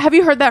one of the... Have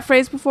you heard that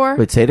phrase before?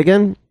 wait, say it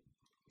again.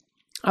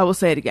 I will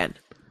say it again.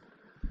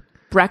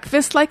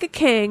 Breakfast like a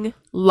king,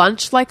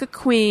 lunch like a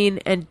queen,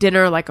 and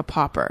dinner like a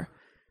pauper.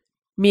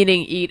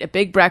 Meaning eat a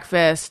big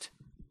breakfast,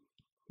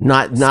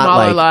 Not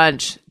smaller like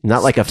lunch.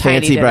 not like a tiny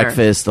fancy dinner.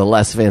 breakfast, a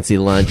less fancy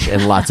lunch,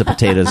 and lots of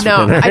potatoes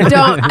No, for dinner. I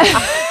don't.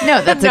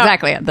 No, that's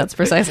exactly it. That's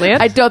precisely it.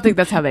 I don't think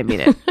that's how they mean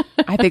it.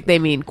 I think they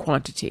mean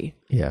quantity.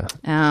 Yeah.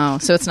 Oh,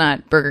 so it's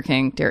not Burger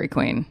King, Dairy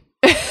Queen.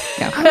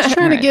 I was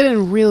trying to get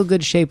in real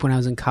good shape when I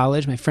was in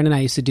college. My friend and I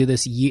used to do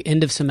this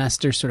end of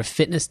semester sort of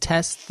fitness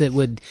test that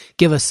would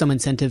give us some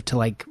incentive to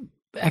like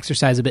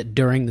exercise a bit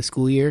during the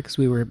school year because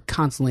we were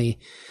constantly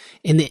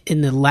in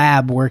the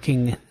lab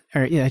working.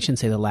 Or yeah, I shouldn't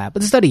say the lab,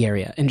 but the study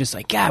area, and just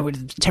like, God, we're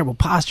terrible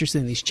posture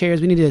sitting in these chairs.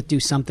 We need to do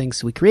something.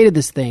 So we created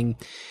this thing,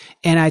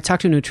 and I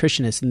talked to a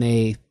nutritionist, and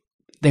they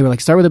were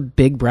like, start with a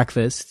big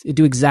breakfast.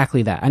 Do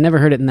exactly that. I never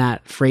heard it in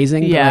that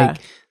phrasing. Yeah. But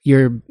like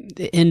you're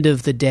the end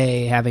of the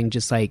day having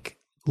just like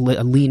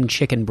a lean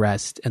chicken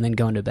breast and then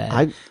going to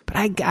bed.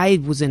 But I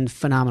was in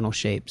phenomenal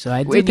shape, so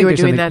I do When think you were there's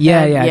doing something. that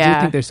Yeah, then? yeah, I Yeah.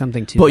 do think there's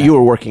something to. But that. you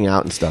were working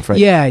out and stuff, right?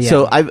 Yeah, yeah.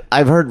 So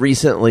I've heard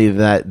recently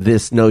that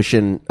this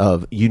notion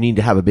of you need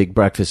to have a big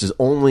breakfast is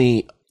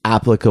only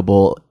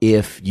applicable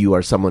if you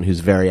are someone who's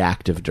very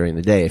active during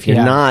the day. If you're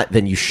Yeah. not,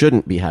 then you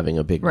shouldn't be having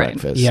a big Right.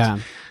 breakfast. Yeah.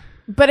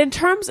 But in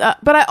terms of,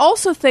 but I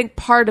also think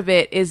part of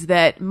it is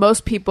that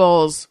most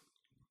people's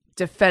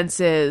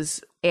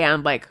defenses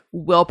and like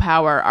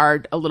willpower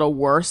are a little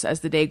worse as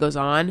the day goes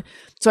on.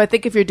 So I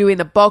think if you're doing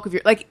the bulk of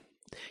your, like,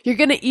 you're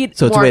going to eat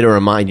So it's more. a way to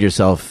remind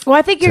yourself. Well,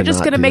 I think you're to just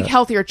not going to do make that.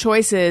 healthier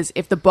choices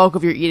if the bulk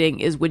of your eating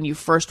is when you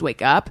first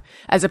wake up,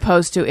 as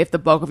opposed to if the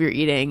bulk of your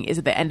eating is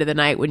at the end of the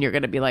night when you're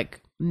going to be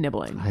like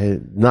nibbling.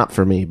 Not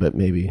for me, but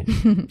maybe.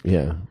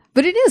 Yeah.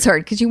 But it is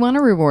hard because you want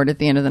a reward at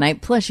the end of the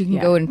night. Plus, you can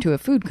Yeah. go into a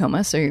food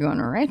coma, so you're going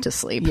right to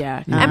sleep.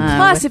 Yeah. And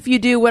plus, if you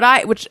do what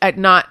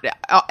not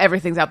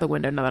everything's out the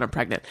window now that I'm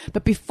pregnant.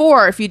 But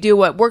before, if you do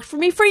what worked for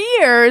me for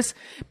years,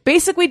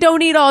 basically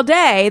don't eat all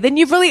day, then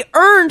you've really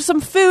earned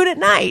some food at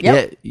night.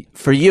 Yeah.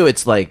 For you,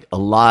 it's like a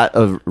lot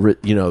of,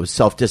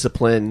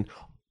 self-discipline.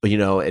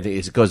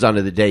 It goes on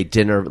to the day,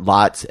 dinner,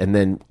 lots, and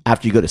then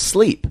after you go to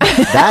sleep,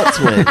 that's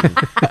when,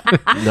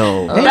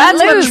 no. That's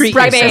when Lose,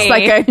 breakfast baby.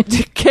 like a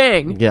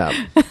king. Yeah.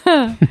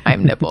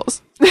 I'm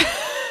nipples.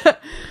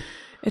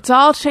 It's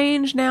all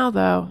changed now,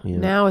 though.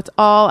 Now it's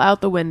all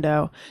out the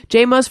window.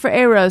 J-Mos for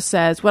Aros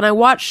says, when I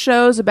watch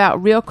shows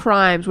about real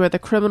crimes where the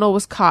criminal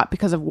was caught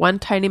because of one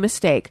tiny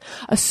mistake,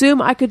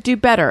 assume I could do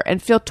better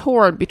and feel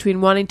torn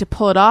between wanting to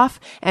pull it off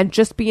and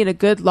just being a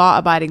good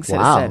law-abiding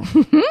citizen.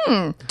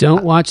 Wow.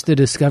 Don't watch the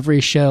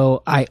Discovery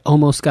show. I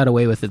almost got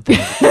away with it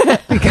there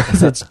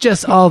because it's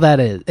just all that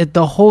is.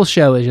 The whole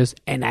show is just,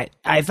 and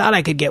I thought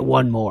I could get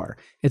one more.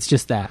 It's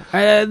just that.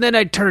 And then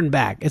I turned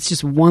back. It's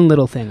just one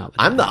little thing. All the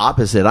time. I'm the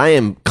opposite. I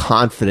am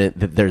confident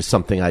that there's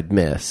something I'd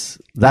miss.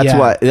 That's Yeah.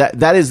 why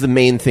that is the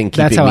main thing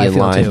That's keeping how me I in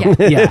feel line.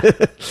 too.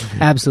 Yeah,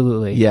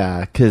 absolutely.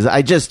 Yeah, because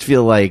I just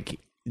feel like,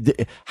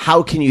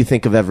 how can you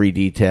think of every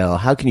detail?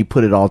 How can you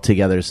put it all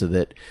together so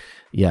that,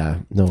 yeah,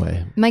 no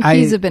way. My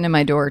keys have been in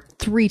my door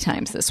 3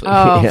 times this week.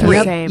 Oh,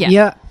 Yeah. same. Yeah.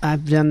 Yeah,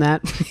 I've done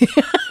that.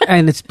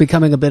 And it's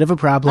becoming a bit of a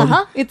problem.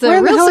 It's a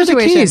Where real the hell are the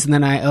situation. keys? And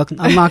then I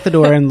unlock the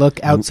door and look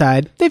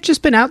outside. They've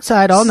just been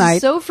outside all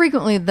night. So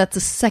frequently, that's the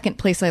second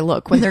place I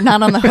look. When they're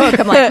not on the hook,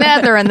 I'm like,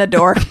 nah, they're in the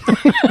door.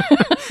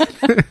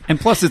 And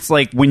plus, it's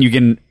like when you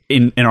get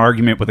in an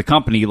argument with a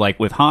company like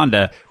with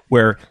Honda,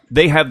 where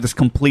they have this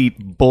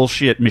complete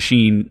bullshit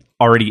machine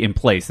already in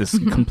place, this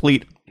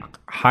complete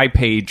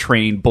high-paid,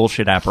 trained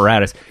bullshit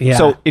apparatus. Yeah.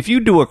 So if you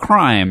do a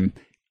crime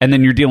and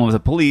then you're dealing with the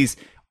police,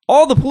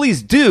 all the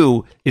police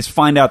do is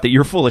find out that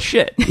you're full of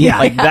shit. Yeah.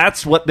 Like,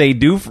 that's what they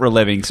do for a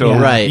living. So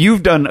Yeah. Right.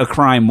 you've done a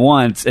crime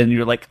once and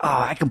you're like, oh,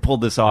 I can pull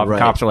this off. Right.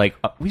 Cops are like,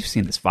 oh, we've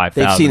seen this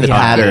 5,000 They've seen the times.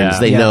 patterns.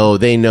 Yeah.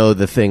 They know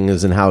the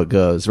things and how it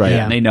goes. Right.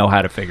 Yeah. They know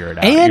how to figure it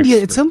out. And You're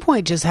you, at some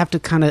point, just have to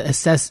kind of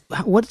assess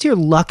what's your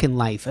luck in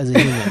life as a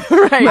human.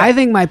 Right. I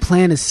think my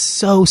plan is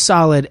so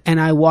solid,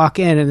 and I walk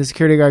in, and the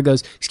security guard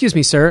goes, "Excuse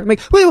me, sir." I'm like,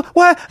 "Wait,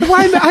 what?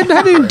 Why? I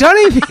haven't even done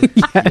anything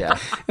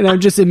yet." And I'm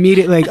just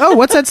immediately like, "Oh,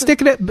 what's that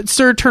stick in it?" But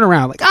sir, turn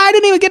around. Like, I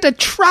didn't even get to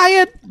try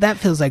it. That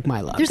feels like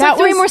my luck. There's That like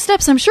 3 was- more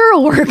steps. I'm sure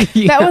it'll work.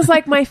 That was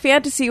like my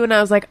fantasy when I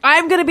was like,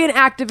 I'm going to be an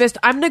activist.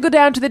 I'm going to go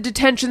down to the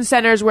detention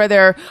centers where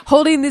they're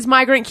holding these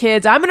migrant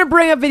kids. I'm going to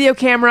bring a video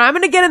camera. I'm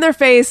going to get in their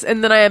face.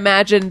 And then I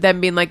imagined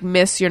them being like,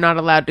 "Miss, you're not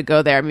allowed to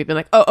go there." And me being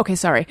like, "Oh, okay,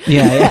 sorry."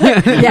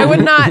 Yeah, yeah. I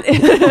would not.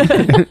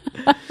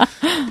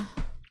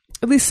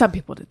 At least some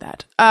people did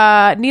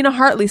that. Nina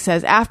Hartley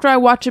says, after I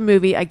watch a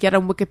movie, I get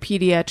on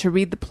Wikipedia to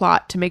read the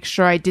plot to make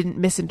sure I didn't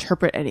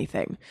misinterpret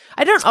anything.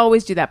 I don't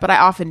always do that, but I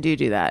often do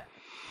that.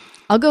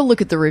 I'll go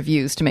look at the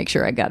reviews to make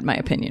sure I got my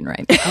opinion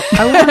right.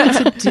 I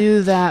wanted to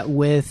do that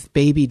with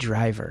Baby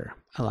Driver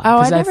a lot. Oh,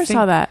 I 'cause never think-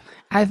 saw that.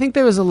 I think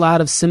there was a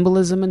lot of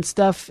symbolism and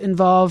stuff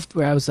involved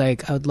where I was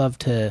like, I would love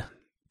to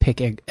pick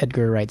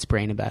Edgar Wright's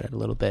brain about it a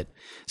little bit.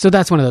 So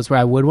that's one of those where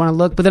I would want to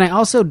look, but then I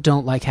also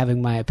don't like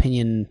having my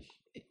opinion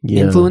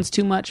influenced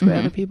too much by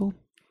other people.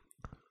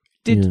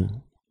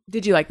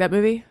 Did you like that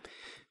movie?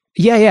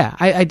 Yeah.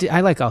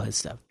 I like all his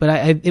stuff,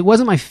 but it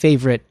wasn't my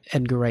favorite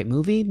Edgar Wright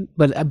movie.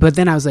 But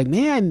then I was like,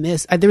 man, there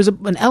was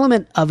an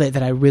element of it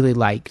that I really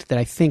liked that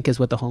I think is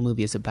what the whole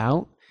movie is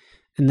about.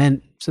 And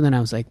then I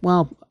was like,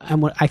 well,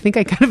 I think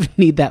I kind of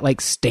need that like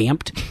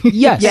stamped.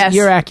 Yes, Yes.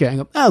 you're accurate. I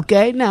go,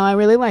 okay, no, I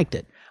really liked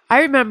it.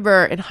 I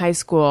remember in high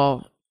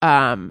school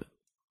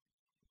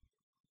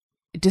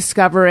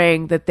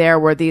discovering that there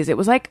were these. It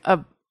was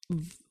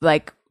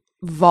like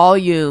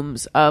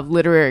volumes of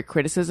literary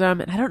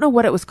criticism, and I don't know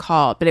what it was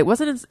called, but it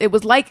wasn't. It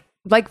was like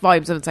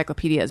volumes of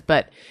encyclopedias,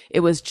 but it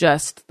was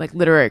just like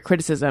literary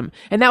criticism,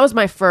 and that was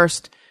my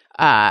first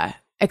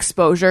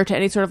exposure to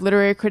any sort of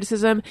literary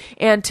criticism.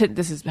 And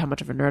this is how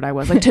much of a nerd I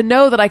was. Like to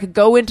know that I could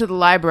go into the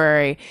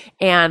library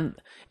and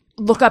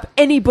look up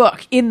any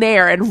book in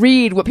there and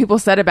read what people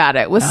said about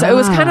it. It was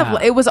kind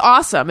of, it was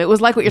awesome. It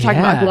was like what you're talking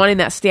about, like wanting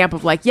that stamp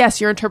of like,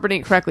 yes, you're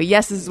interpreting it correctly.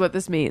 Yes, this is what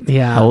this means.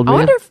 Yeah. How old I were you?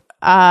 wonder if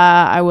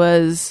I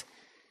was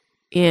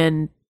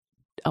in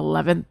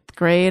 11th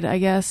grade, I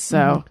guess.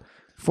 So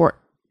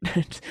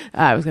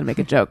I was going to make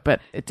a joke, but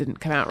it didn't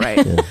come out right.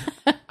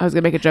 I was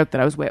going to make a joke that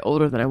I was way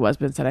older than I was,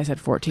 but instead I said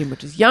 14,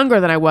 which is younger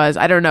than I was.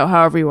 I don't know,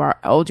 however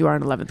old you are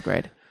in 11th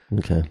grade.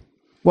 Okay.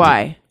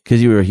 Why?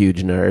 Because you were a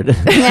huge nerd.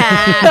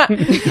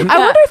 I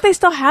wonder if they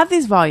still have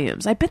these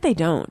volumes. I bet they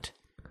don't.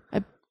 I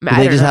They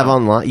don't just know. have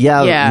online.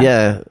 Yeah, Yeah.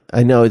 yeah.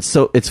 I know.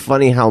 It's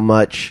funny how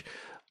much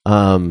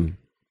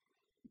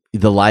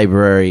the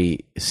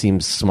library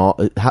seems small.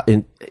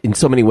 In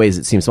so many ways,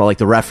 it seems small. Like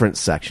the reference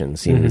section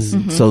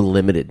seems so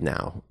limited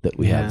now that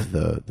we have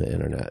the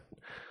internet.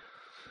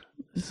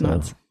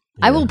 So,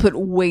 I will put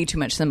way too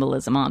much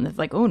symbolism on. It's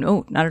like, oh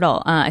no, not at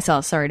all. I saw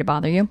Sorry to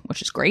Bother You,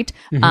 which is great.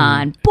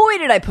 And boy,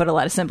 did I put a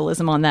lot of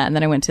symbolism on that. And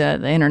then I went to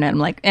the internet. And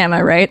I'm like, am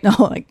I right? No,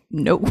 like,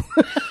 no,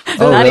 not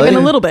really? even a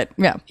little bit.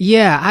 Yeah.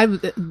 Yeah,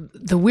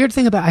 the weird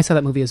thing about I saw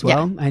that movie as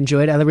well. Yeah. I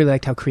enjoyed it. I really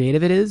liked how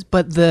creative it is,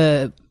 but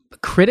the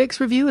critics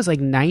review is like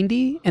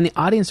 90 and the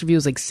audience review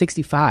is like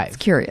 65.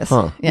 Curious.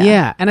 Huh.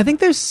 Yeah. And I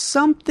think there's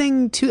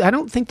something to, I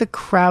don't think the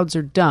crowds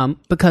are dumb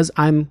because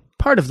I'm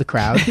part of the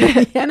crowd.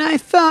 And I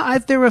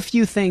thought there were a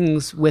few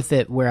things with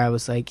it where I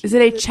was like, Is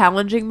it a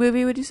challenging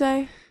movie, would you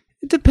say?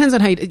 it depends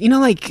on how you know,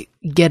 like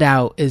Get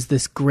Out is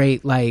this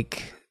great,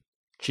 like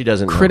she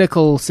doesn't know.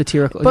 critical,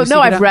 satirical. But You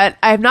no, see Get Out?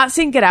 I have not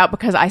seen Get Out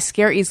because I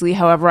scare easily.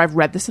 However, I've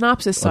read the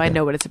synopsis, so I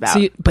know what it's about.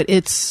 See, but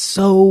it's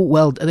so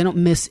well, they don't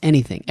miss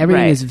anything.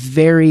 Everything Right. is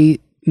very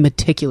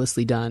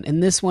meticulously done.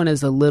 And this one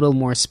is a little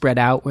more spread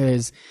out, where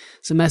there's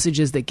some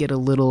messages that get a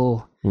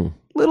little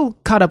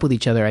caught up with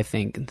each other, I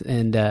think.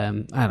 And I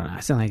don't know, I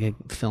sound like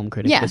a film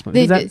critic at Yeah, this point.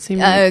 Does that seem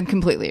right?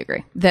 completely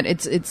agree that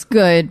it's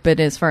good, but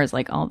as far as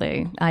like all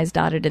the I's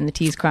dotted and the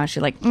T's crossed,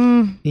 you're like,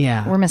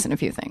 Yeah. we're missing a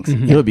few things. You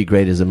know, it'd be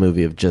great as a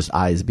movie of just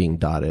I's being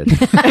dotted, T's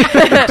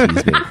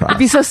being crossed. It'd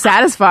be so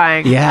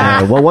satisfying.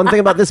 Yeah. Well, one thing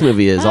about this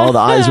movie is all the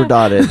I's were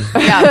dotted,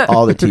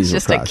 all the T's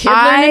Just were a crossed. kid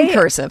learning I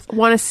cursive.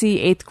 want to see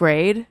 8th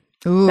Grade.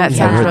 Ooh, That I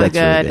sounds heard really that's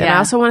really good. good. And I Yeah.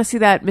 also want to see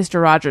that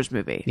Mr. Rogers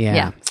movie.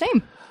 Yeah,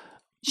 same.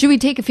 Should we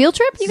take a field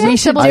trip? You guys We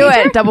should double do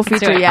feature? it. Double Let's do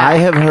feature, it. yeah. I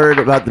have heard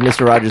about the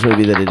Mr. Rogers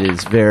movie that it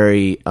is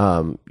very,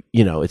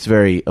 it's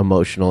very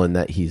emotional in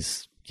that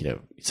he's,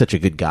 such a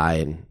good guy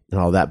and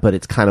all that, but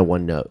it's kind of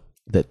one note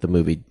that the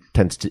movie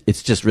tends to,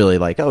 it's just really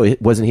like, oh,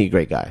 wasn't he a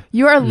great guy?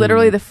 You are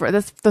literally that's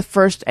the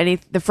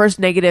first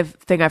negative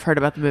thing I've heard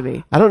about the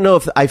movie. I don't know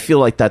if I feel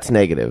like that's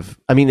negative.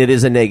 I mean, it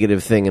is a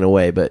negative thing in a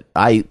way, but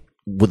I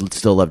would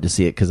still love to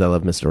see it because I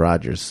love Mr.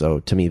 Rogers. So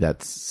to me,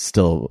 that's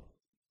still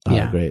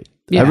great.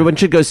 Yeah. Everyone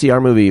should go see our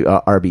movie,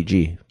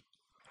 RBG.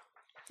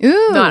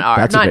 Ooh, Not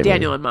That's a not great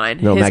Daniel movie. and mine.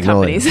 No, his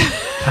Magnolia.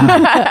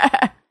 companies.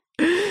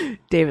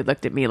 David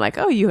looked at me like,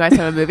 "Oh, you guys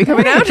have a movie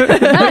coming out?"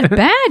 not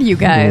bad, you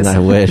guys. And I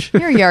wish.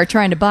 Here you are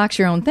trying to box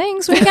your own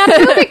things. We got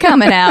a movie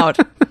coming out.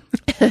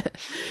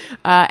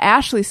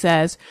 Ashley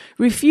says,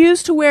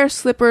 refuse to wear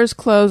slippers,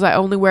 clothes I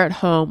only wear at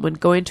home when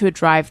going to a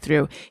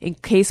drive-thru in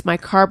case my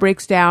car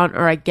breaks down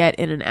or I get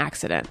in an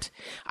accident.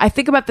 I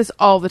think about this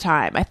all the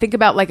time. I think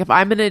about like if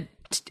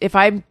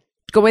I'm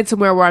going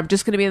somewhere where I'm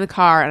just going to be in the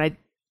car and I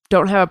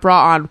don't have a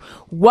bra on,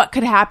 what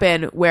could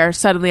happen where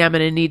suddenly I'm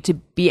going to need to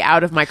be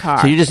out of my car?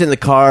 So you're just in the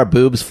car,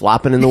 boobs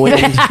flopping in the wind.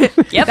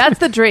 Yep, that's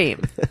the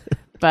dream.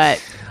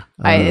 But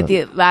at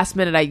the last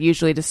minute, I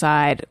usually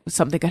decide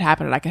something could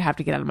happen and I could have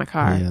to get out of my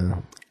car. Yeah.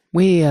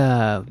 We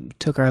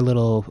took our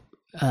little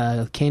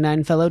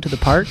canine fellow to the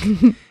park,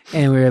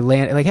 and we were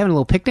having a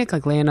little picnic,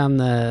 like laying on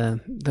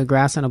the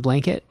grass on a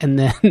blanket. And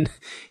then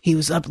he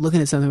was up looking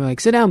at something. We're like,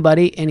 "Sit down,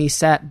 buddy," and he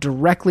sat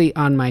directly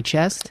on my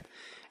chest.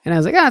 And I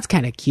was like, "Oh, that's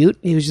kind of cute."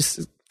 He was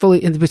just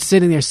but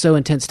sitting there so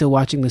intense, still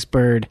watching this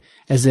bird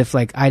as if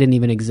like I didn't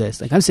even exist.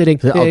 Like I'm sitting.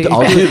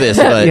 I'll do this,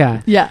 but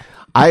Yeah. Yeah.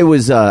 I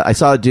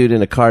saw a dude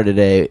in a car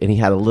today, and he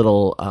had a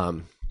little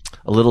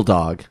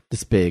dog,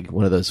 this big,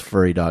 one of those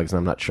furry dogs, and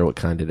I'm not sure what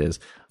kind it is.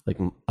 like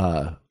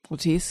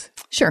Maltese.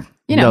 Sure.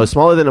 no,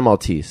 smaller than a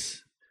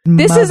Maltese.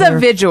 This is a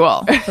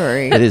visual.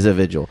 It is a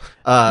vigil.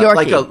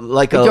 Yorkie.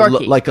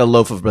 Like a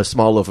a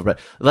small loaf of bread.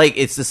 Like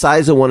it's the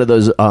size of one of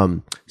those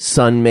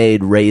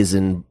Sun-made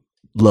raisin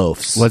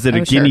loaves. Was it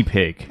a guinea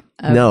pig?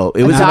 No,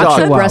 it was a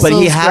Dr. dog. But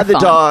Russell's he had the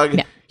Griffon. dog.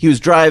 Yeah. He was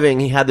driving.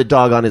 He had the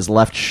dog on his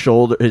left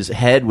shoulder. His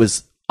head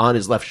was on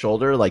his left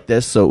shoulder like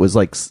this, so it was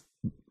like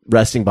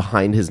resting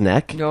behind his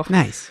neck.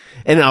 Nice.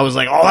 And I was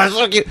like, "Oh, that's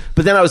so cute."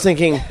 But then I was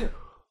thinking,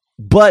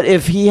 but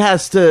if he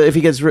gets,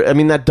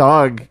 that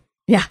dog.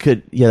 Yeah.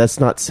 That's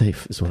not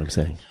safe, is what I'm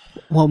saying.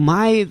 Well,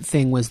 my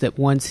thing was that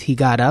once he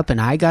got up and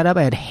I got up,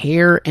 I had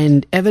hair,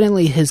 and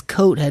evidently his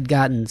coat had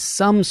gotten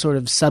some sort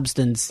of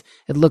substance.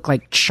 It looked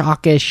like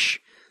chalkish.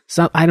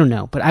 I don't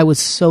know, but I was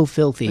so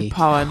filthy.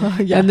 Pollen.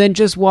 And then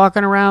just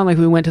walking around, like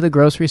we went to the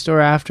grocery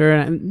store after,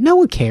 and no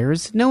one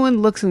cares. No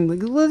one looks and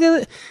like, look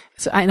at it.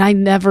 So, and I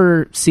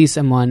never see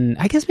someone.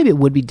 I guess maybe it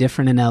would be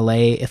different in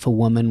LA if a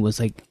woman was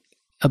like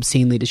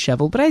obscenely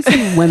disheveled, but I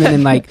see women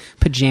in like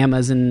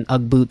pajamas and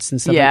Ugg boots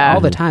and stuff Yeah. all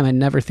the time. I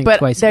never think But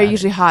twice. they're about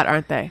usually it. hot,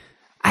 aren't they?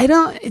 I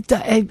don't.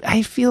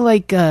 I feel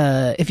like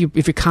if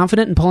you're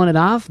confident in pulling it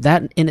off,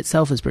 that in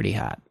itself is pretty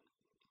hot.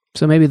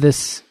 So maybe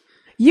this.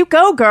 You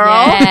go, girl.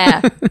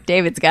 Yeah.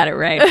 David's got it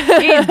right.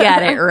 He's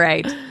got it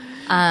right.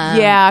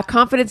 Yeah,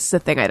 confidence is a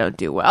thing I don't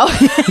do well.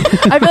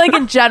 I feel like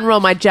in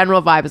general, my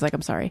general vibe is like,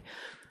 I'm sorry.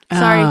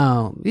 Sorry.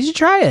 Oh, you should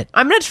try it.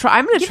 I'm gonna try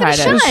it. Give it a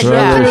shot. Throw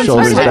Yeah. those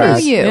shoulders What's wrong back.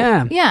 with you?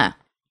 Yeah. Yeah.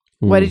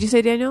 What did you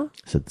say, Daniel?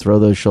 I said, throw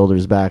those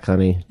shoulders back,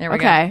 honey. There we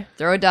Okay. go.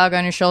 Throw a dog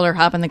on your shoulder,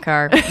 hop in the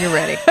car. You're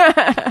ready.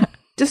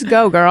 Just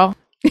go, girl.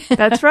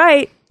 That's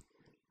right.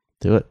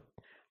 Do it.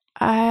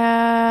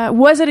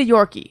 Was it a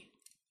Yorkie?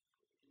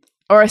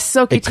 Or a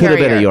Silky It could have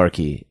Terrier? been a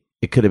Yorkie.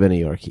 It could have been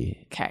a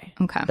Yorkie. Okay.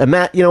 Okay. And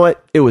Matt, you know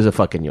what? It was a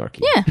fucking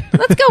Yorkie. Yeah.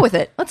 Let's go with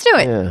it. Let's do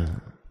it. Yeah.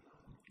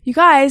 You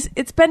guys,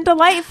 it's been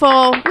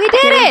delightful. We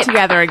did getting it.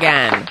 together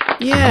again.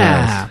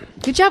 Yeah.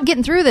 Good job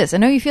getting through this. I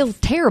know you feel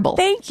terrible.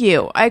 Thank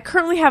you. I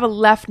currently have a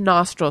left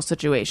nostril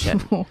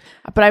situation,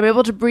 but I'm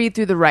able to breathe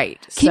through the right.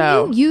 Can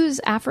so you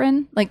use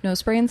Afrin, like nose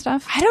spray and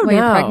stuff? I don't while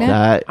know. You're pregnant?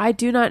 That- I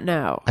do not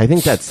know. I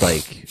think that's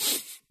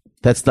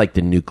like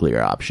the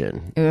nuclear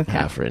option. Okay.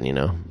 Afrin, you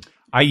know.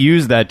 I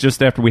used that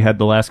just after we had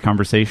the last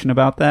conversation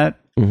about that.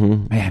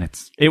 Mm-hmm. Man,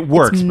 it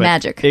works. It's but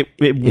magic. It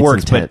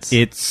works, intense.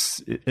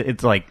 but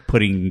it's like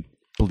putting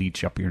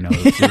bleach up your nose.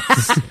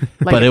 It's, Like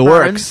But it burns.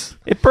 works.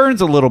 it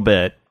burns a little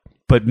bit,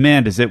 but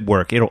man, does it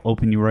work! It'll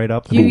open you right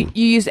up. You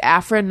use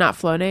Afrin, not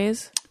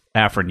Flonase?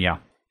 Afrin, yeah,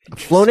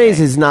 Flonase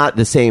is not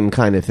the same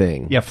kind of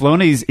thing. yeah.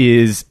 Flonase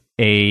is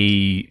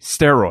a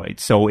steroid,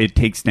 so it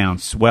takes down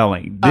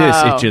swelling. This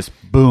Oh. it just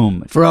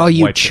boom. For all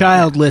you wipes it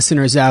child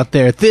listeners out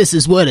there, this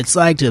is what it's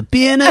like to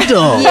be an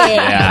adult.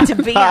 Yeah, to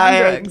be on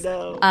drugs.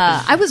 know.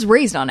 I was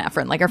raised on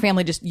Afrin. Like our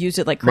family just used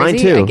it like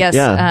crazy. Mine too, I guess.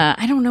 yeah.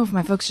 I don't know if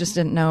my folks just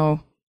didn't know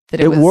that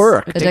it It was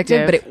worked. addictive,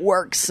 Addictive. but it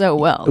works so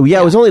well.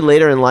 Yeah, it was only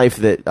later in life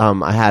that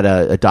I had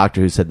a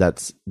doctor who said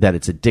that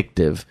it's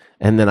addictive,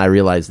 and then I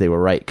realized they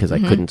were right because I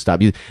couldn't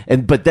stop using.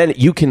 But then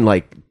you can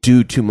like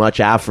do too much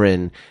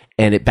Afrin,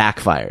 and it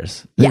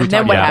backfires. Yeah, and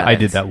then what yeah, happens? I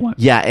did that once.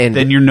 Yeah, and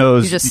Then your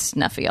nose. You're just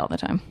snuffy all the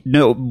time.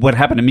 No, what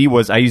happened to me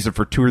was I used it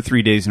for 2 or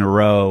 3 days in a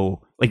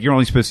row. Like you're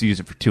only supposed to use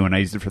it for 2, and I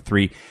used it for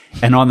 3.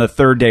 And on the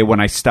third day, when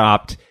I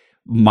stopped,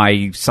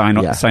 my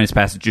sinus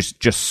passage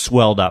just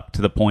swelled up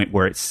to the point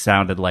where it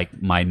sounded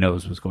like my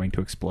nose was going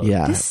to explode.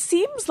 yeah, This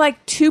seems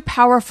like too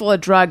powerful a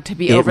drug to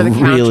be it over the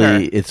really,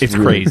 counter. It's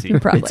really- crazy.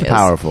 Probably it's is.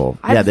 powerful.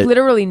 I've that-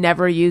 literally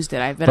never used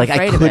it. I've been like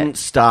afraid I of couldn't it.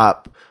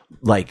 stop.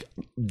 Like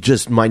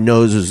just my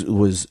nose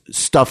was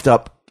stuffed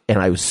up, and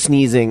I was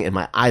sneezing, and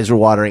my eyes were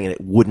watering, and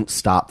it wouldn't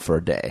stop for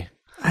a day.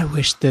 I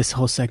wish this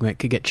whole segment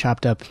could get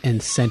chopped up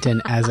and sent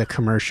in as a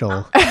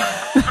commercial.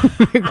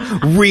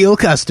 Real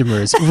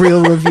customers,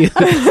 real review.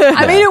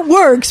 I mean, it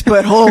works,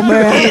 but oh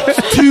man,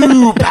 It's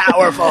too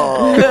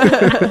powerful.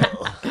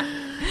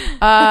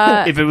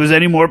 If it was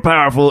any more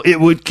powerful, it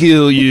would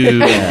kill you.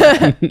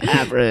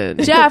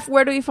 Afrin. Jeff,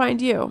 where do we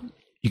find you?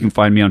 You can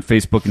find me on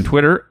Facebook and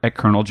Twitter at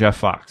Colonel Jeff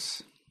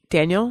Fox.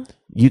 Daniel?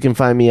 You can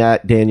find me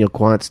at Daniel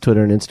Quantz,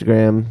 Twitter and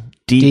Instagram.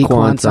 D. Quantz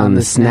Quantz on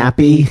the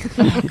Snappy.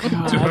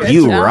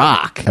 You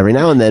rock. Every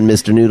now and then,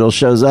 Mr. Noodle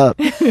shows up.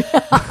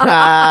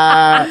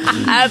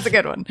 that's a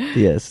good one.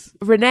 Yes.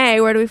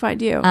 Renee, where do we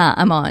find you?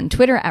 I'm on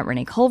Twitter at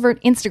Renee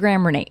Colvert,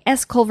 Instagram Renee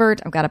S.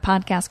 Colvert. I've got a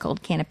podcast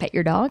called Can I Pet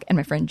Your Dog? And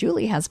my friend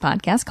Julie has a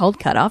podcast called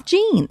Cut Off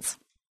Jeans,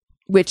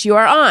 Which you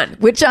are on.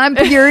 which I'm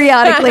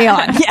periodically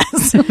on.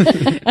 Yes.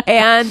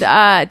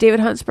 And David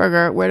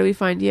Huntsberger, where do we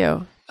find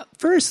you?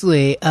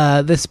 Firstly,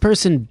 this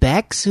person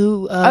Bex,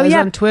 who is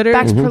on Twitter,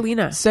 Back to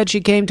Perlina. said she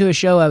came to a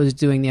show I was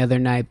doing the other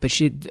night, but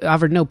she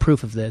offered no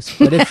proof of this.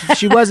 But if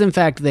she was in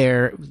fact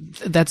there,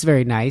 that's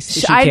very nice.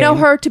 She I know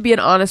came. her to be an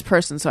honest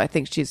person, so I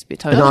think she's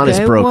totally An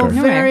honest broker. Well,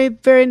 very,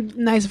 very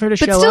nice of her to But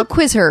show still up.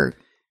 quiz her.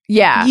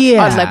 Yeah.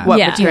 Yeah. On like what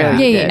Yeah. material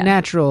you Yeah. did.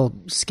 Natural,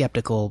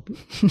 skeptical,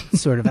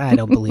 sort of. I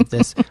don't believe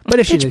this, but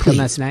if she did come,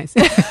 that's nice.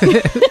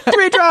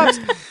 3 drops.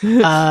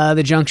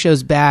 The junk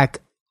show's back.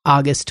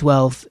 August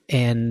 12th,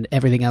 and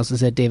everything else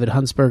is at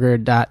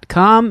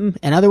davidhuntsberger.com.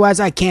 And otherwise,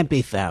 I can't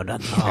be found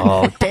on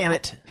Oh, damn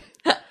it.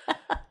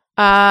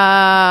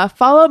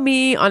 Follow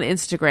me on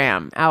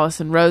Instagram,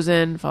 Allison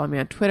Rosen. Follow me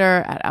on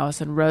Twitter at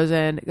Allison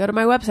Rosen. Go to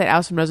my website,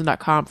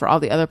 AllisonRosen.com, for all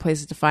the other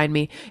places to find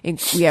me. We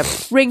have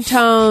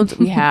ringtones.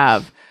 We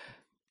have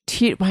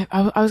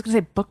I was going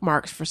to say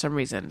bookmarks for some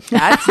reason.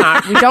 That's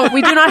not.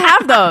 We do not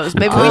have those.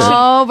 Maybe we should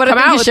but I come think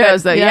out you with should.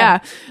 those. Though, Yeah.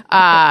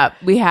 yeah.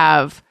 We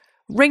have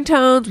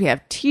ringtones. We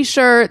have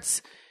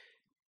T-shirts.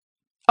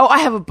 Oh, I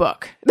have a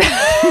book.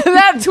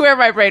 That's where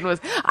my brain was.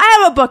 I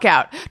have a book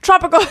out.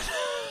 Tropical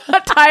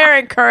Attire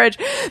and Courage.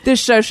 This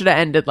show should have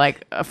ended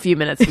like a few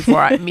minutes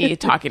before me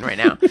talking right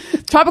now.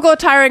 Tropical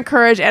Attire and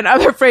Courage and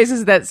other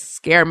phrases that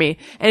scare me.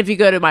 And if you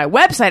go to my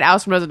website,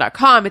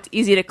 AllisonRosen.com, it's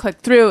easy to click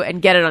through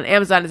and get it on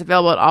Amazon. It's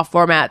available in all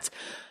formats.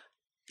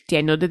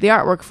 Daniel did the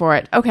artwork for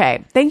it.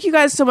 Okay. Thank you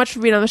guys so much for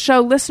being on the show.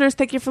 Listeners,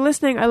 thank you for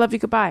listening. I love you.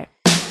 Goodbye.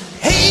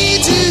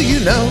 Hey, do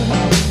you know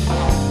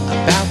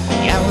about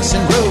the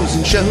Allison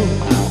Rosen Show?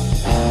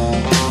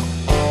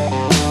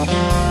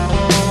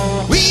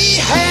 We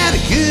had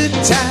a good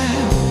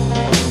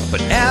time,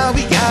 but now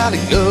we gotta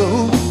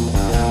go.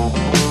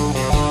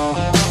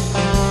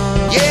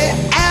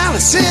 Yeah,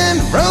 Allison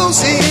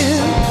Rosen